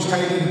iPorsche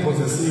Cayenne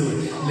ireposesiwe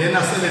lena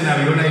sele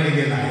nayo yona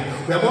inikelayo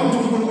uyabona ukuthi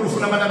uNkulunkulu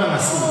ufuna abantu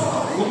abangasile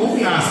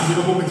ukungasi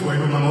lokho kwenziwa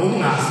yomama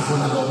ukungasi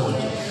khona lokho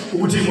nje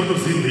ukuthi imoto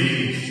zimbili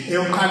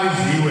eyokuqala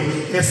idliwe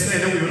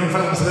esele uyona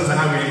mfana umsebenza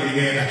ngayo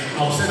uyayinikela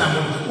awusenamo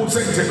uthi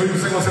sengithembe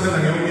ukuthi sengosebenza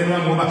ngeyomyeni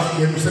wami ngoba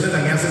yena usebenza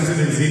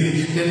ngeyasemsebenzini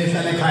yena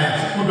ehlala ekhaya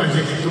kodwa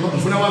nje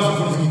ngifuna wazi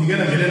ukuthi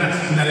nginikela nje lena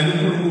nalela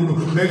uNkulunkulu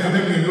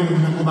bekungelokhu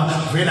ngoba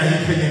vela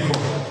yiphenye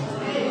khona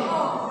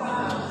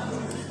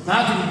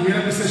ngathi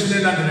ngibuyela kwisession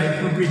elandela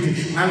ipulpiti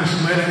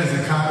ngangishumayela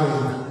ezekhaya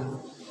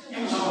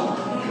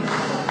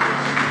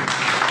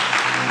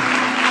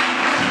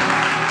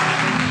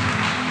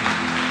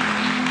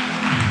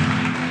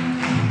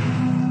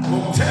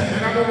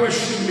ngokuthembeka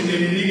kokweshumi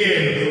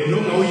neminikelo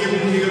noma uye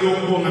kumnikelo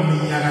wokubonga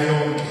minyaka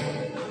yonke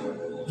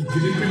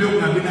ngiphila impilo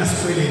yokungabi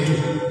nasikweletu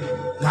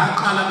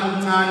ngaqala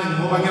kancane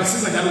ngoba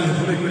ngiyasiza njalo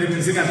ngiphuma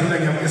ikweletu singadlula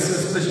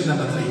ngiyesesession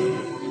number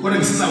 3 kodwa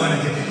ngisiza wena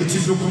nje ithi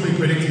ukuphuma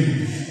ikweletu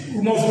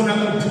uma ufuna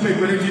ukuphuma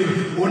ikweletu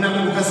wona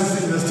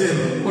ukukasisini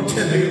nesithelo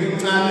othembeke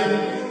kancane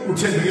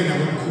uthembeke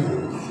ngakukhulu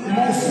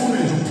uma ufuna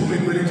nje ukuphuma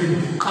ikweletu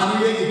qala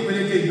uyeke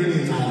ikweletu eyintweni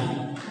encane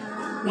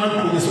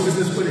ungaqhubeki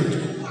sokesesikweletu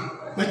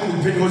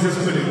ngaqhubeka phela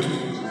ngosesikweletu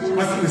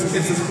masibe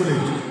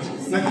sesikweletu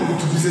ngaqhubeka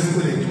uthubise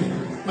esikweletu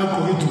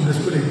Magqoka idumo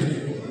lesikweletu,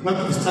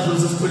 magqoka isithathu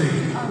sesikweletu,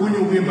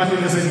 unyuke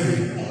empahleni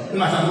yasendlini,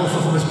 ungahlali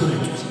kosofa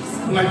lesikweletu,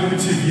 ungayibuki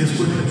i-TV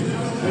yesikweletu,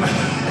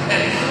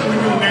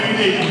 unyuke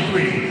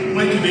ey'motweni,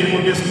 ungagibeli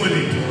imoto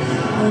yesikweletu,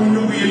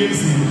 unyuke uye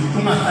emzini,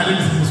 ungahlali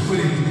emzini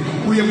yesikweletu,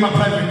 uye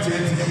kuma-private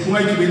jet,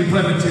 ungayigibeli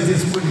i-private jet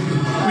yesikweletu,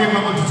 uye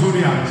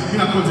kuma-auditorium,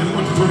 ingakhonzeli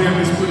i-auditorium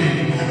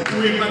yesikweletu,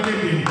 uye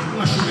ematendeni,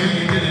 ungashumeli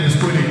ngetendeni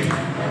yesikweletu.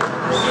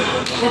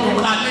 Kodwa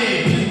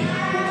uqalephi,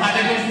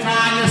 uqale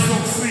kokuncane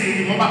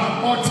esokisini ngoba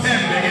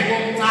othembeke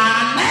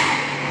kokuncane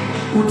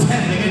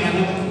uthembeke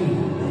nakokukhulu.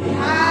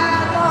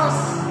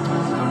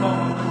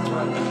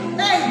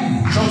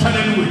 Shout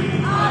hallelujah.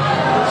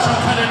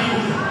 Shout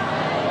hallelujah.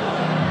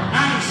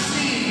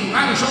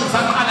 Angisho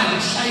ngisaqala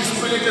ngishaya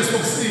isikweletu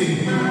esokisini,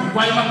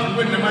 kwaye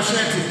emabhukweni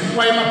namashethi,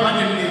 kwaye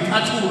emabhandeni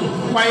ney'cathulo,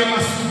 kwaye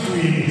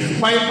emasudwini,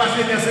 kwaye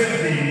empahleni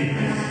yasendlini.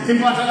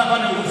 Impahla lapha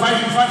ngo-5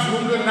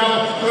 umntweni nawo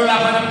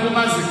olapha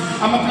namkhomazi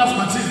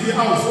ama-plasma TV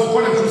awu-4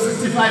 khona ngisho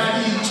 65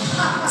 inch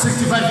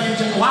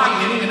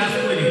wangena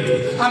ungenasikweletu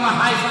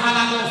ama-hifa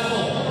alako-4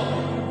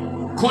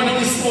 khona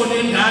isifoni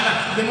endala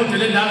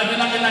lemodeli endala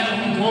elakelayo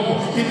umgomo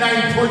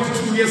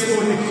i-9.2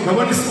 yesifoni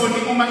ngabona isifoni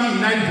uma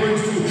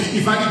iyi-9.2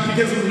 ifake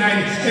ipiki eziwu-9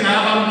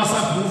 engakabala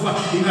umasabhufa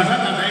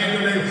ingadlanga yento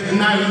leyo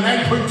nayo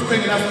 9.2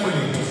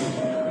 engenasikweletu.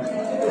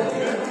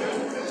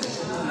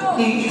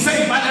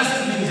 Seyibhala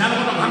sendlini njalo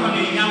kodwa ngihamba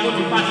ngey'nyawo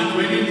kodwa impahla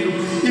igcwele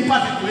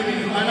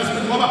indlu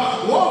anasikweletu ngoba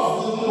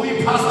wovuma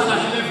uyiphasa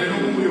kahle level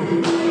okuyo.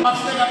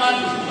 Bahleka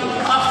abantu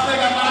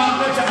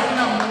bethi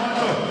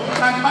awunamoto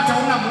kanti bathi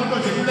awunamoto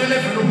nje kule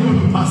level okuyo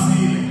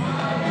uphasile.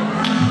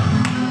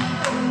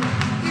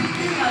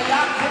 Inkinga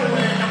yakho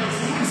wena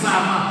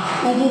uzama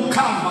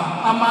ukukhamba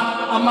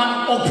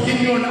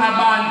ama-opinion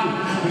abantu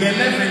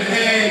ngelevel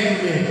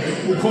enye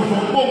ukhohlwa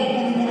ukubonga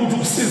uNkulunkulu ukuthi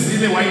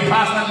ukusizile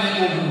wayiphasa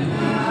leyo kuyo.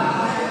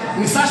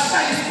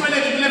 Ngisashaya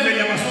isikweletu kulevel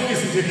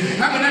yamasokisi nje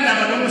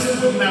ngangenandaba noma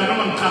isisudu nayo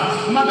noma cha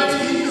uma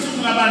bethi isisudu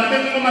ngabantu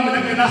benqoma mina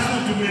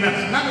ngenasudu mina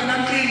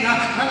ngangenankinga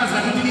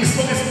ngangazathi ukuthi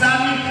isokisi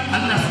lami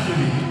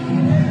alinasikweletu.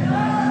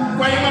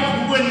 Kwaye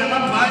emabhukweni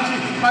namabhaji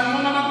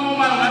banqoma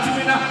bakunqoma ngathi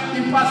mina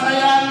impahla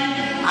yami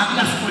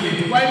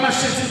akunasikweletu. Kwaye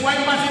emashethi kwaye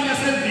empahleni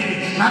yasendlini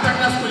ngathi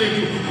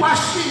akunasikweletu.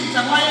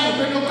 Kwashintsha kwaye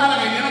ngokwenye yokuqala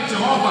ngengena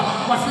kuJehova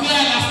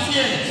kwafikela last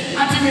year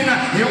athi mina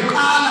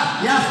eyokuqala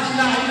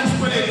yafika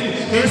inesikweletu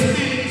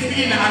esibili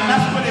Ina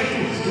anasikweletu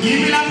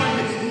ngimi lapho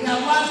nje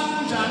ngiyakwazi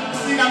kunjani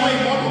ukufika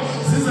kwey'moto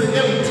zize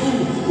ewu-2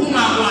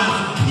 ungakwazi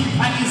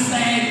ukukhipha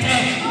isente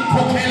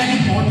ukhokhela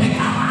imoto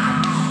ekhaya.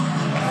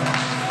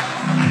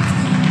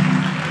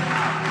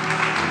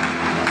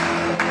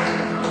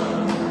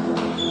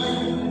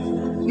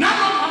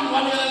 Nami ngaphambi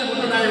kwamukela le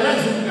moto naye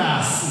wenza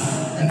ukungasi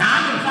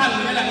nami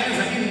ngihangela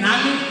ngenza ini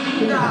nami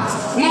ukungasi.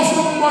 Uma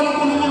ufuna ukubona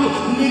uNkulunkulu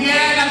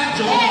unikela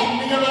kuJehova,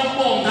 unikela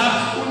ukubonga,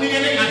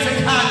 unikele ngathi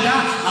ekhanda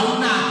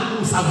awunako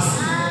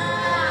ukusabusa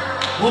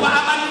ngoba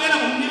abanikela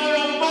ngomnikelo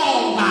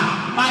wokubonga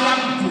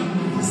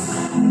bayamdumisa.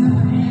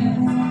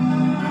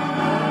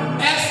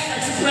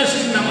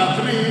 Expression number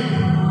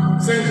 3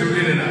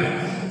 sendlulile nayo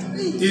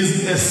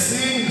is a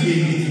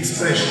singing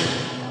expression.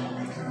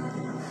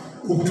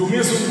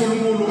 Ukudumisa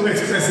uNkulunkulu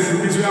uexpress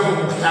indumiso yakho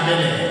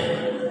ukuhlabelela.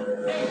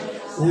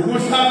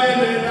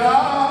 Ukuhlabelela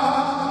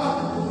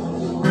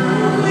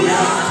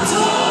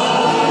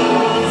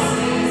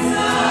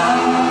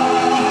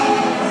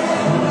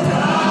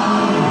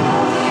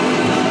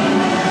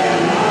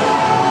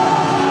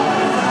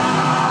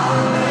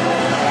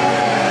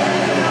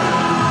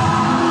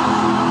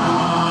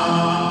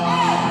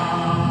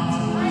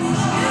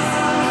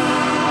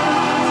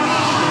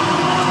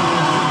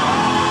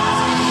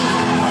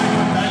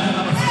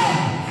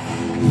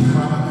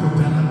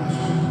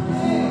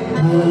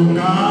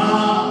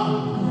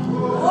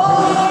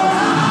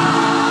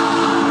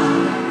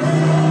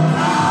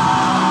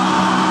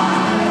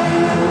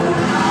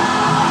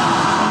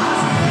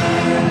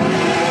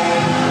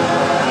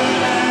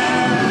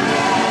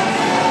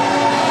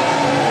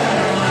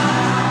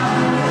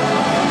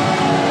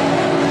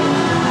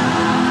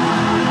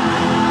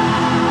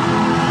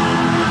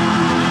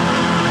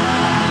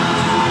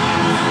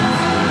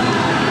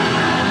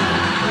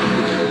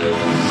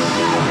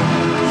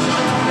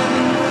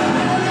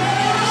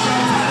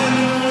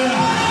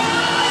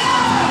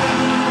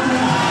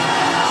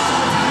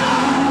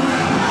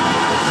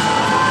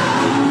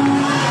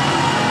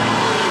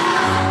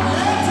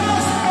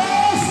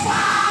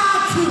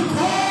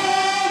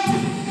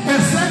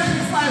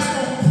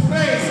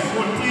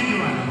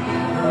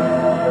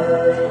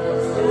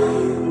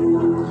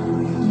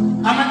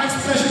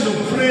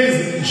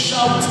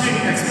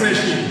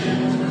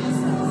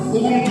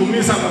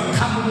ukumdumisa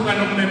ngokukhambuluka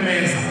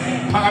nokumemeza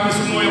phakamisa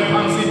umoya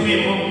phansi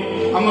impilo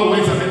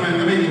ama-words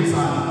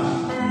abengcosana.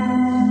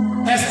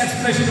 As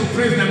expression of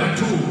praise number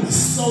 2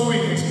 is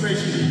sowing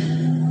expression.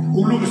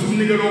 Ukulungisa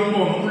umnikelo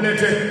wokubonga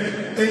ulethe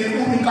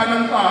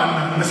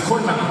unkankana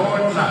nesikhondla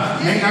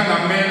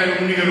nengangamela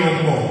yomnikelo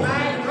wokubonga.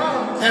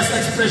 As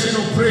expression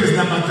of praise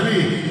number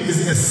 3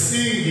 is a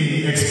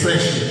singing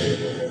expression.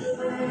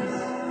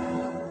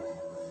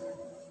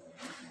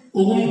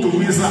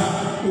 ukumdumisa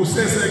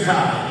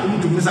usesekhaya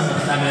umdumisa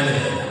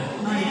ngokuhlabelela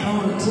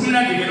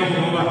umnandi ke lokho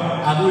ngoba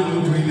akuyi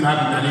umuntu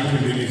igama naliphi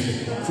elihle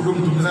futhi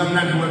umdumisa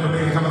umnandi wena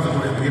bekhamba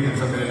zathole ibhemi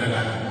kusabelela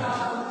kana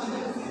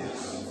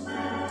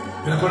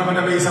phela khona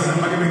abantu abeyisa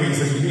noma ke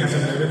bengeyise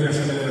ngiyahlabelela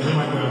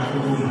noma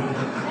ngiyakhuluma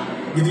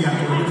ngithi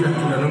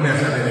yakhuluma noma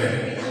yahlabelela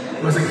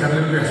mase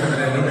ngihlabelela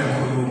uyahlabelela noma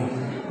yakhuluma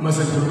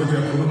mase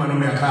ngikhuluma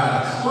noma yakhala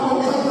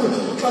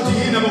bathi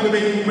yini abo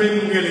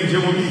bengele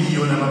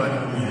njengobiyo laba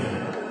bantu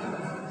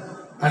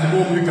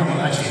alibonga igama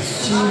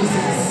laJesu.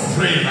 Jesus.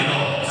 Praise the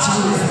Lord.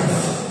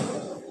 Jesus.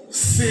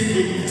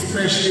 Singing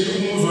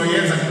especially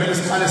umuzoyenza kumele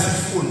siqale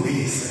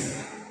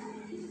sifundise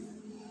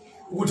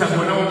ukuthi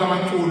akubona wonke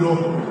amaculo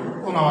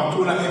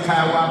ongawacula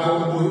ekhaya wakho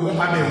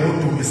abe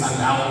ngodumisa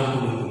ngawo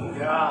uNkulunkulu.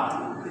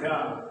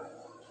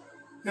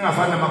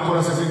 Ningafana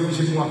namakhola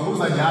sefinishi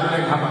ungakhuza njalo la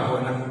ekhamba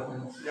khona.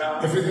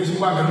 Efinishi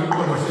kwanga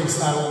umqondo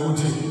hlekisayo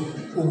ukuthi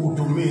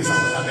ukudumisa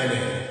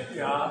uhlabelela.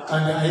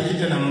 Kanti ayikho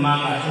into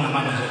enamanga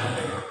engamanga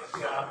njengaleyo.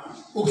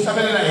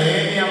 Ukuhlabelela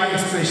yenye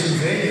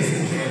ama-expressions enye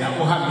izindlela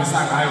ohambisa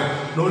ngayo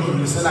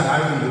nodlulisela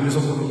ngayo indumiso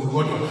kuNkulunkulu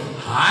kodwa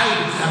hayi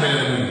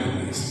ukuhlabelela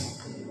kwendumiso.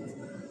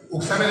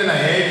 Ukuhlabelela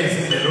yenye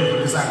izindlela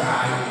odlulisa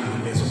ngayo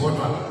indumiso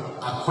kodwa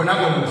akukhona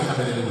konke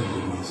ukuhlabelela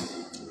kwendumiso.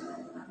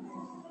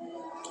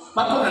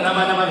 Bakhona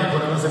nabanye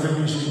abangekhona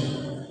abasefemishini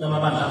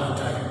lamabandla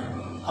avuthayo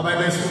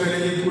ababesukele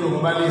iculo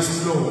ngoba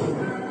li-slow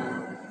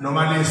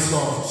noma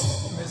li-soft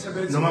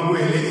noma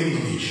kuyele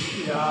English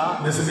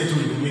bese bethi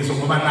indumiso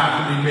ngoba nakho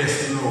libe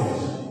slow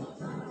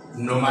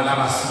noma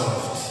laba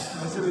soft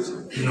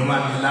noma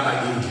laba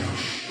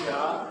English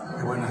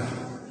yabona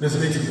bese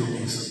bethi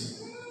indumiso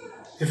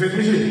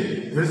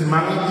efemishini bese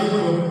manga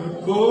ngikho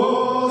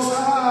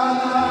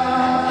kosana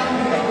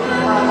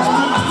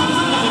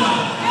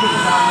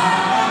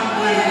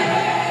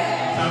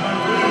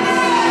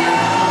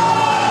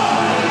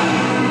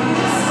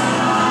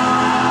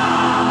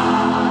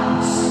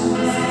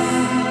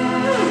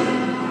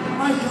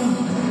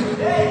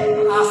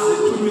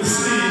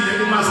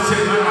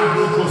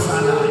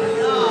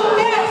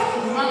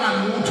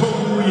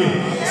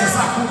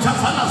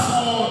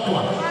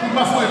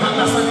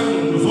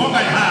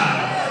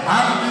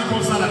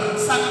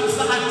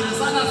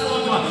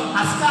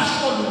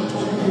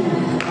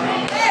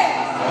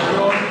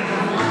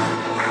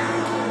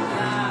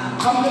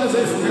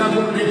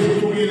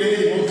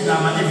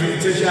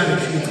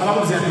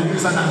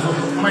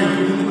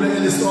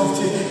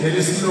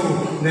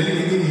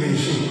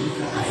English.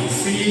 I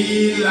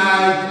feel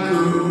like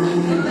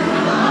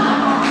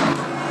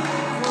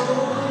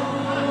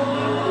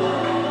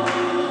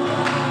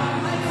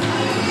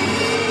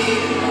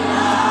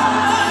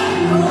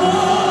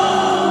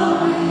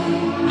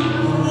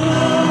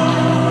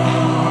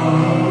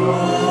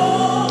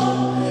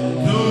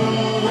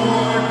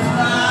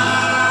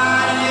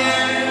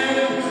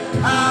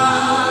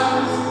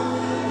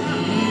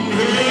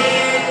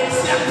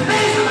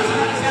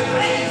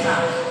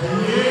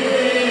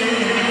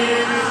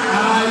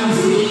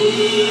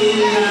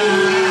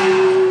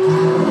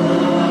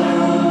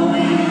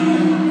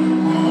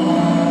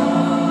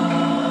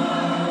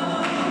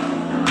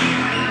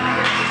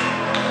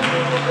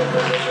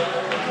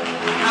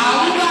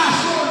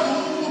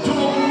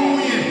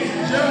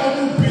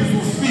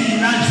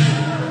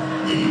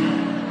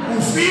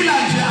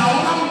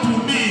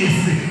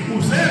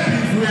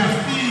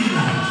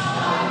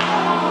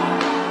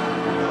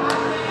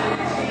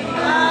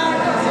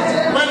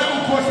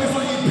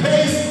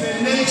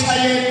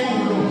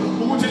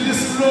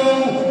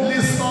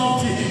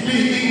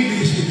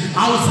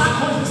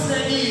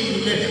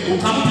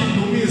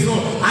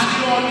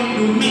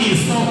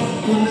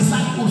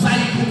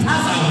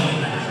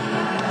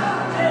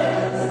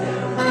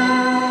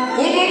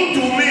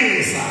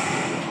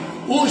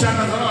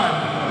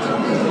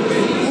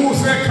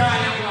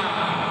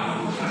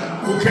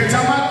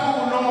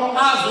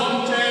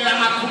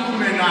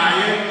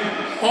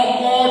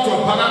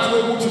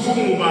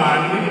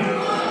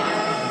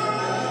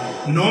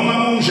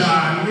noma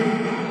unjani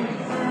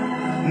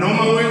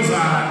noma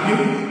wenzani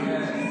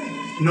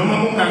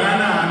noma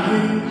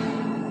ungakanani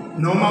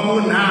noma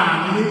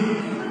unani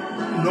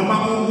noma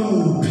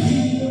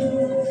ukuphi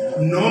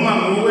noma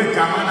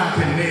ngokwegama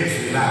lakhe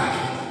nezwi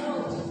lakhe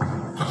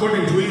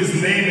according to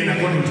his name and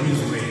according to his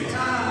word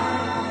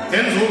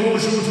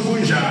enzokusho ukuthi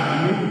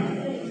kunjani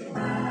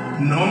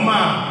noma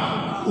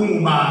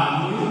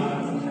ungubani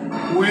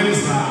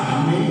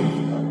wenzani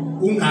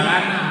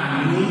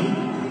ungakanani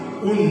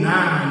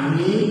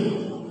unani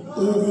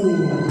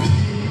ukuphi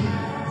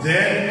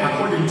then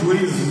according to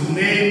his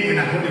name and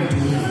according to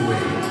his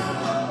word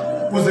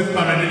kuze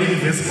kubakanele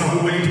ivesi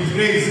kaHulumeni to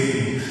praise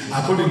him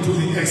according to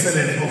the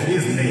excellence of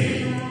his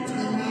name.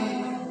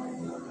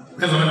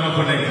 Kazona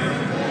bakhoneka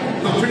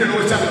nokuphinde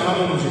nokuthanda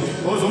abantu nje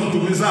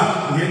ozomdumisa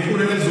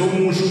ngeculo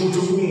elizomusho ukuthi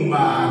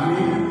ungubani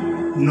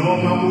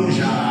noma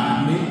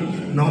unjani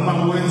noma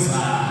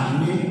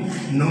wenzani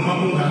noma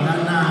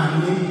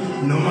ungakanani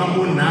noma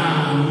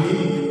unani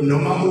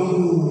noma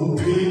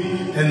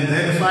ukuphi, and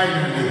then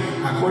finally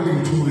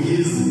according to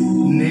his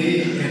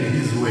name and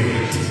his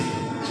word.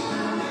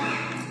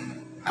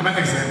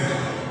 Ama-example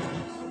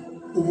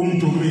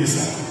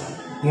ukumdumisa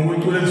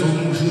ngokuthi ulenze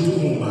umusho ukuthi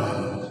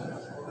ungubani.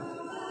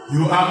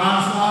 You are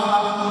Alpha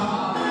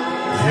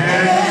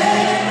and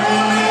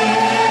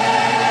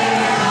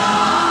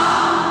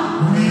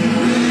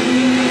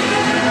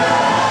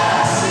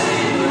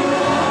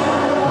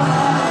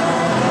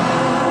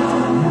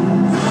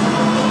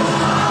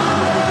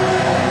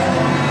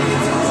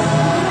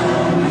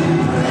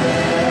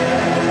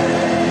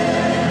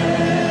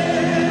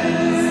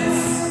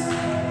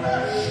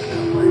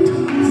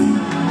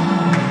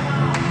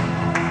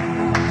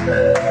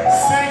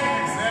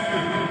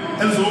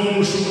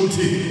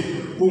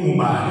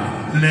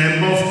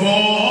Lamb of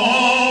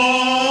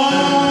God,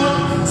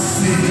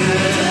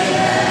 seated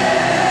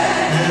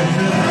at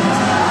the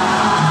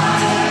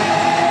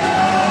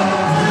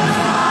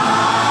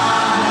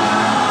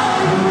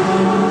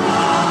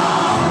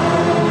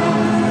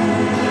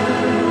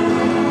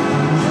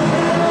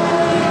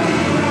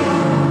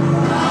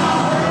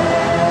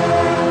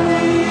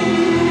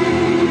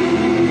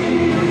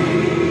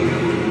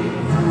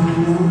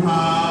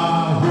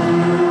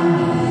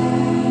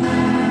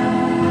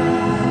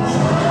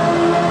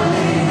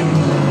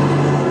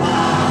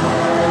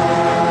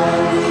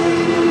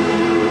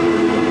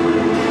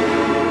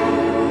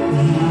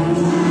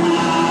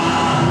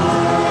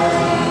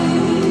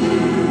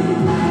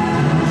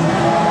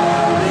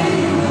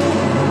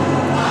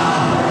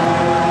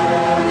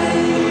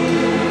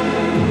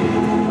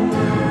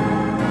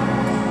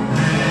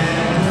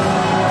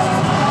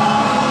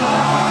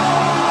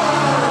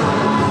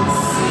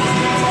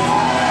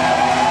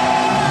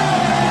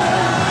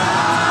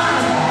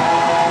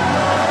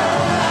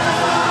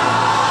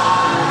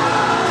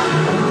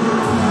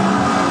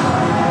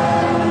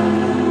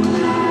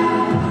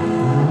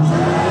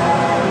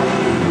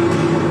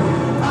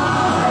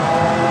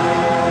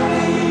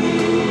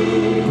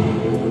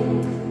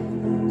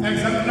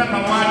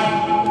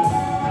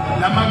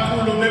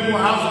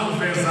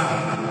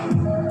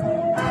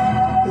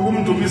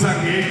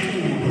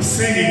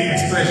singing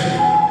expression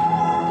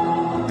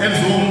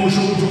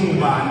ezomusho ukuthi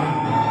ungubani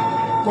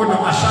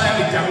kodwa ashaya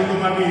ijabulo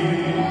mabili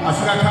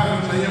afika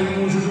khapha nje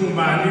umusho ukuthi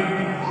ungubani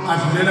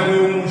adlulela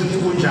kweyomusho ukuthi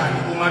kunjani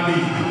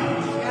umabili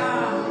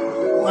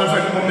alpha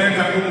and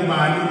omega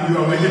ungubani you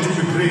are ready to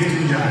be praised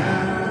kunjani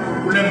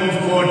Lamb of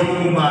God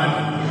ungubani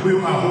you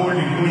are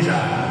holy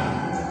kunjani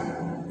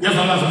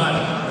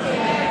yazamazana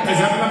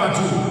example number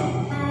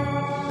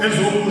 2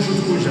 ezomusho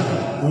ukuthi kunjani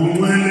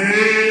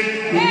ungwele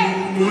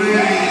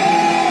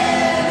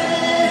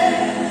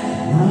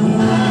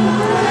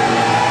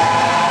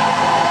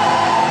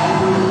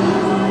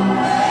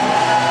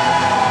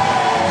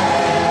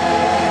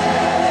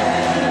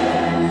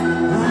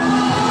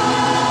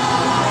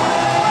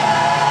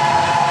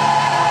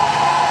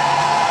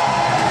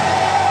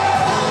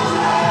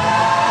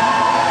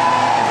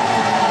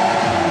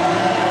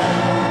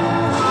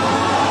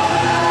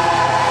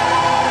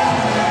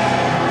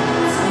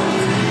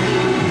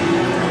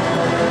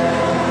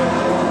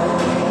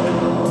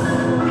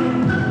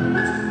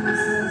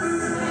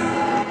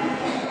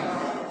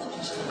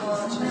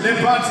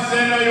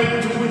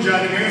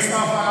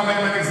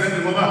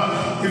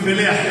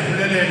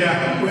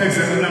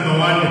example number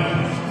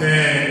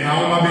 1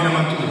 awu mabili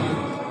amathuba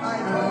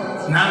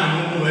nangu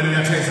umuntu wena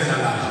uyathayisela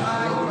la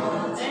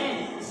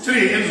 3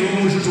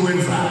 ezomusho ukuthi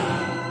wenzani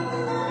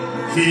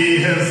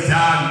he has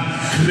done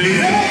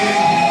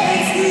great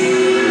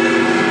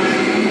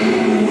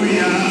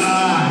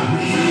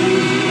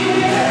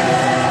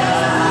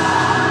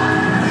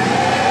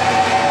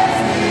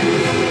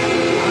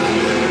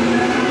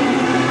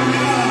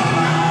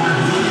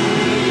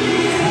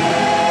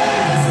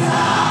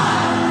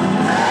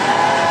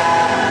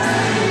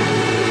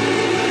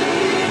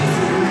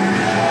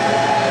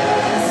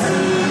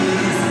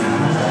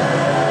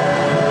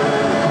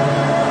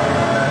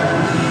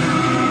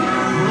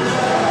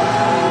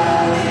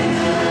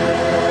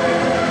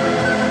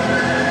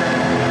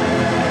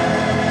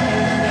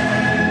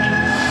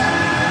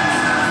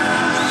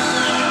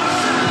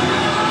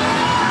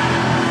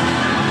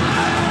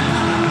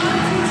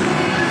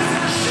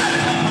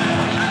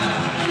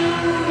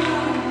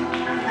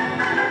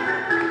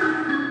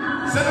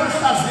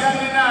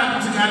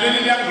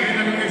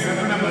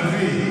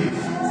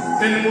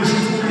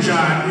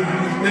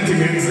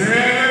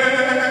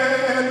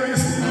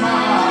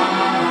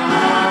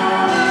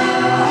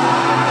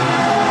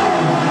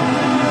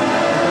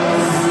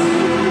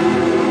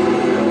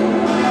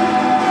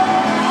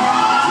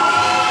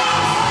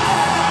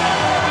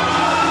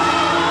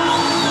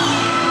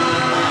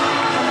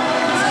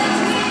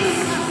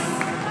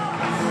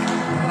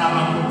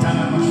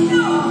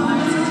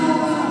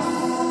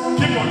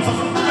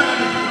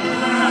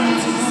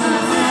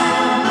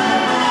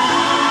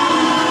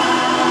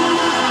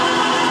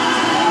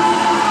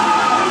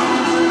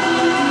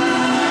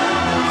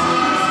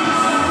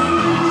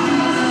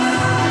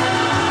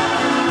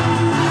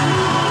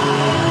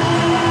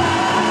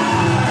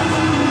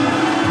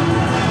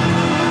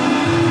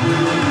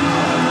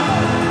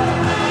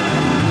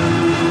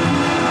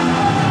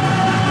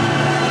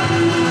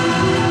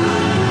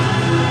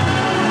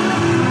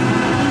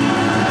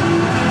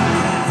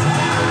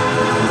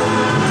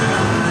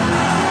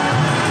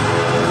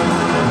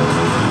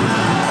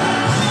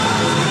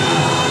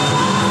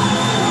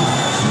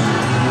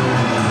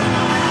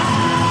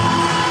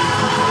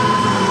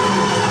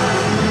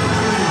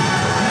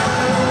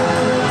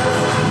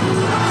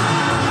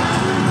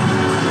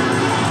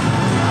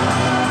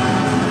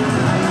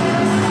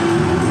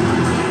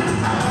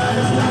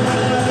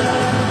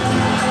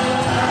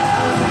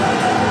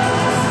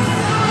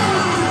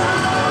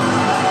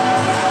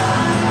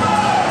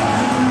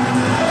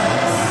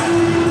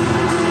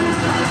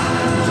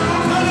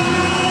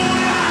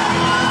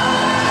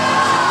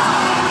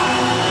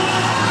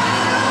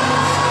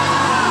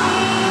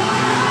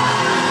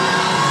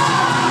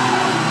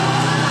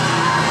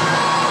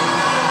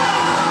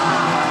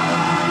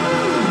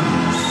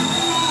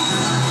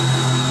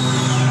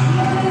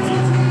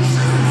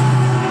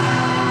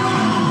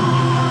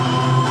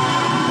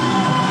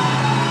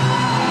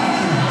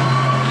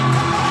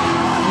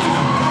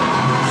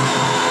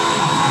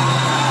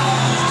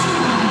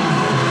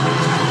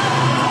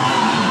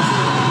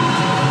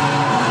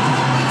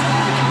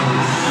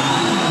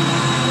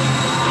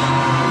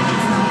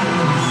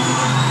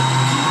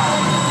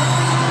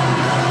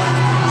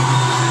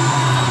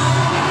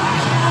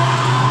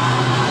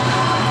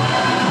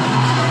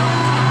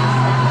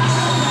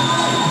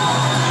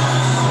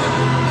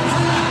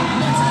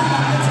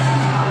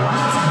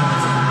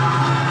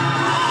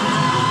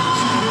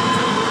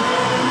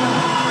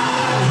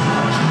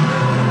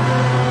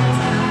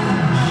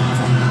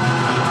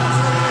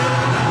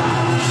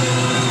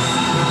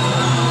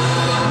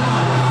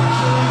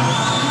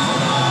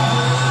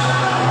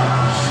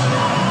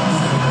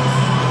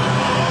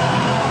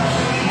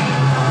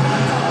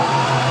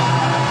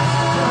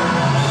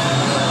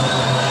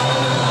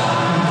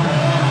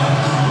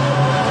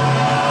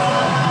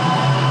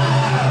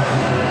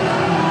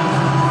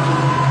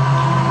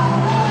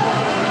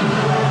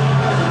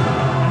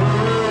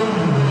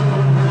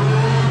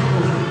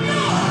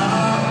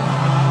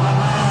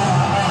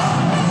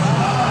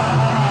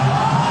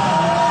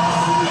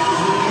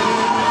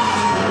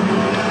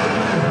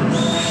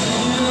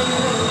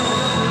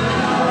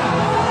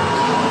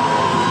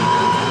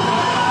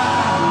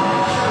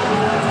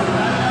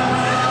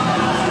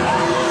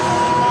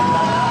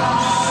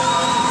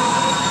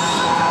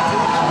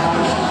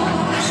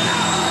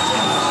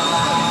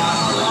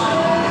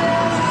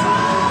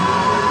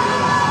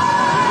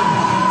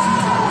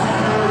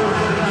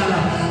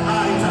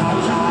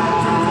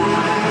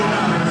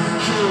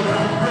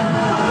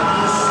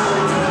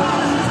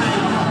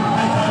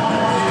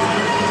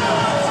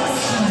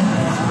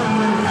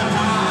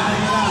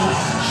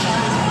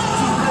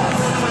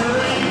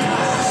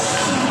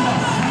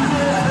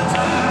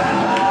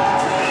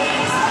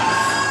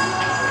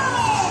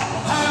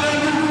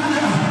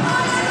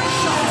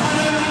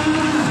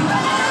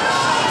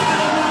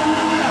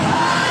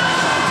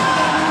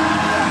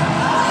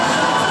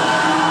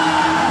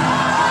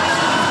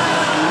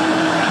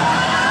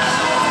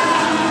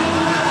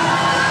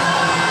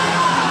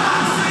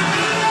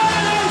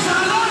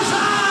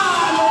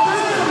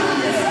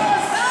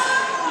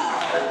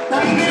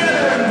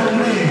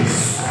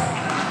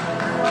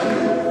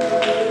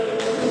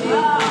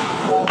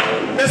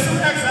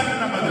Example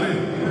number 3.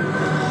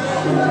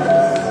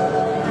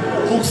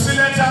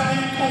 Ukusiletha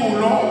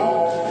iculo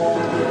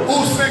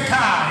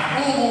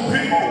usekhaya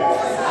uphi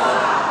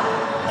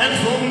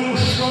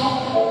ezomusho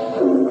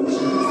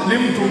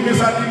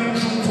limdumisa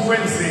limusho ukuthi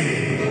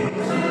wenzeni.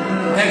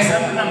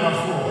 Example number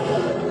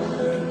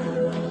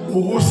 4.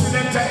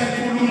 Ukusiletha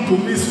iculo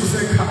umdumisa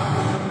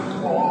usekhaya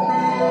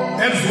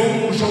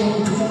ezomusho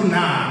ukuthi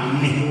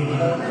unani.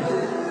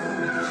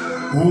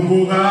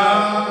 Umbuka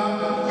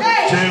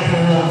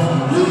Jehovah.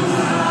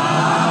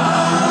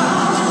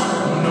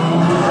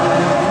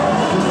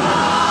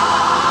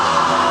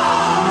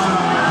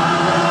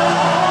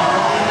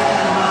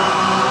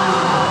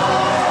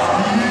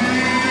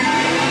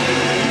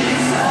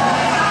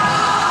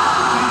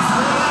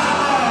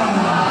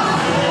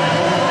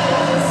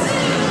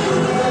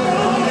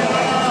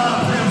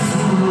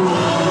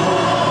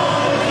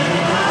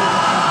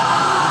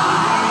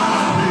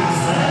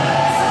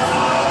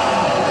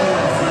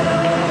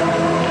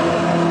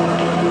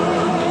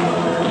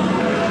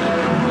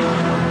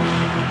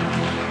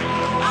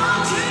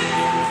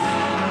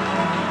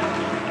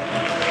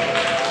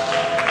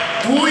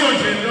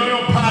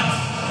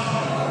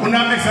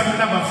 Example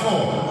number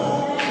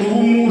 4.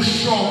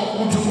 Umusho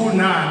ukuthi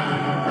unani.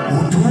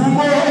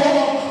 Udumo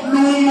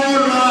lumo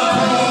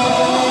lwakho.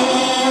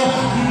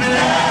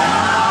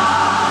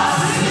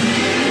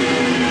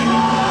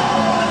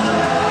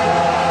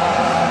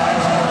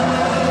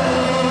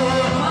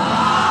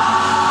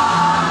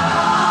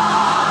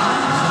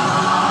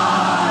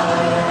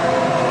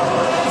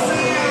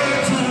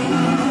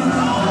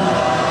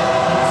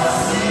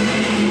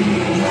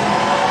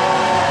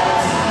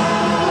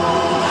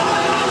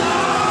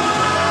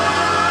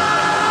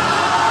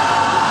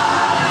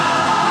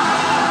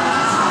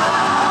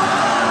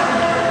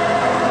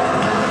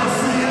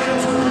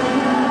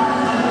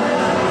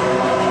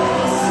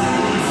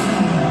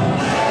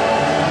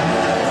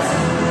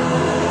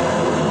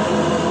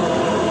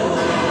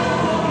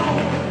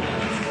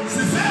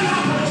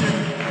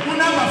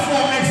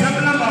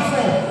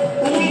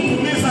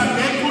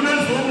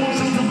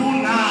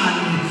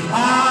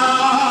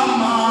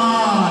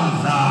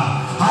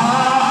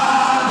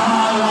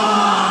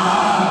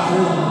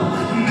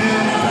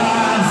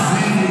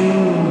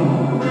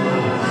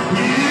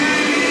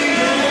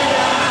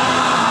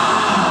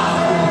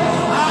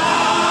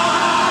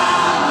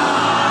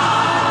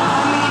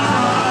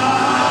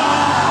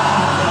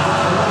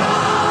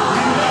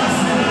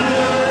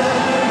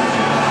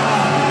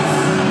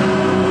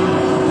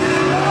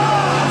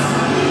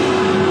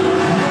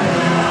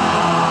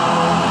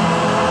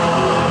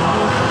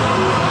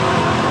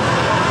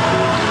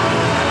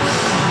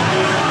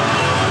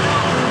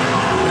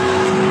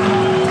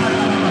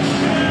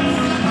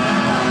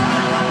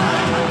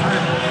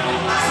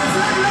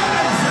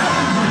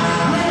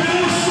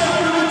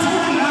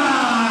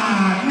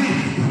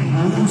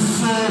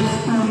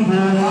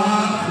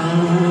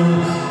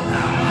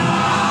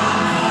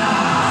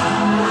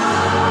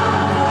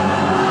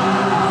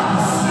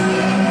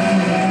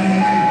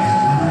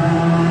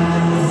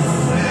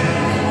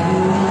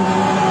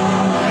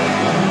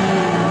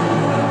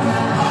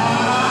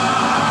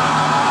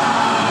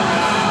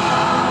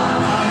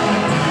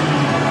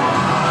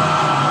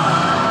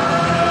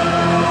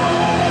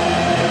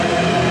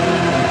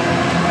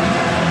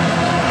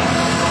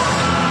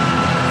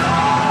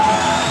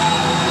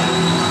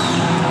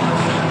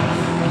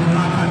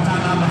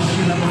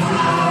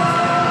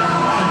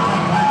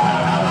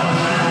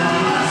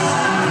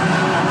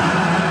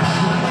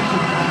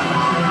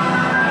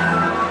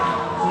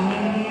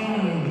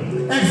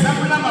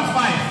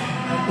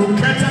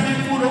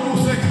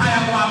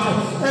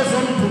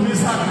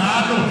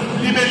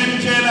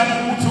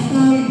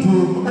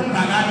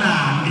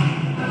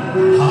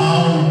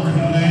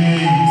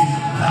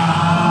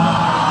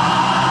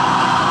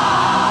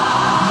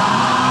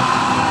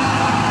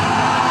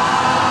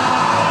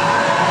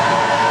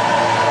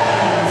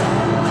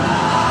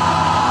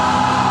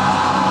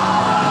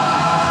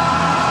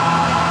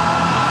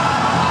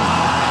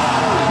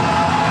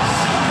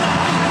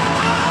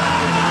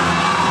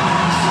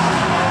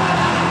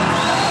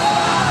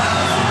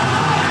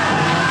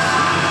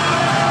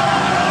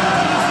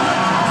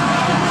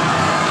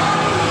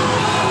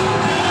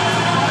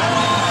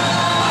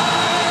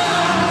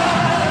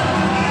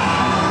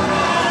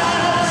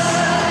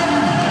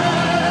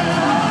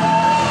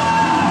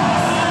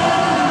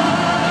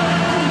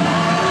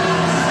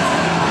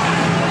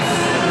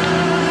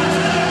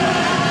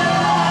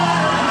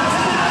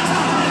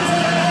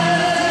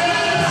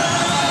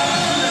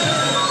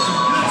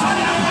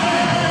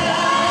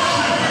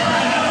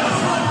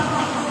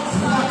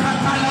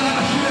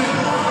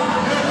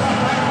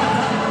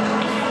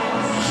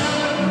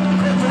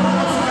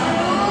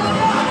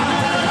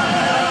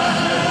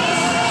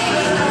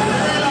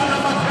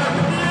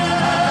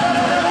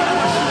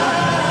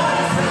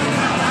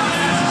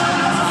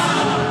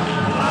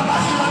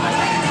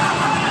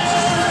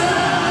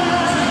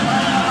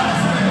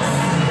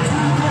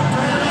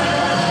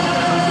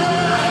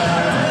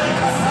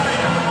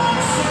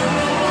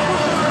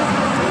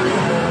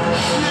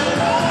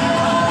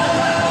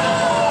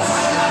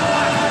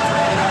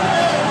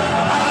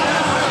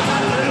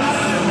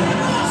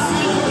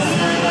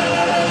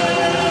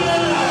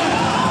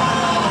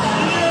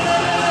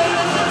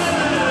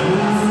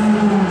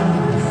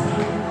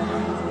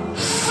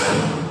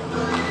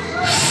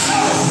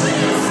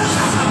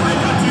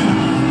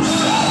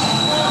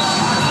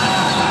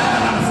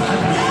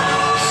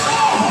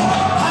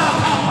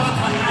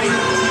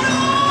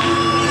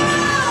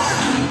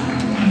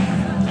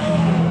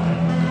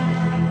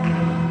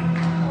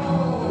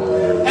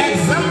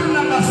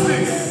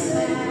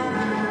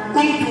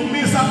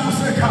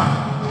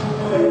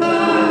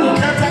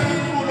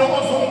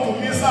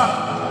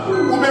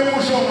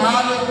 emusho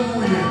ngalo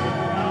kuye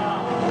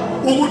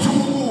ukuthi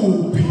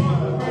ukuphi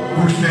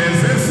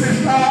uhleze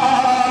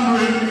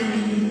esihlalweni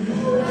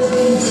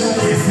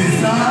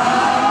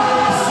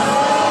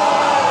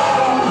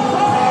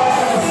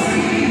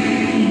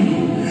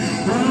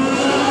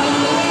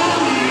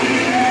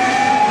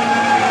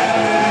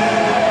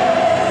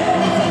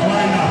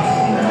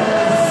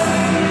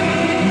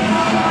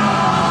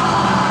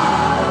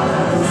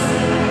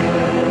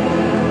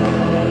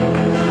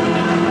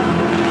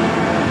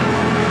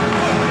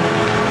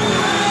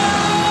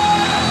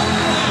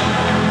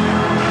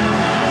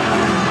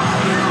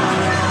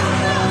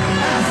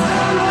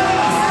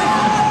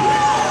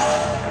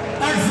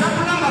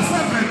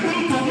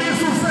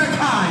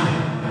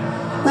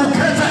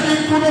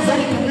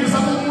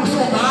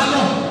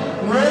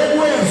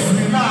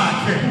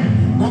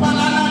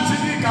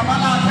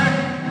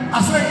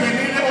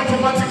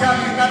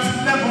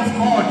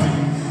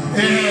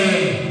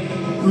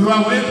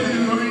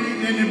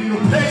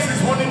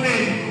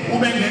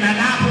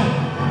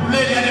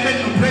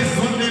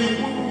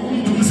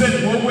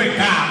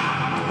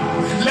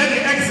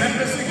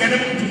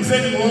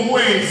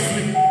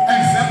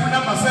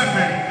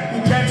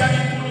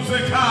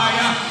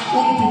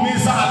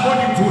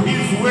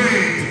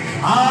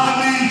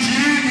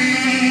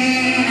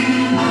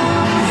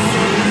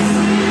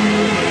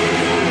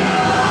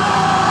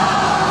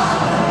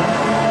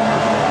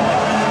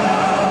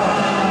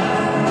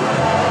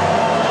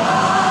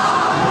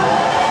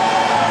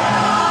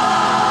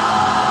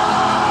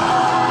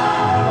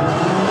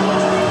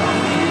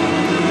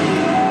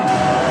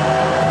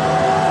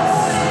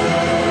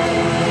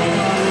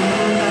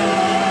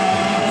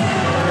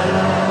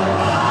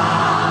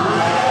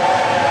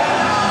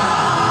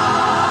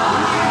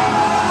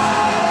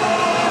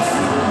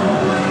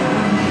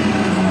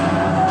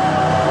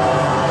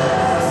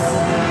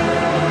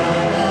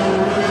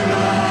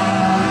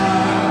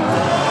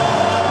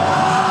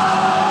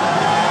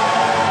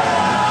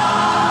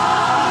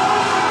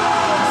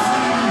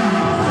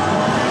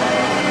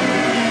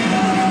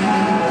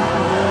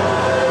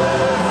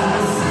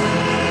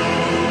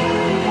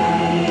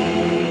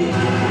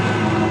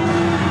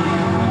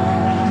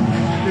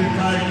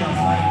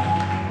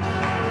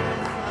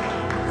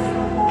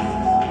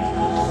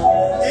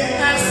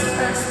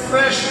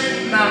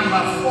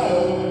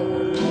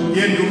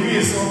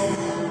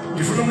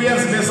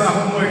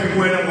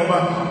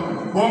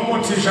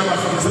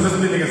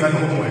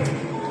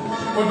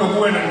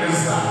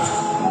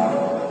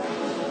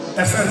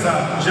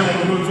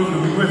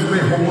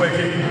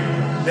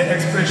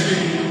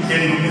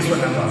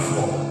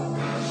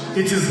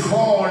It is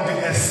called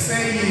a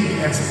saying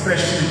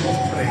expression of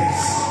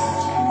praise.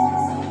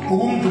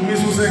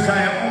 Ukumdumisa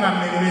usekhaya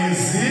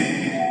ungamemezi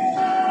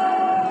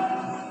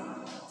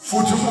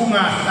futhi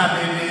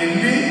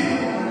ungahlabeleli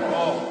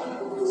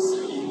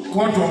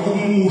kodwa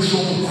umusho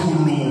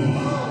ukukhuluma.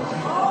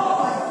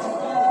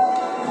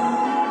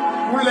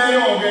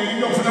 Kuleyo ke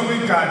into ofuna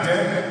kuyigade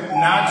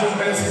nathi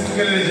kumele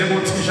siqikelele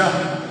njengothisha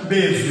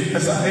bethu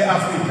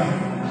eAfrika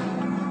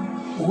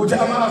ukuthi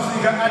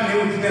ama-Afrika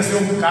ane-weakness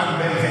yokugaga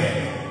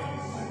bemvelo.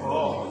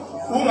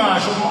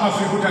 Ungasho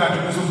uma-Afrika ukuthi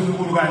akadumisa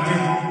uNkulunkulu kanti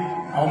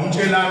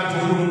awumtshela ukuthi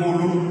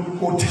uNkulunkulu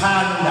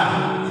uthanda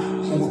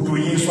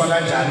ukudunyiswa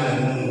kanjani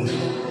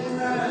ngomusho.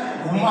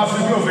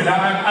 Uma-Afrika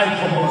uyovela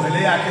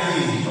ayikhombozele yakhe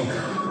into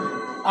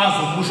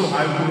azokusho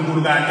ngayo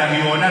uNkulunkulu kanti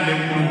akuyona le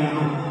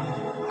uNkulunkulu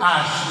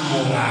ashiwo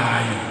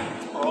ngayo.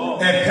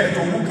 Ephethe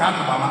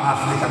ukugaga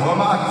bama-Afrika ngoba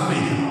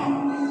ama-Afrika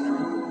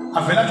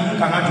avela athi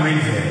umgangathi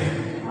wemvelo.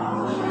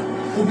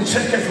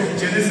 Ubi-check from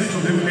Genesis to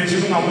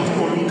Revelation ungakuthi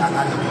kona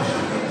umgangathi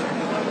wemvelo.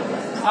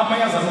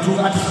 Amanye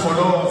azamthuka athi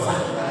sikoloza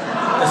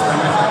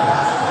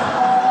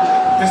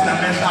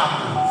esinamehla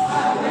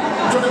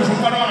uthole ngisho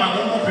umfana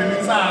wangakubhema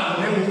insango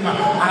nengunga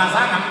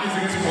akazange ambize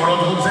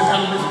ngesigoloza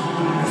ukusethala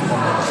ubezikhulumo.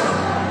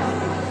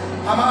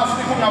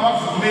 Ama-Afrika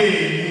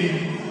ungabavumeli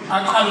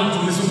aqala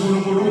ukudumisa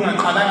uNkulunkulu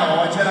ungaqalanga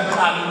wawatshela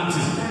kuqala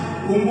ukuthi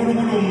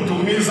uNkulunkulu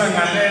umdumisa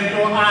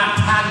ngalento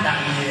athanda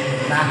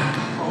yena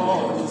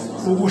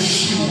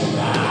ukushiwo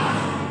ngayo.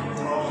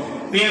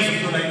 Bezwe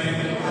into like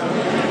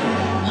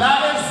la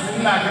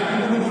ezwini lakhe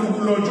uNkulunkulu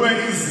kulotshwe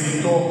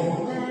izinto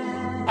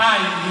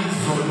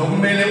ayizo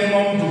nokumele uma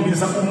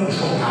umdumisa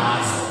umusho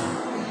ngazo.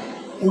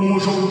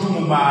 Umusho ukuthi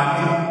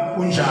ungubani,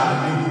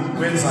 unjani,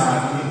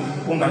 wenzani,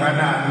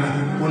 ungakanani,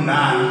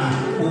 unani,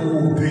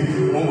 ukuphi,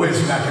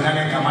 ngokwezwi lakhe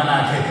nangegama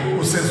lakhe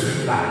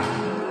usezweni lakhe.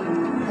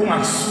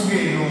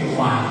 Ungakusukeli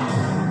okwakho,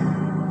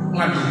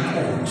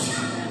 ungalukhoti.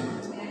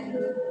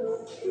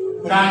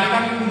 Ngane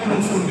kaNkulunkulu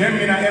ngifunde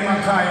mina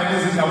emakhaya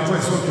lezi ndawo kuthiwa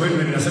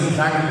isodwendweni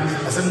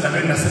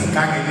nasemdlalweni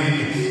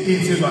nasemgangeleni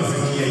insizwa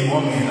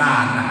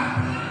ziyayibongelana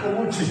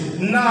ukuthi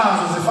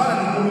nazo zifana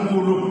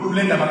noNkulunkulu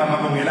kule ndaba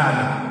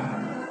kamabongelana.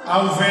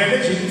 Awuvele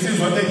nje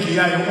insizwa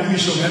egiyayo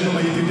umisho nganoma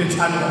yiphi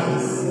ethanda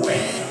uwe.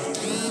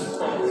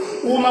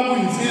 Uma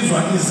kuyinsizwa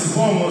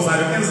izibongo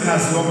zayo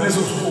ezingaziwa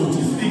kuleso sikhathi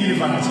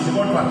iyiva ngathi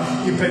kodwa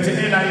iphethe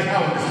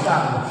elayihawu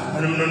nesihlalo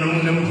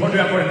nomkholo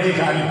yakho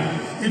nekhali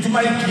ithi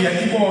uma igiya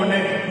ibone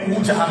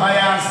ukuthi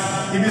abayazi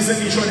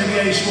ibisekisho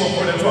nekuyayishiwo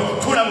khona kuthiwa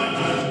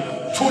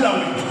thula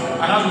wethu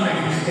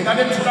akazumeke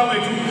engake thula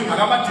wethu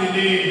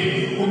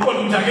akabadeleli uqonda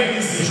ukuthi ake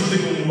izisho ukuthi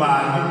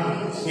ngubani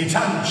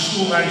ngithanda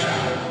ukushiwo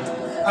kanjalo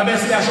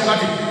abese yasho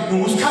kathi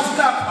ngusikhathi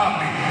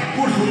laphambi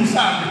kudla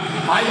umhlambi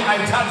hayi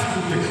ayithathi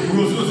kude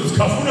uyozuza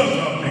isikhafuna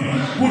kambi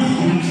kudla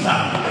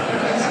umhlambi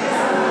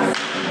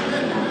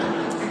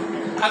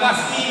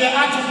akafike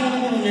athi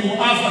uNkulunkulu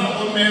ngingu-Alpha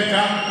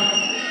no-Omega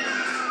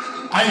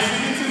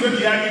ayifike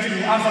insizwe yakhe ithi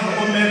ngu-Alpha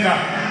no-Omega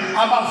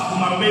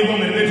abavuma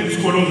beyibongele bethu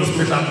isikolozo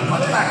sibedlala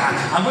bathela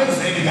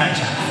akwenzeki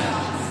kanjani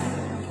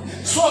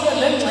so-ke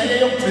le ngxenye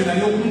yokugcina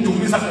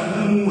yokumdumisa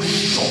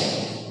ngomusho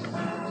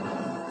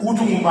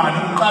ukuthi ngubani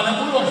uqala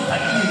uyodla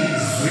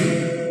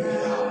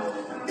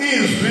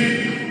izwi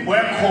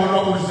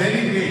wekholwa udlela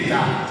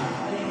ingedala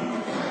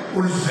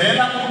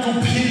udlela ukuthi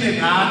uphile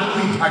ngalo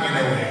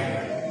uyiphakele wena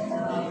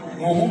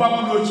ngokuba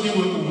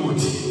kulotshiwe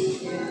ukuthi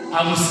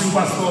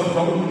akusikwa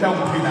sodwa umuntu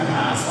akuphila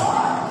ngaso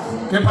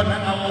kepha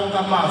nangawo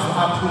amazwi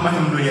aphuma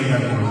emloyeni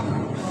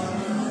kaNkulunkulu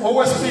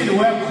okwesibili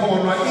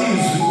wekholwa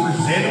izwi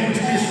udlela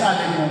ukuthi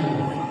lihlale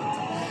kuwe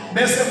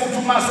bese kuthi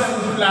uma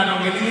sekuplana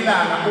ngelinye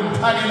ilanga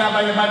ukuphakela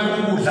abanye abantu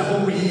ukudla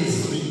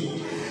okuyizwi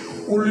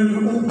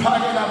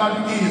uphakela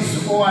abantu izwi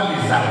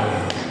owalidla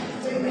wena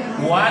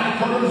wani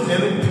khona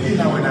udlela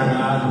ukuphila wena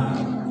ngalo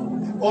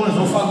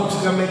ongezofaka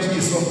ukuthi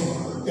kaMetshiso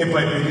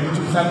eBhayibhelini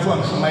ukuthi kuthiwa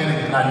ngishumayele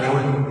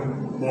kuqaniwe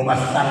ngoba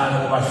sihlangana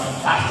ngoba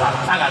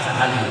sihlakaza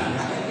kalini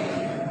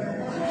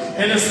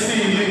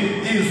elesibili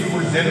izwi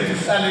udlela ukuthi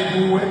lihlale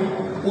kuwe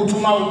uthi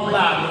uma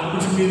uplana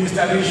ukuthi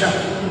minister Risha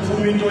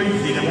uphuma into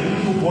oyidlile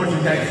ngomuntu ubhodla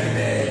into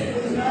ayidlileyo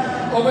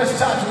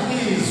okwesithathu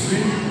izwi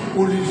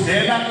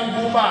ulidlela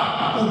ukuba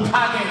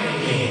uphakele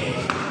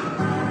yena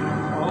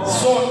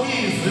so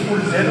izwi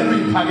ulidlela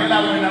ukuyiphakela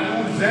wena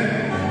udle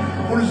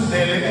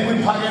ulidlele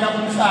ukuyiphakela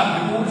umhlambi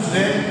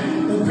udle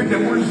uphinde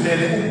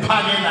ulidlele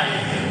ukuphakela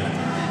yena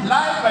la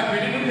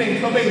eBhayibhelini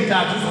kuney'nhlobo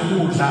ey'ntathu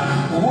zokudla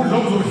ukudla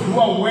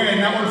okuzodliwa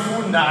wena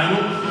olufundayo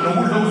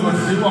nokudla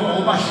okuzodliwa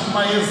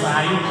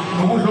ngobashumayezayo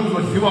nokudla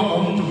okuzodliwa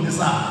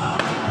ngomdumisayo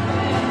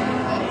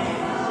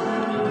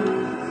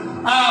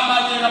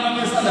abanye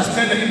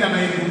abamisunderstande indaba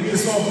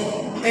yendumiso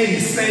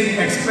eyisaying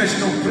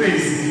expression of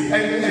praise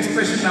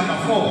expression number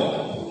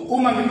 4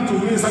 uma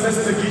ngimdumisa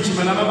bese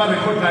begijima laba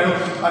barekhodayo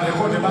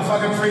barekhode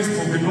bafake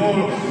kuFacebook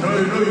no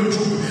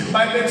YouTube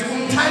bayethi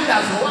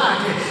umthandazo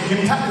wakhe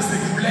ngimthandise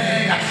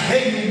kubleka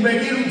hey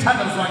ngibekile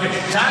umthandazo wakhe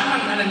njalo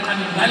mangane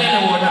ngiqale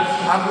wona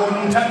akubona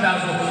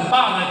umthandazo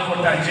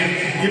barekhoda nje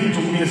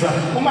ngimdumisa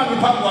uma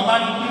ngiphambi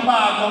kwabantu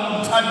umbako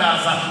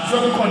umthandaza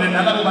sokukhona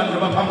nalabo bantu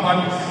abaphambi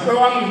kwami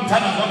kwewami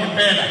umthandazo wakhe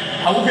impela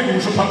awukho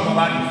ngisho phambi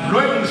kwabantu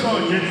loyo ngisho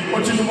nje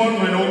othi umuntu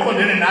wena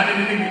uqondene nani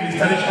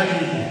ningibisale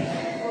shakile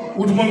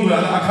uthi umuntu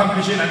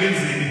accomplish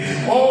nakenzini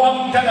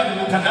owamthandaza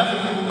ukuthandaza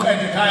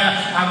ukuqeda ekhaya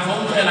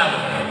angizowucela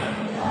wena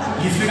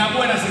ngifika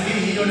kuwena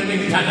sengiyilo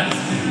lengithandaza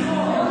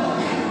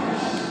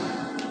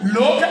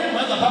lokho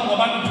engiwenza phambi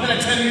kwabantu kuphela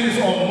 10 minutes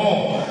or more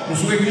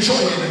usuke ngisho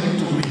yena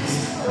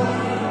ngimdumisa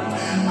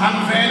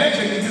angivele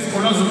nje ngithi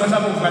isikolozo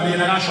kaSabukani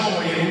akashongo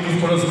yena ukuthi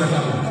isikolozo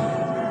kaSabukani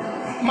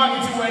uma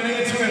ngithi wena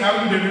ethiwe ngawe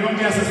indebe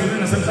yonke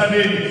yasezulwini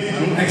nasemhlabeni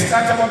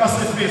extractor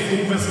kwabaseFesu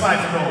verse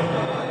 5 lo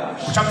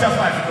chapter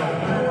 5 lo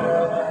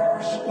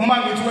uma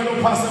ngithi wena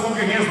uphase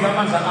konke ngezwi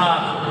lamandla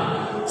akho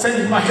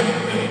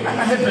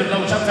sengimahebhela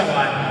chapter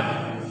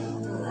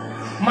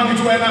 1 uma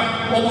ngithi wena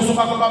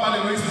okusuka kwababale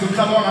ngoyisizwe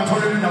umhlaba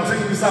wangatholela indawo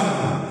sengibisama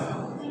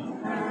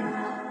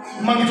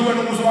uma ngithi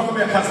wena okusuka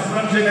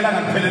kuyakhazifuna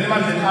njengelanga kuphelele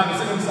emandleni ami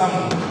sengibisama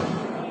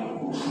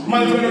uma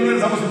ngithi wena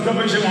wenza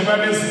kusiphephe njengoba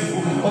bezifo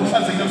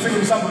okuhlanzekile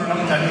sengibisama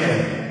namdaniel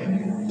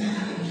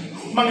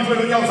uma ngithi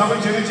wena unyawo zakho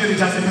njengetsheli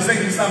jasini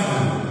sengibisama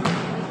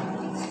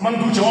uma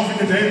ngithi uJehova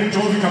indlela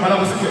uJehova igama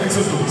lakho sethi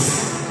Exodus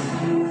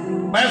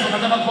bayazona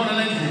abakhona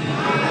la endlini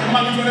uma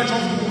ngithi wena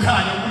Jehova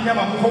ukukhanya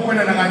ukunyama kukho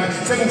kwena nakanye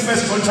seku1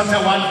 John chapter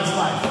 1 verse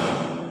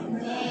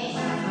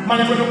 5 uma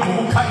ngithi wena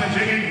ukukhanya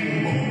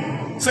njengengubo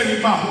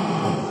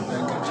sengimahubo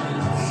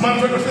uma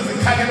ngithi wena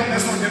sezikhanya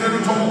lokusondela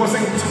luthobo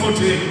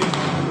sengikuThimothi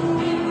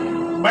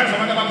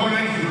bayazona abakhona la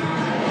endlini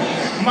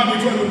uma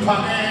ngithi wena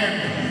uphakeme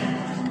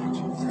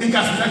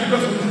inkazi yakhe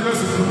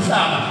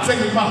lozumhlaba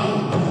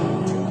sengimahubo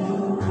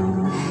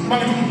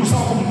mangithi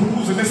usakho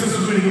umkhuluze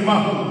nesezulwini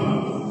ngimapho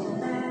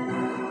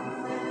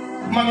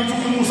mangithi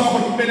umusa wakho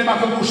ubele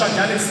bakho kusha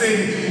njalo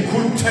ekseni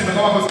ukhulu ukuthemba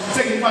kwakho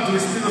sengincwadi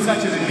yesipilo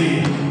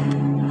sikaJeremiya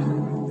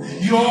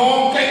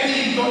yonke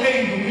into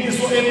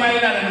eyindumiso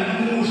emayelana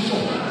nokumusho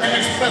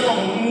expresswa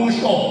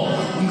ngokumusho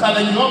ngiqala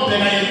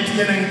ngiyobheka yena ukuthi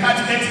yena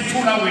ngikathi ethi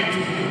thula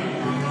wethu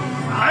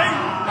hayi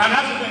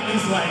angazi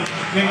ngizwayo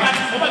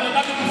ngenkathi ngoba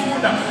ngikathi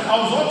ukufunda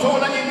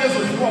awuzothola into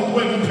ezodliwa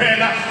kuwe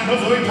kuphela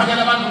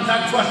nozoyiphakela abantu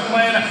mhlawumbe kuthiwa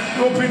shumayela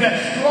uyophinde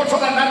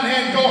uyothola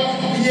nalento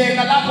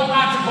yena lapho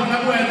athi khona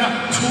kuwena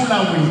thula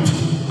wethu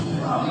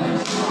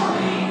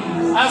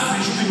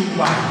asisho ukuthi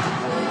ubani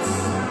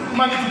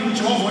uma ngithi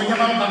uJehova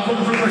wenyama kakhulu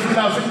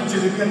uzokweshela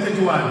sekujele kuya 31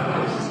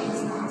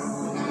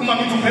 uma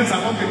ngithi upenza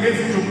konke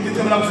ngezinto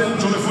ukuthi la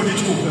kusejobe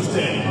 42 verse 10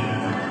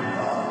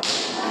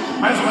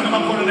 ayizona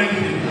amakhona la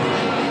endlini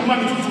uma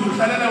ngithi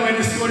uhlalela wena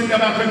isikole into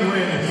yakho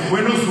engiwena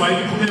wena ozwayo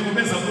ikhuleko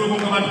benza kuyo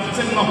konke abantu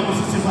sekungakho 65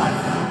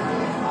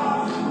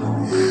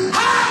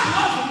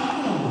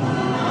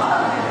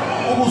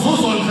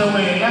 ubuzuzondle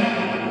wena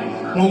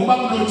ngokuba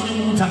kulotshiwe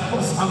ukuthi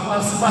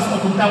akwasibazi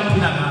ukuthi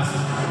uphila ngaso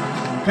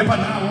kepha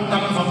nawo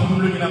ungamazwa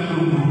phumulweni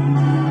kaNkulunkulu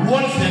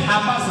wonke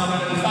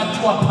abazalwane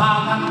bathiwa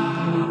phaka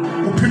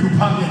uphinde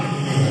uphakele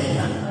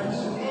yena.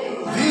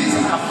 These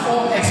are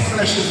 4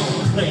 expressions of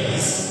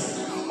praise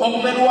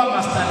okumele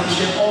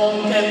uwamasterishe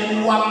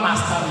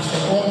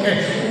konke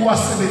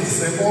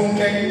uwasebenzise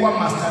konke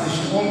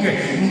uwamasterishe konke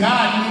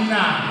ngani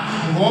na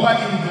ngoba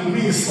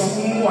indumiso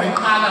umuntu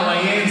wayiqala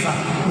wayenza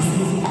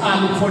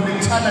usuqala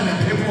uconnectana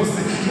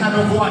nepurpose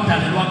nalokho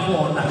wadalelwa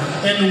khona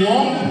and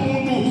wonke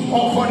umuntu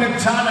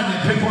oconnectana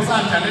nepurpose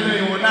adalelwe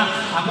yona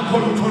akukho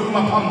lutho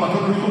lumaphambi kwakho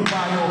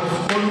olubayo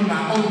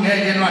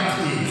olungeke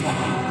lwachithwa.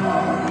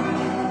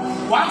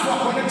 Once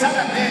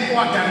waconnectana nento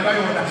wadalelwa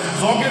yona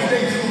zonke izinto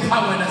ezilupha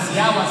wena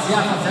ziyafa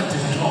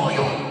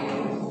ziyadestroywa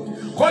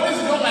kodwa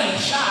izinto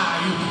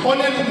ongayishayi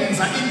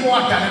onenza into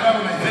wadalelwa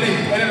yona vele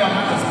iphelelwa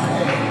amandla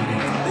ziphele.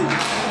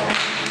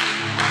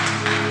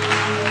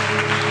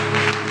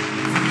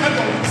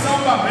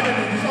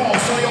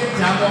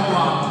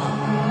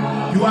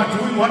 You are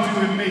doing what you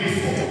were made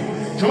for.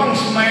 Njoba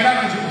ngishumayela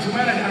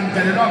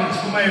angidalelwa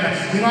ngishumayela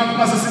ingakho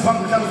mase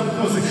siphambi kwethu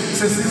sokuthi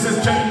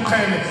sesitshela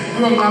uqhele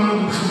uyonqama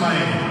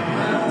ukushumayela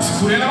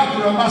sikhulela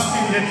abagula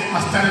basinde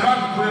asidalelwa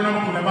ukukhulela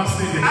abagula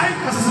basinde hayi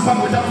mase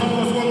siphambi kwethu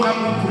sokuthi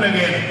uyonqama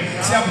ukukhulekela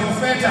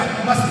siyaprofeta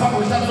mase siphambi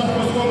kwethu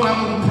sokuthi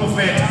uyonqama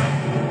ukuprofeta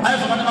hayi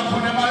zobantu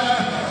bakhona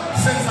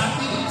senza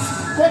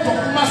kodwa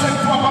uma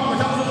sekuthiwa phambi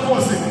kwethu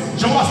sokuthi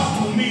njengoba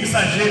sidumisa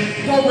nje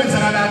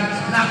kokwenzakalani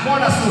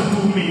nakhona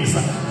sodumisa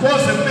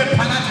koze kube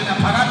phakade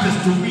naphakade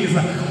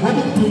sidumisa ngoba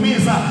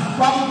ukudumisa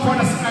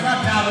kwakukhona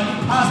singakadalwa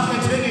i-past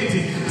eternity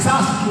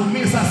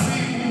sasidumisa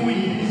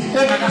sikuyi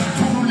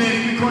engakasithululeli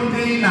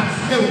icontainer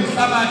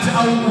ewumhlabathi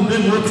awubumbe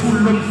ngothuli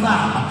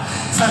lomhlaba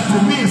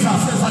sadumisa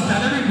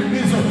sesadalelwa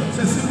indumiso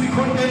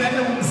sesikwikhonteyina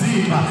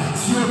ewumzimba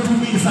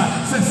siyodumisa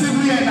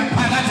sesikuyena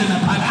phakade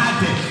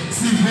naphakade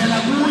sivela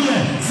kuye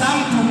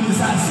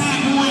samdumisa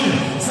sikuye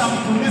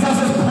samdumisa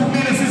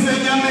sesiphumile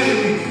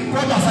sisenyameni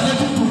kodwa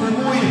saletha udumo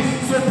kuye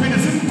sophinde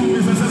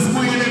simdumise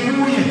sesibuyele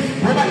kuye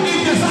ngoba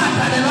into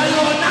esadalelwa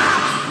yona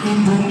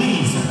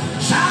indumiso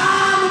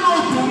shalo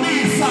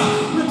mawudumisa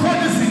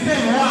kukhona izinto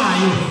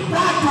eyiwayo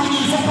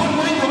wadunyiswa khona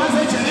kwengoma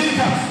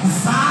zejenika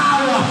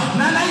zawa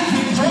nala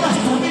endlini njengoba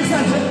sidumisa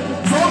nje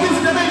zonke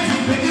izinto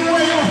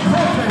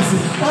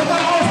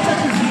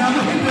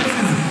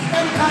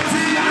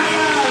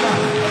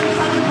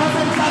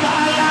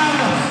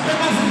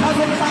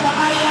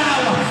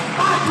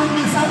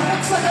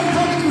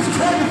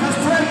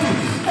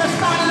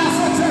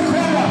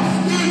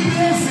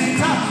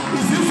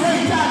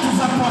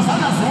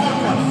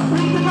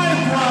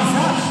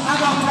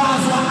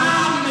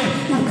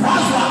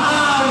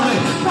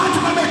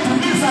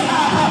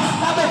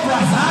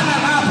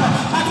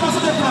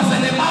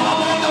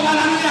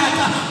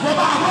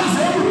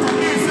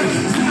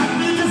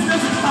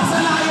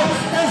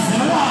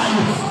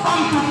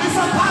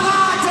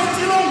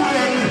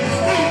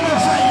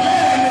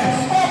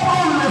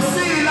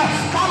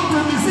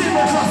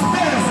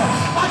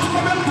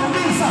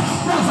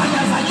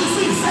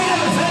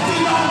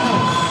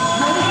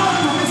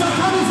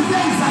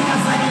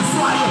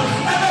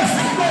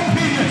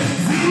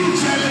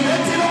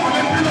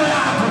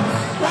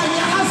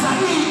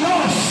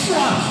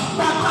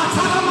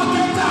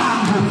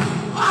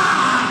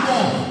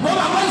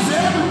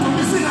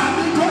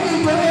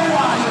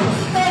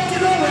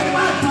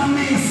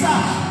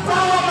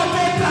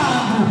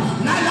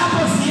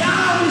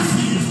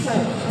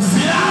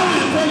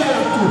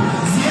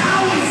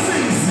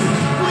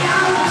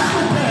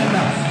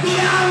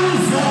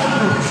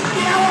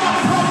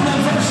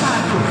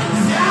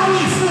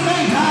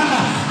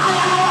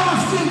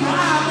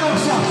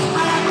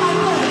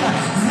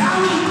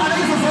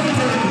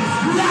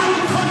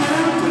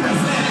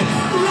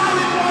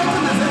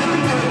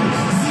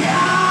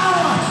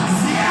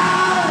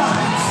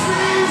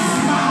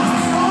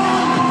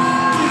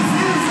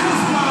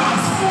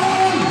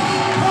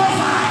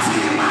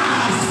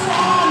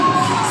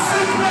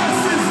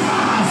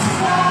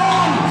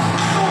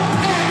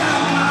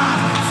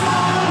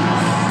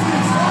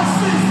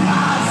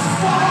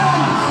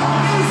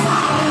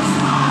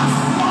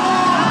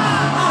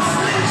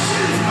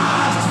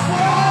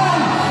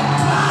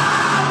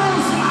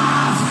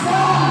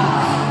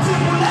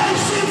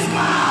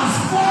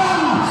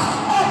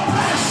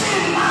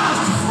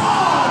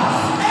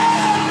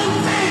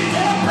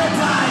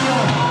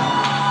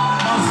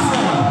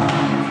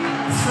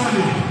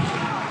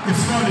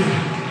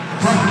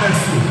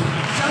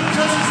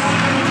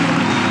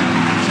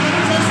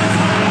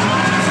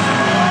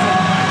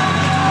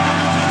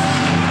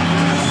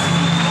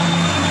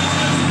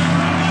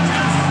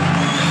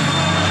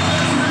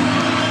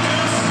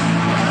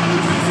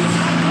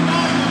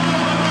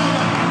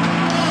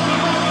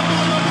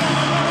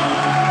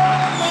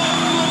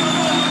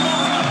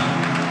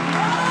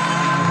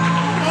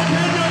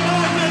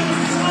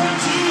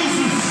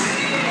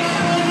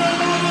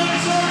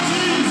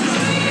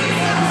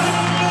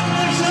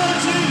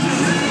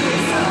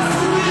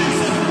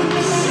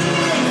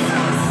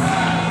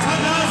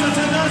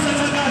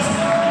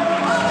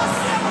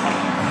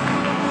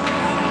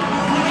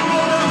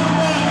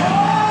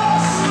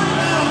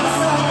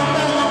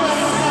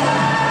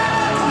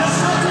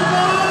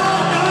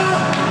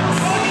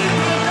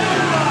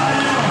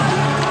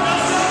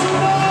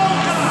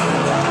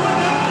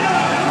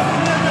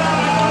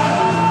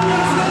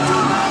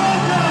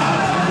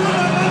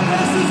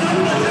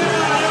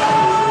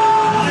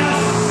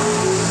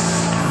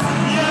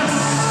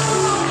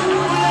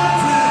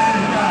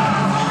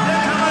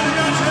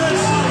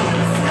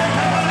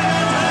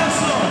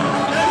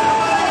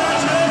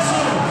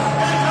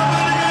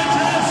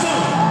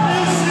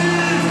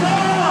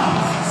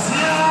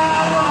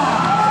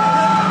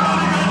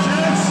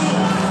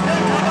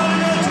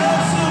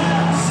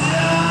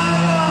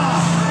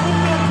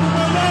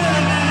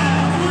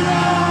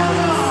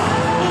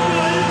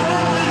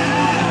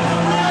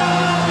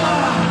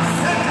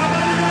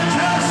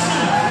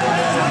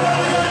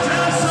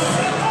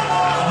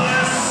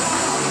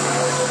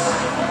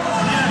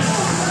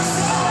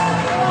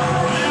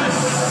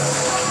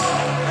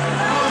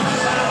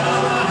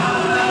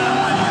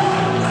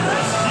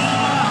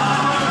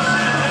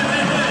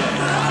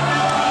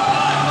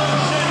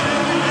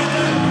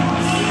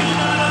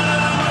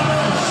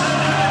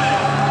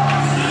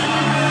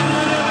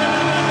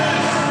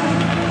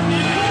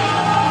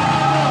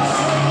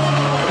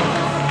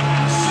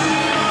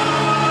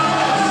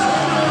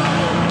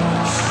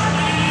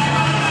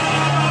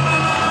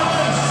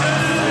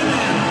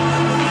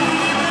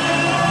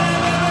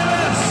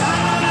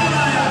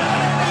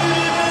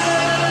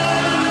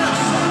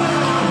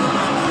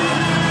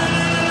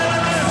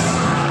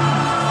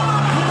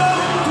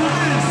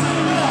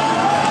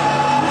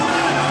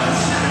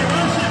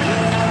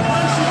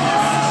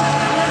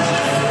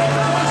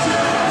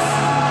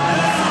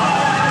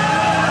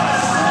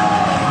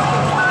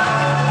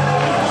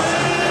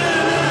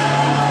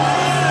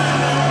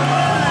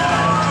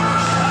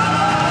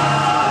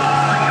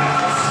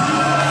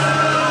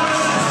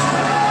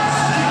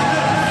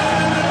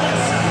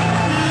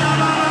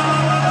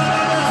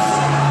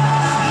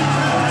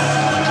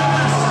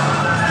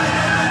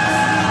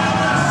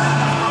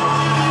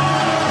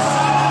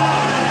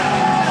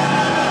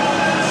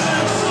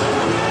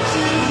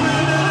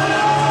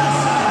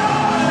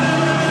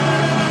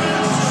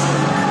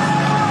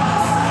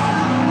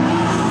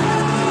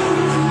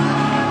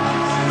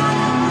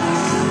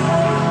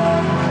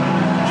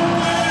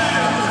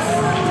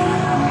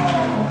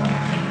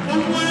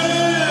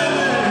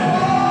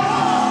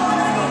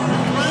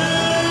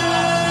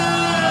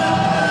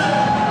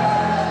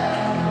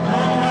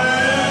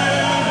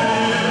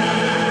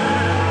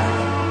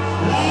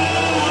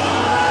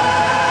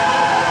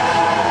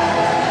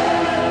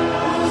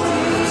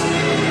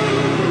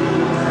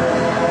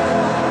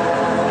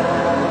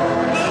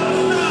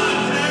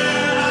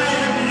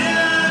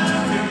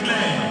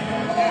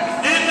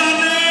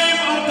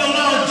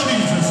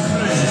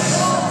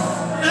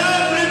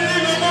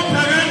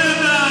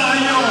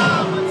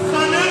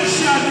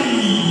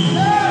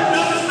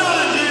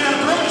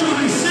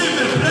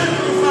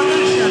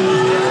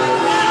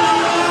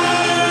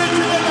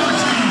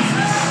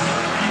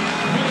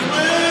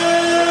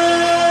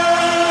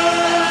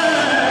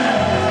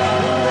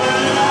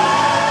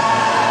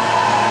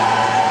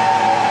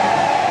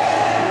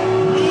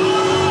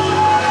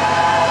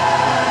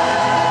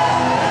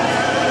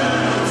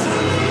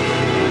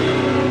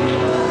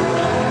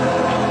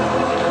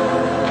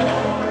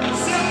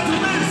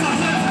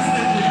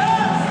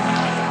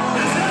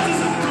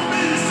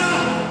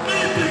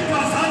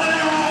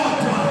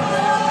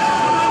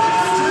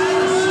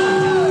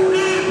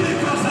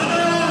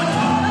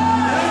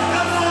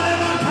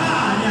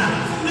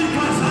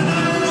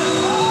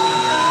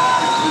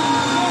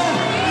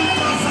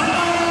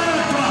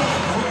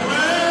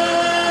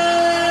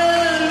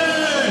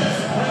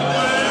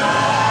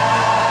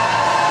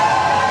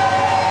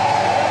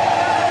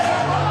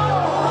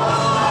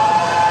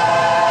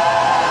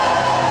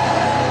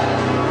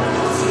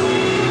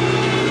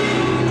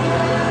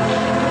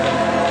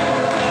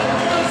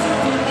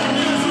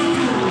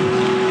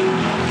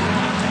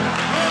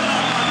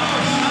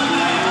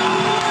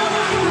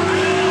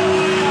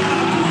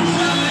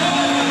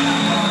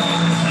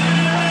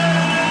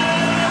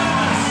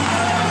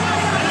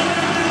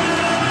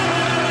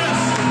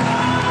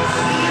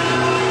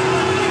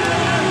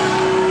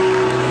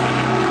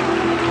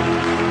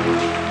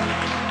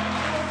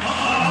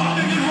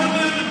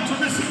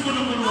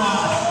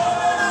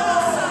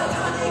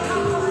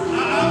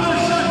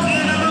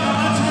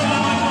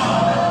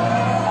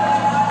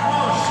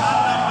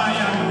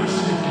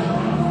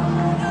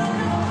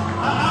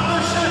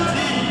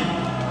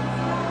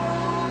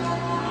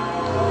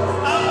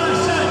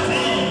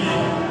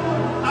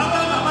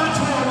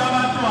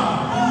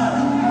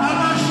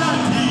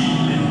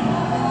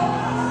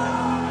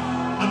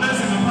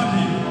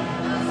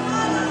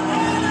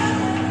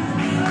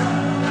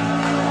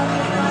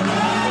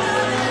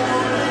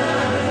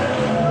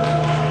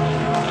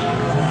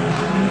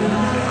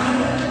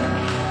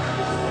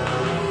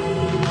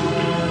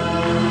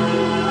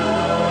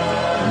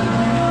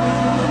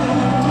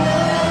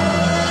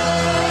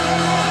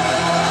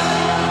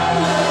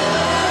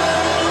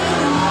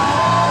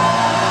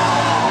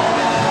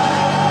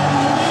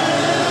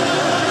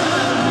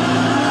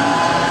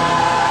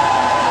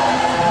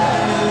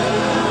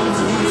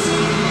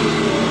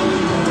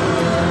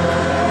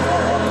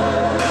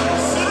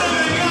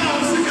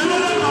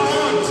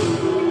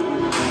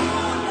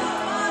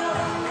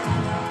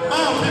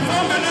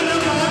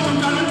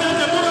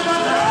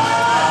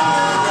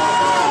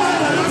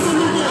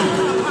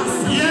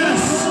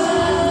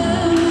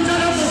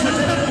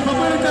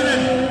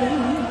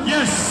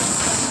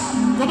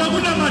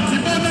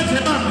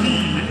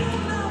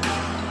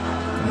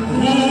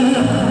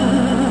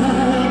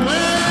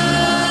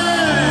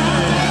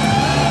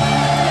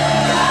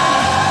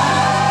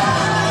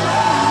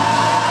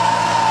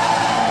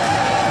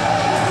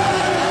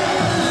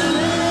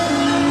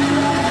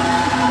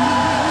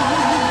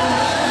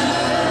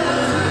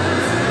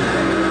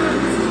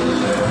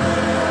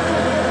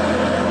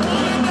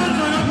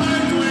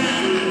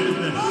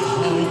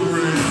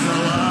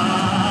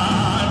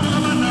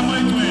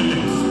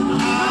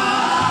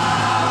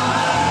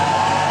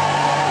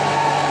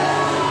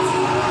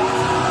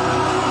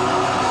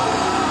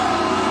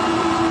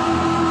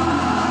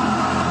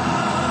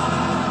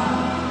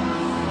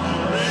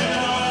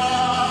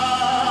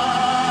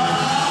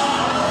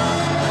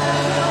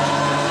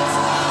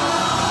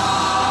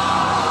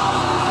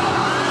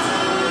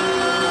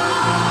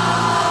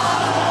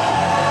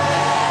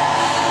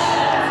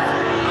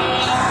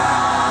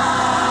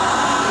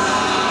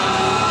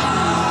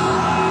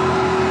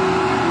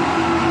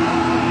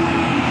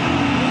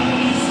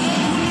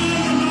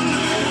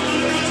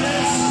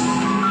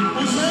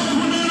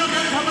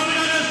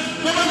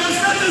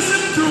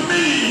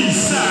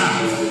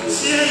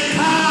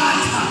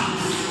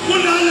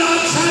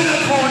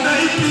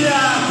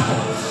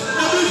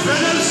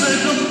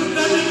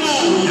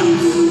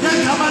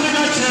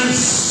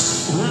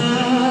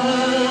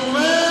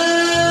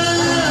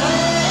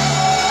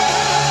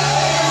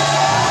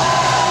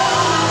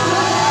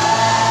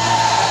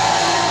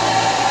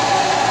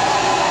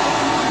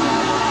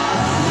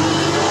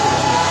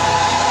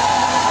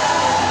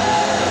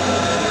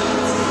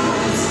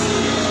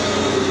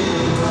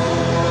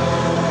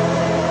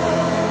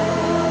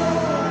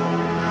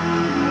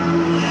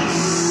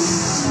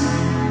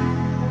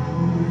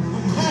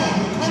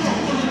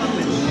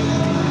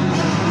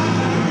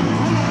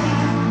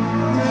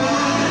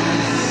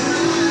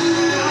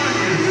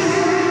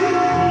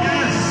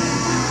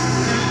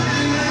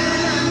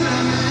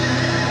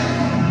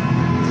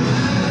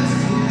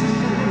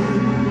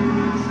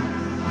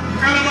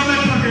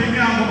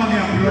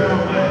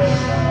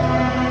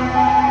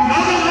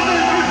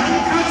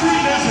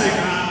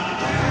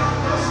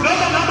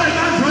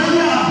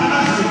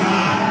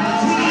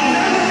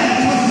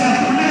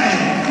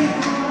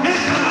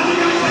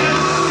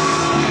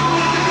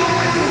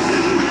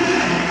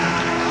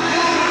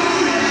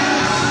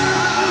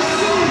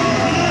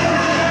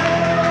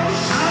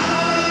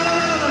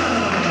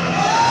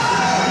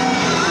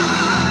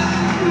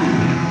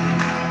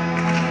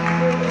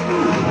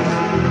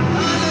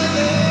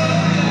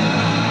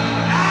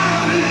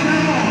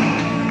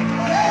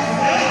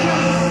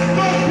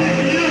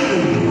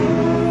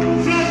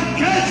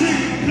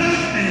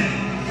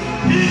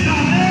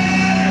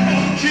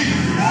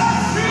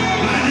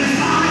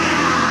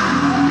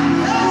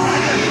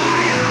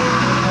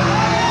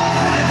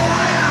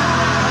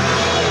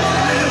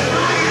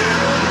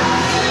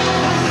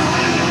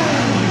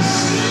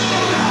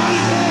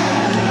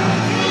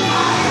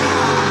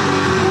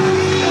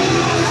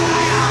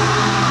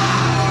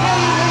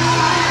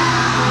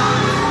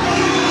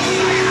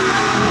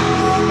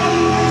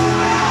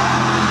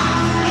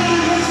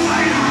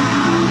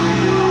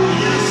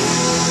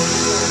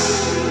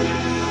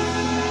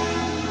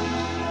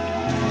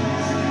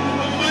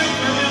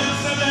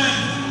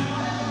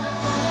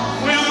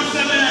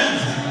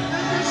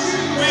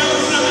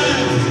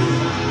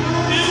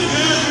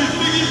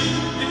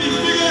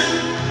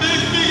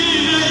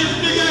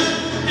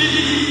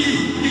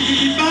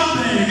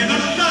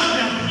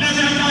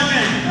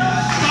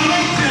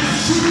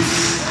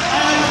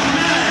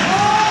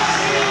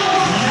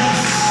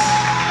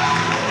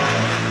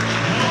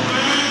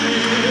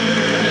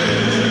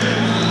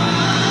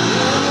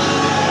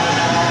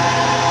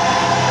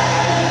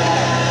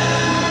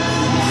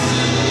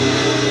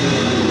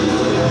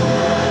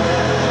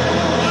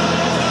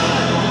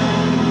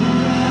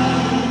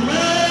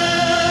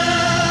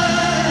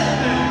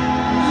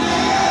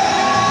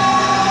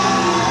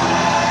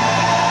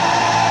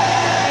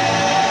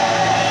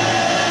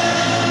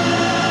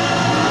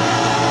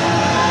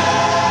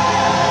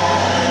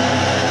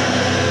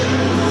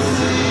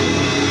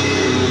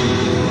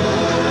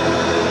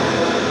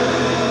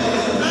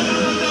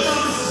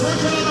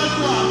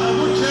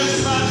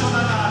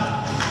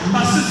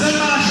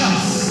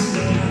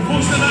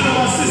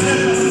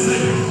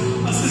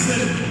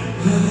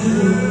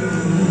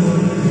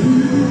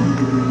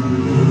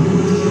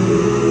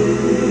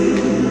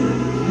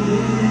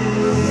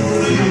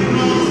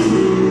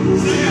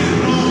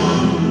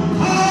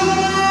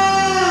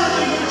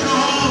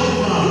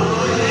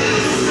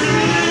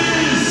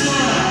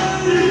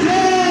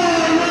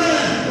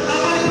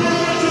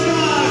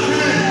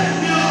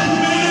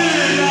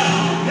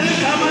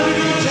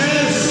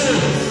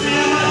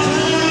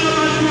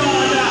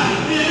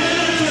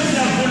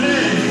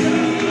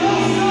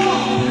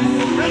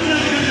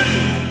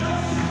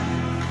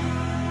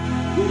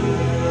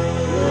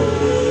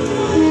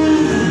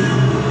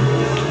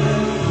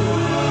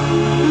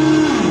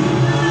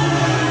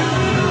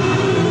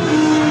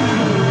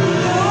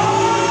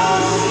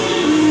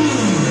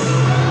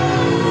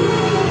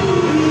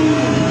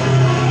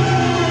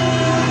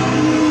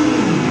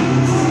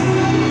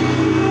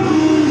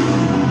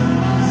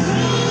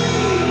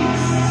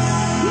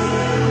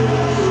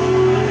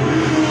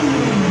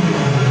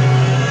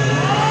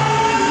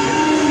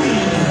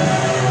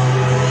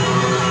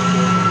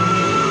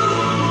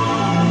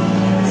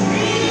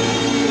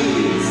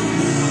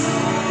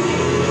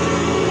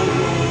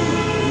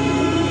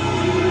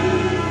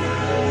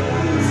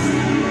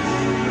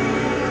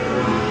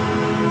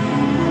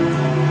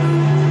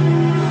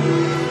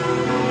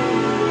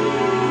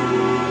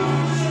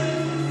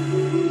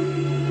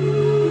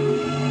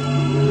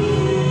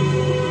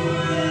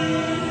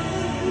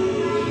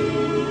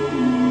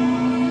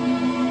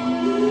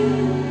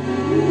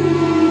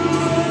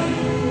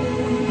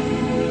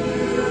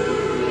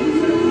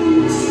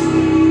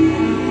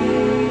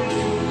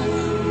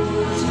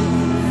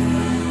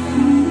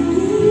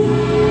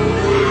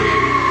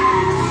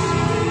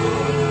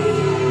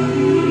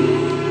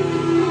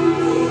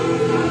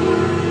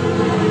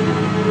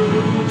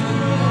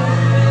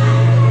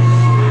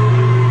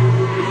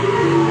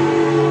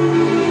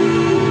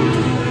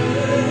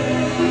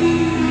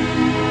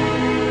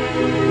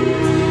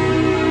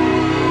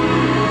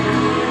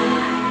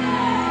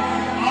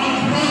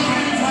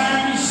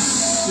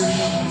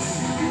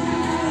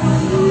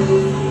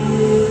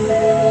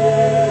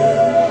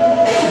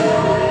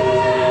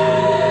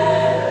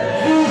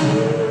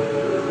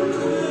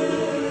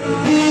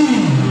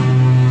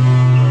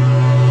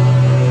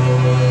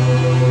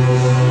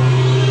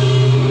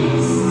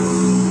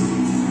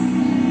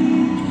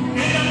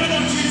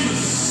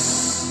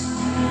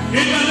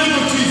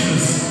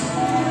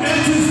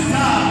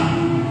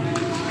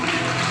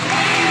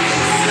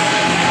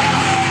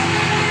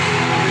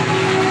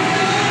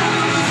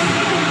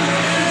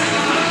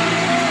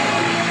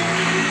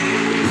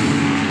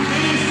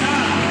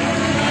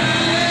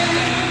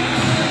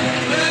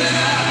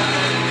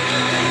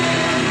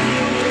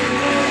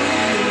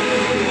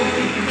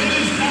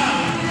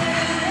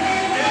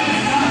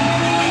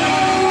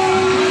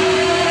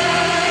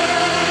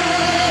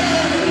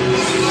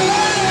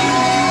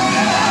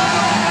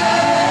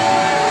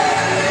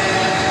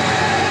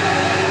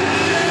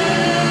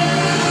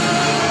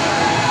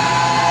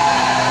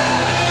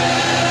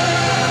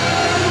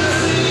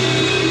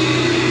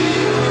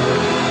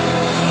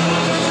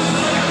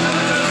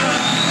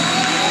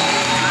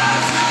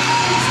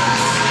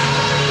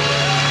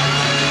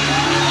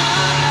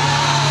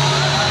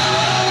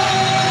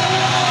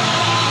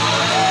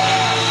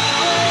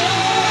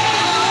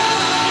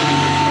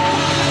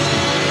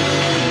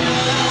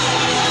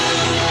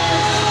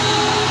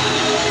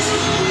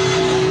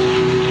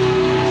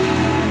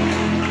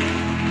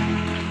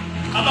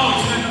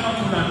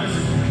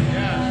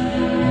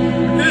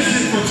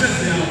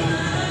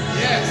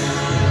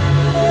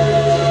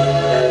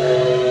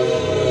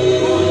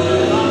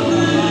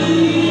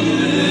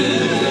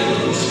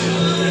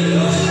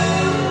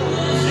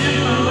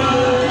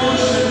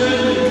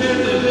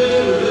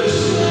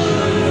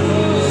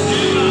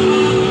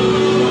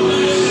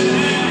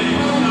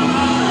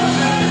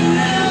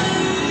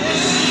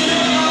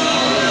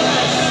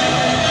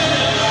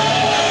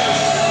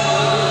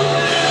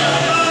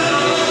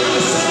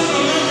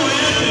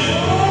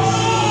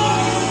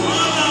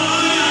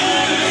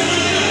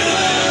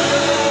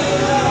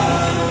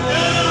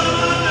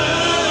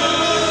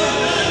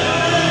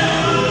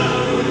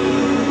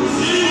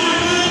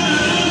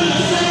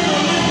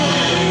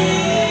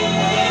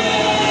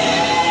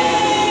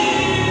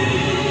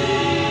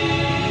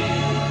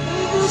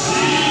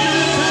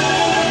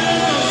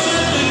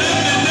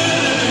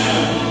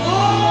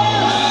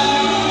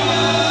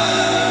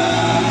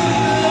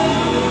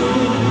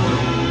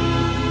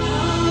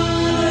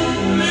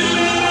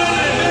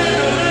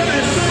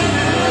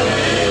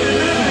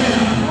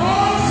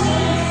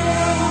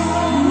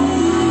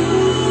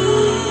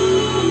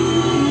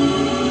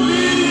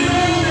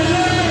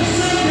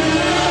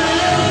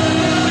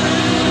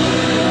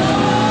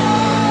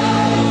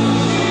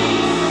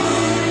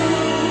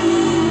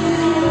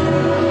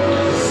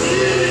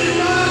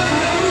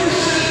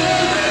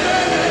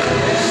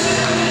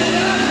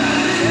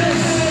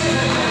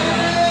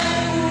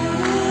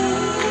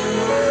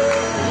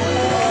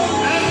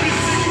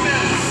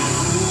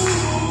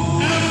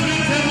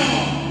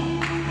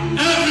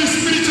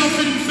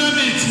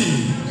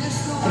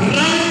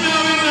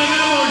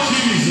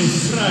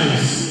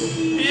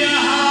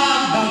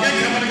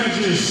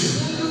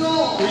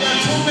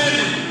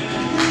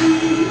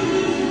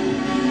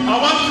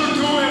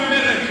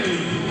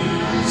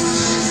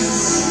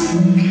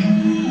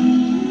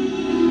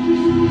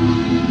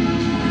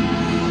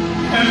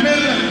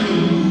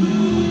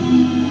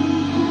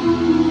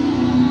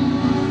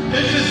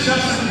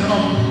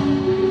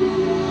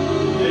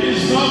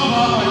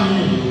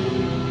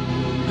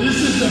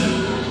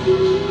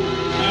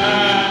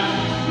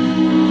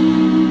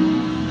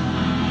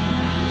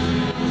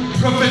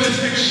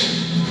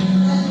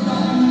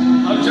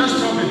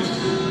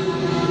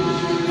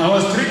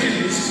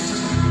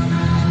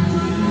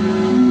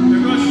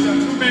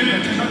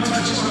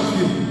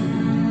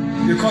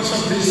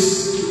because of this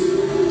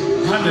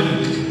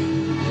pandemic.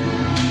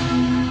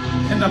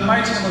 In the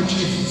mighty name of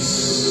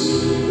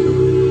Jesus.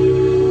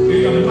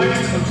 In the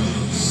mighty name of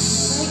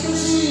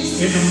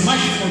Jesus. In the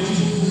mighty name of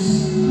Jesus.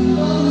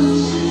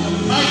 In the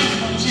mighty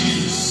name of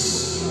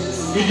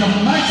Jesus. In the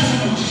mighty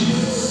name of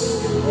Jesus.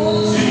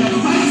 In the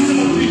mighty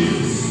name of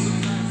Jesus.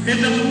 In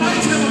the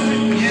mighty name of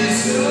Jesus. Yes,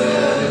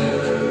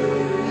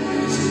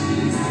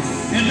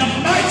 in the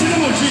mighty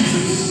name of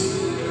Jesus.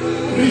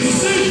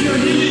 Receive your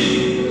healing.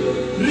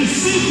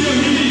 Receive your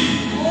healing.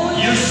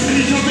 Your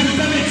spirit of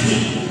infirmity.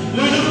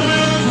 Lord of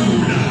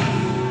good.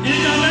 In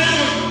the name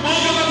of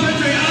all the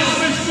Petri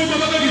aspects of the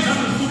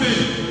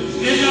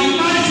in the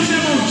mighty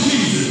name of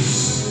Jesus.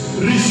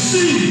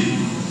 Receive.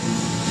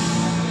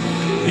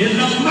 In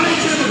the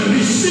mighty name of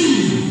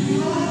receive.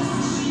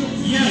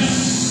 Yes.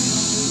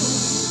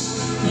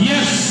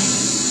 Yes.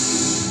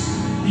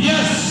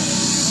 Yes.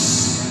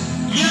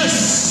 Yes.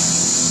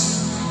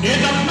 In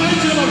the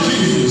mighty name of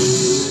Jesus.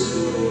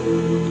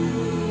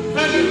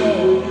 Thank you,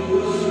 Lord.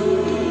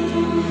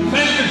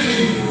 Thank you,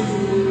 Jesus.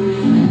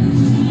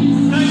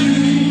 Thank you,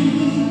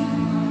 Jesus.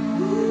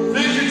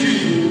 Thank you,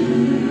 Jesus.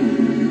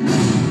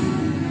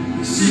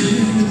 Receive.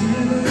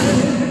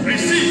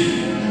 Receive.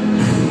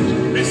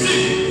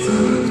 Receive.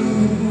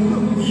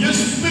 Your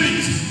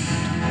spirit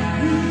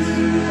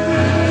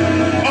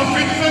of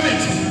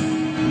infirmity,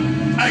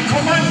 I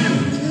command you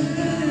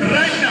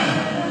right now,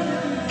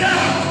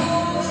 down,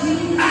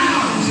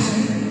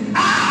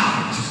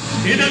 out,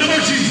 in the name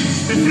of Jesus.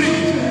 Be free,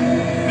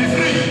 be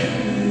free,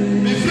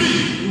 be free.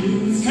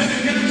 Can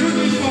you do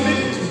this for me?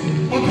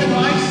 Open your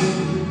eyes.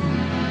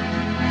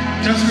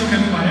 Just look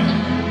at mine.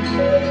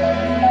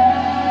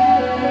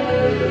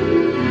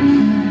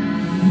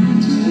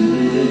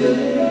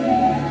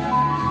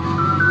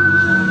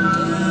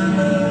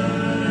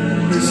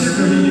 Receive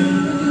your healing.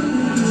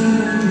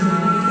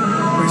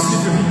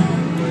 Receive your healing.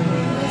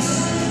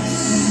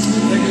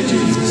 Thank you,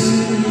 Jesus.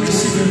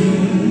 Receive your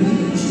healing.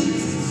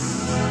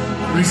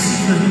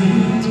 Receive your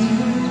healing.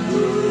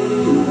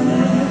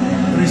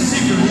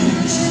 Receive your healing.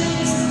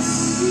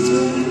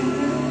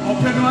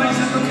 Open your eyes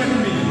and look at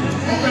me.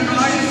 Open your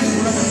eyes and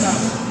look at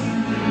that.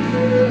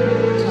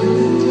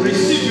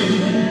 Receive your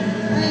healing.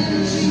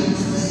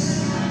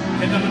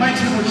 In the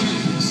mighty name of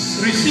Jesus.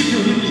 Receive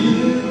your healing.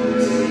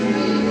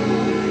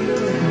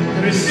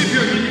 Receive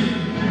your healing.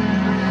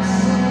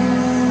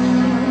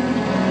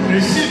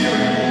 Receive your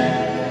healing.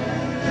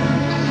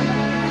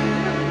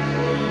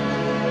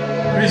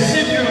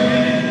 Receive your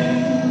healing.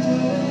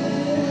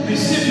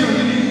 Receive your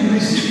healing.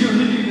 Receive your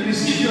healing.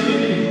 Receive your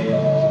healing.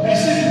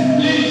 Receive,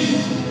 please.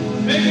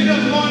 Make it a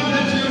point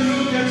that you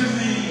look at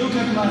me. Look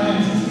at my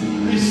hands.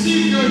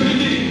 Receive your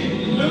healing.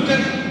 Look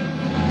at.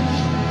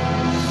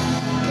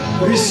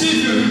 Receive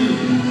your healing.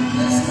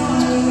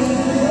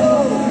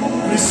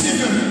 Receive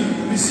your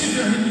healing. Receive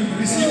your healing.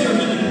 Receive your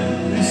healing.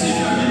 Receive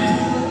your healing.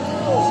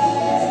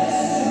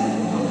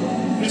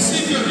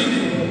 Receive your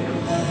healing.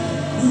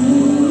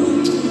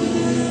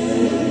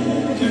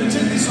 Can you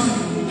take this one?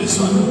 This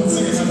one.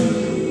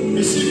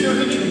 Receive your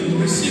healing.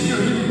 Receive your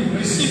healing.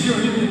 Receive your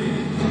healing.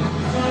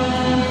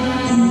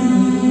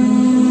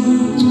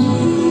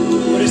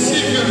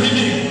 Receive your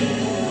healing.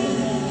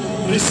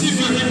 Receive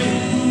your healing.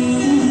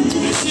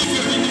 Receive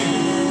your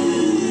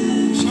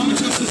healing. Show me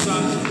just this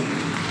one.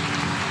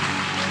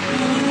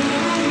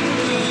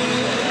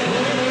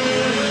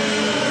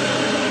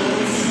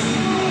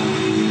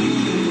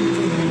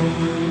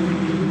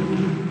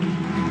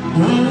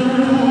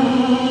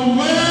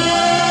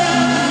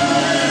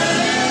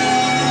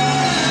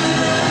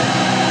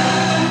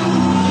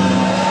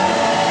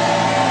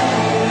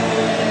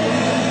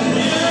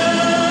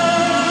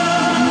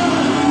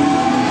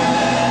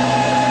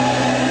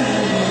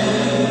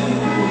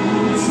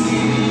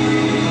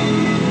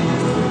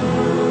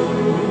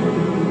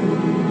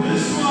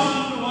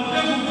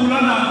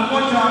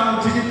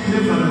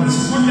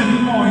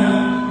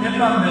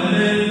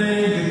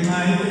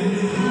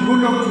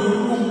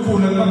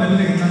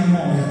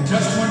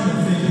 Just point your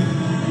finger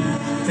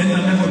in the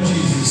name of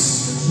Jesus.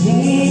 I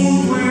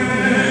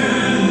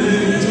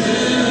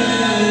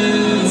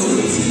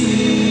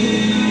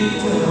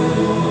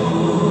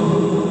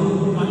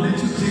need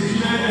to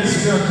declare as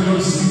we are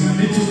closing. I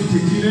need to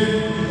declare,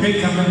 hey,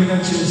 Cameroon,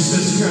 as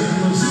we are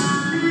closing.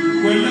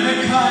 When I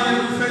call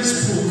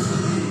Facebook,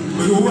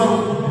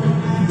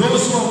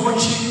 those who are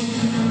watching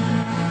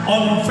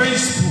on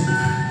Facebook,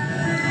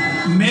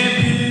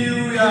 maybe you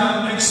are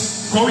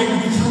going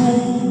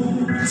through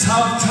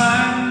tough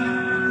time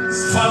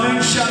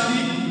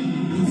financially,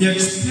 you're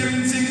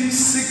experiencing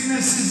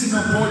sicknesses in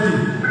your body,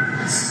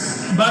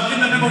 but in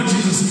the name of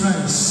Jesus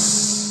Christ,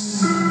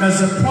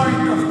 there's a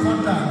point of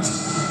contact.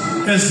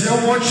 As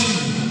you're watching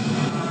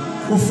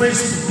on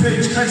Facebook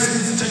page, Christ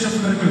is the Church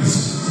of Miracles,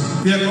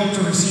 they are going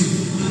to receive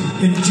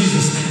in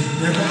Jesus' name.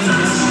 They are going to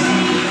receive.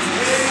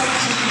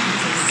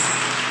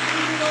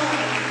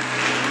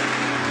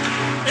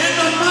 In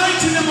the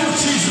mighty name of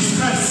Jesus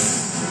Christ.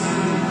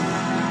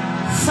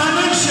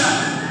 Financial,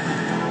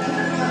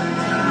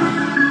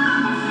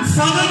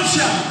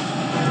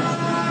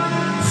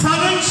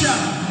 financial,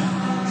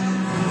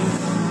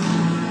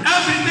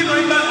 everything I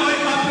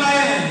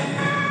apply,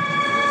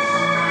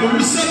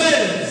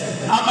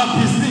 I'm a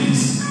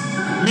business.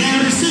 May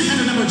you receive in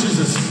the name of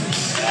Jesus.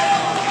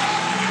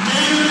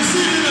 May you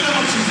receive in the name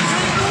of Jesus.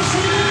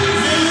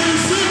 May you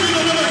receive in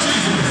the name of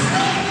Jesus.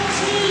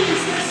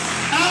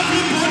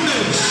 Every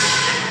bondage.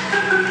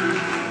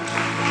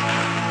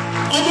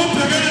 Omo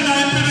pegene na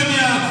epidemi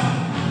yako.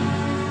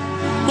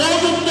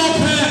 Omo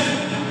mtope.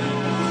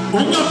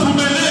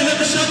 Ungaphumelele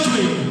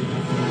emshadweni.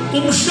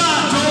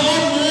 Umshado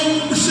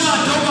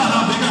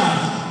mahabega.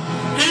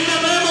 In the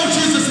name of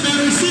Jesus, may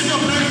you receive your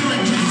breakthrough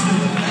in Jesus'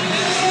 name.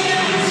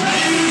 May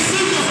you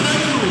receive your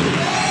breakthrough.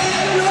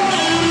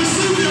 May you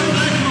receive your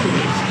breakthrough.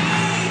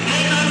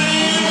 In the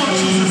name of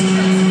Jesus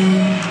Christ.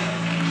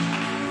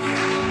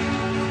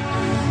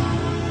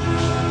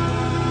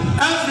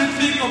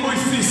 Everything about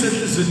feast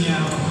is in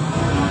here.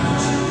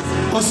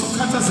 Also,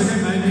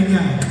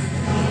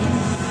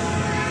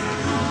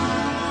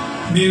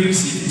 may you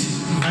receive it.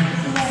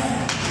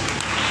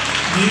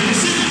 May you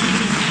receive it.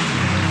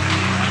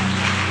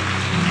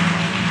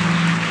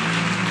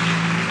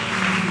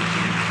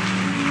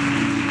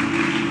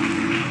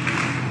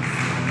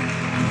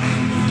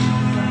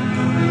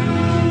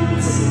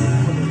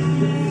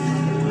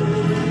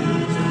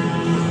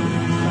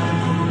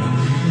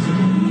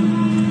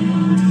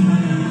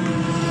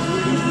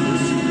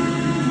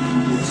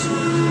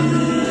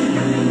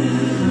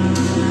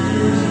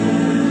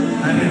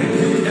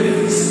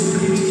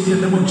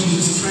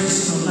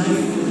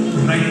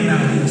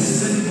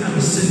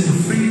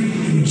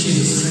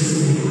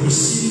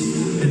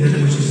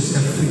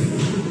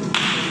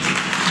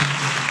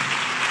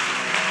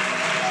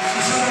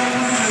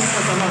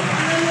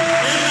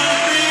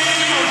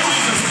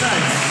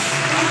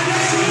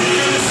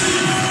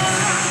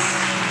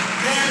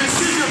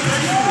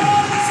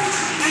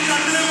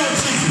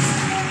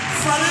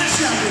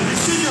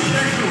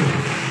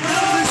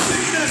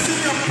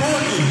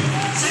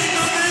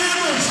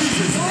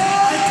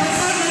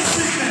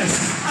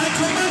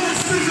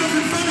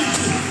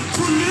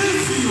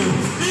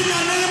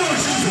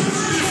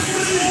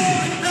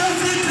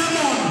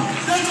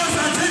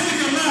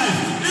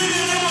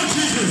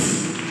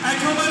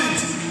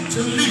 To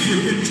leave you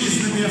in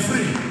Jesus' name, you are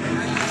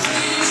free.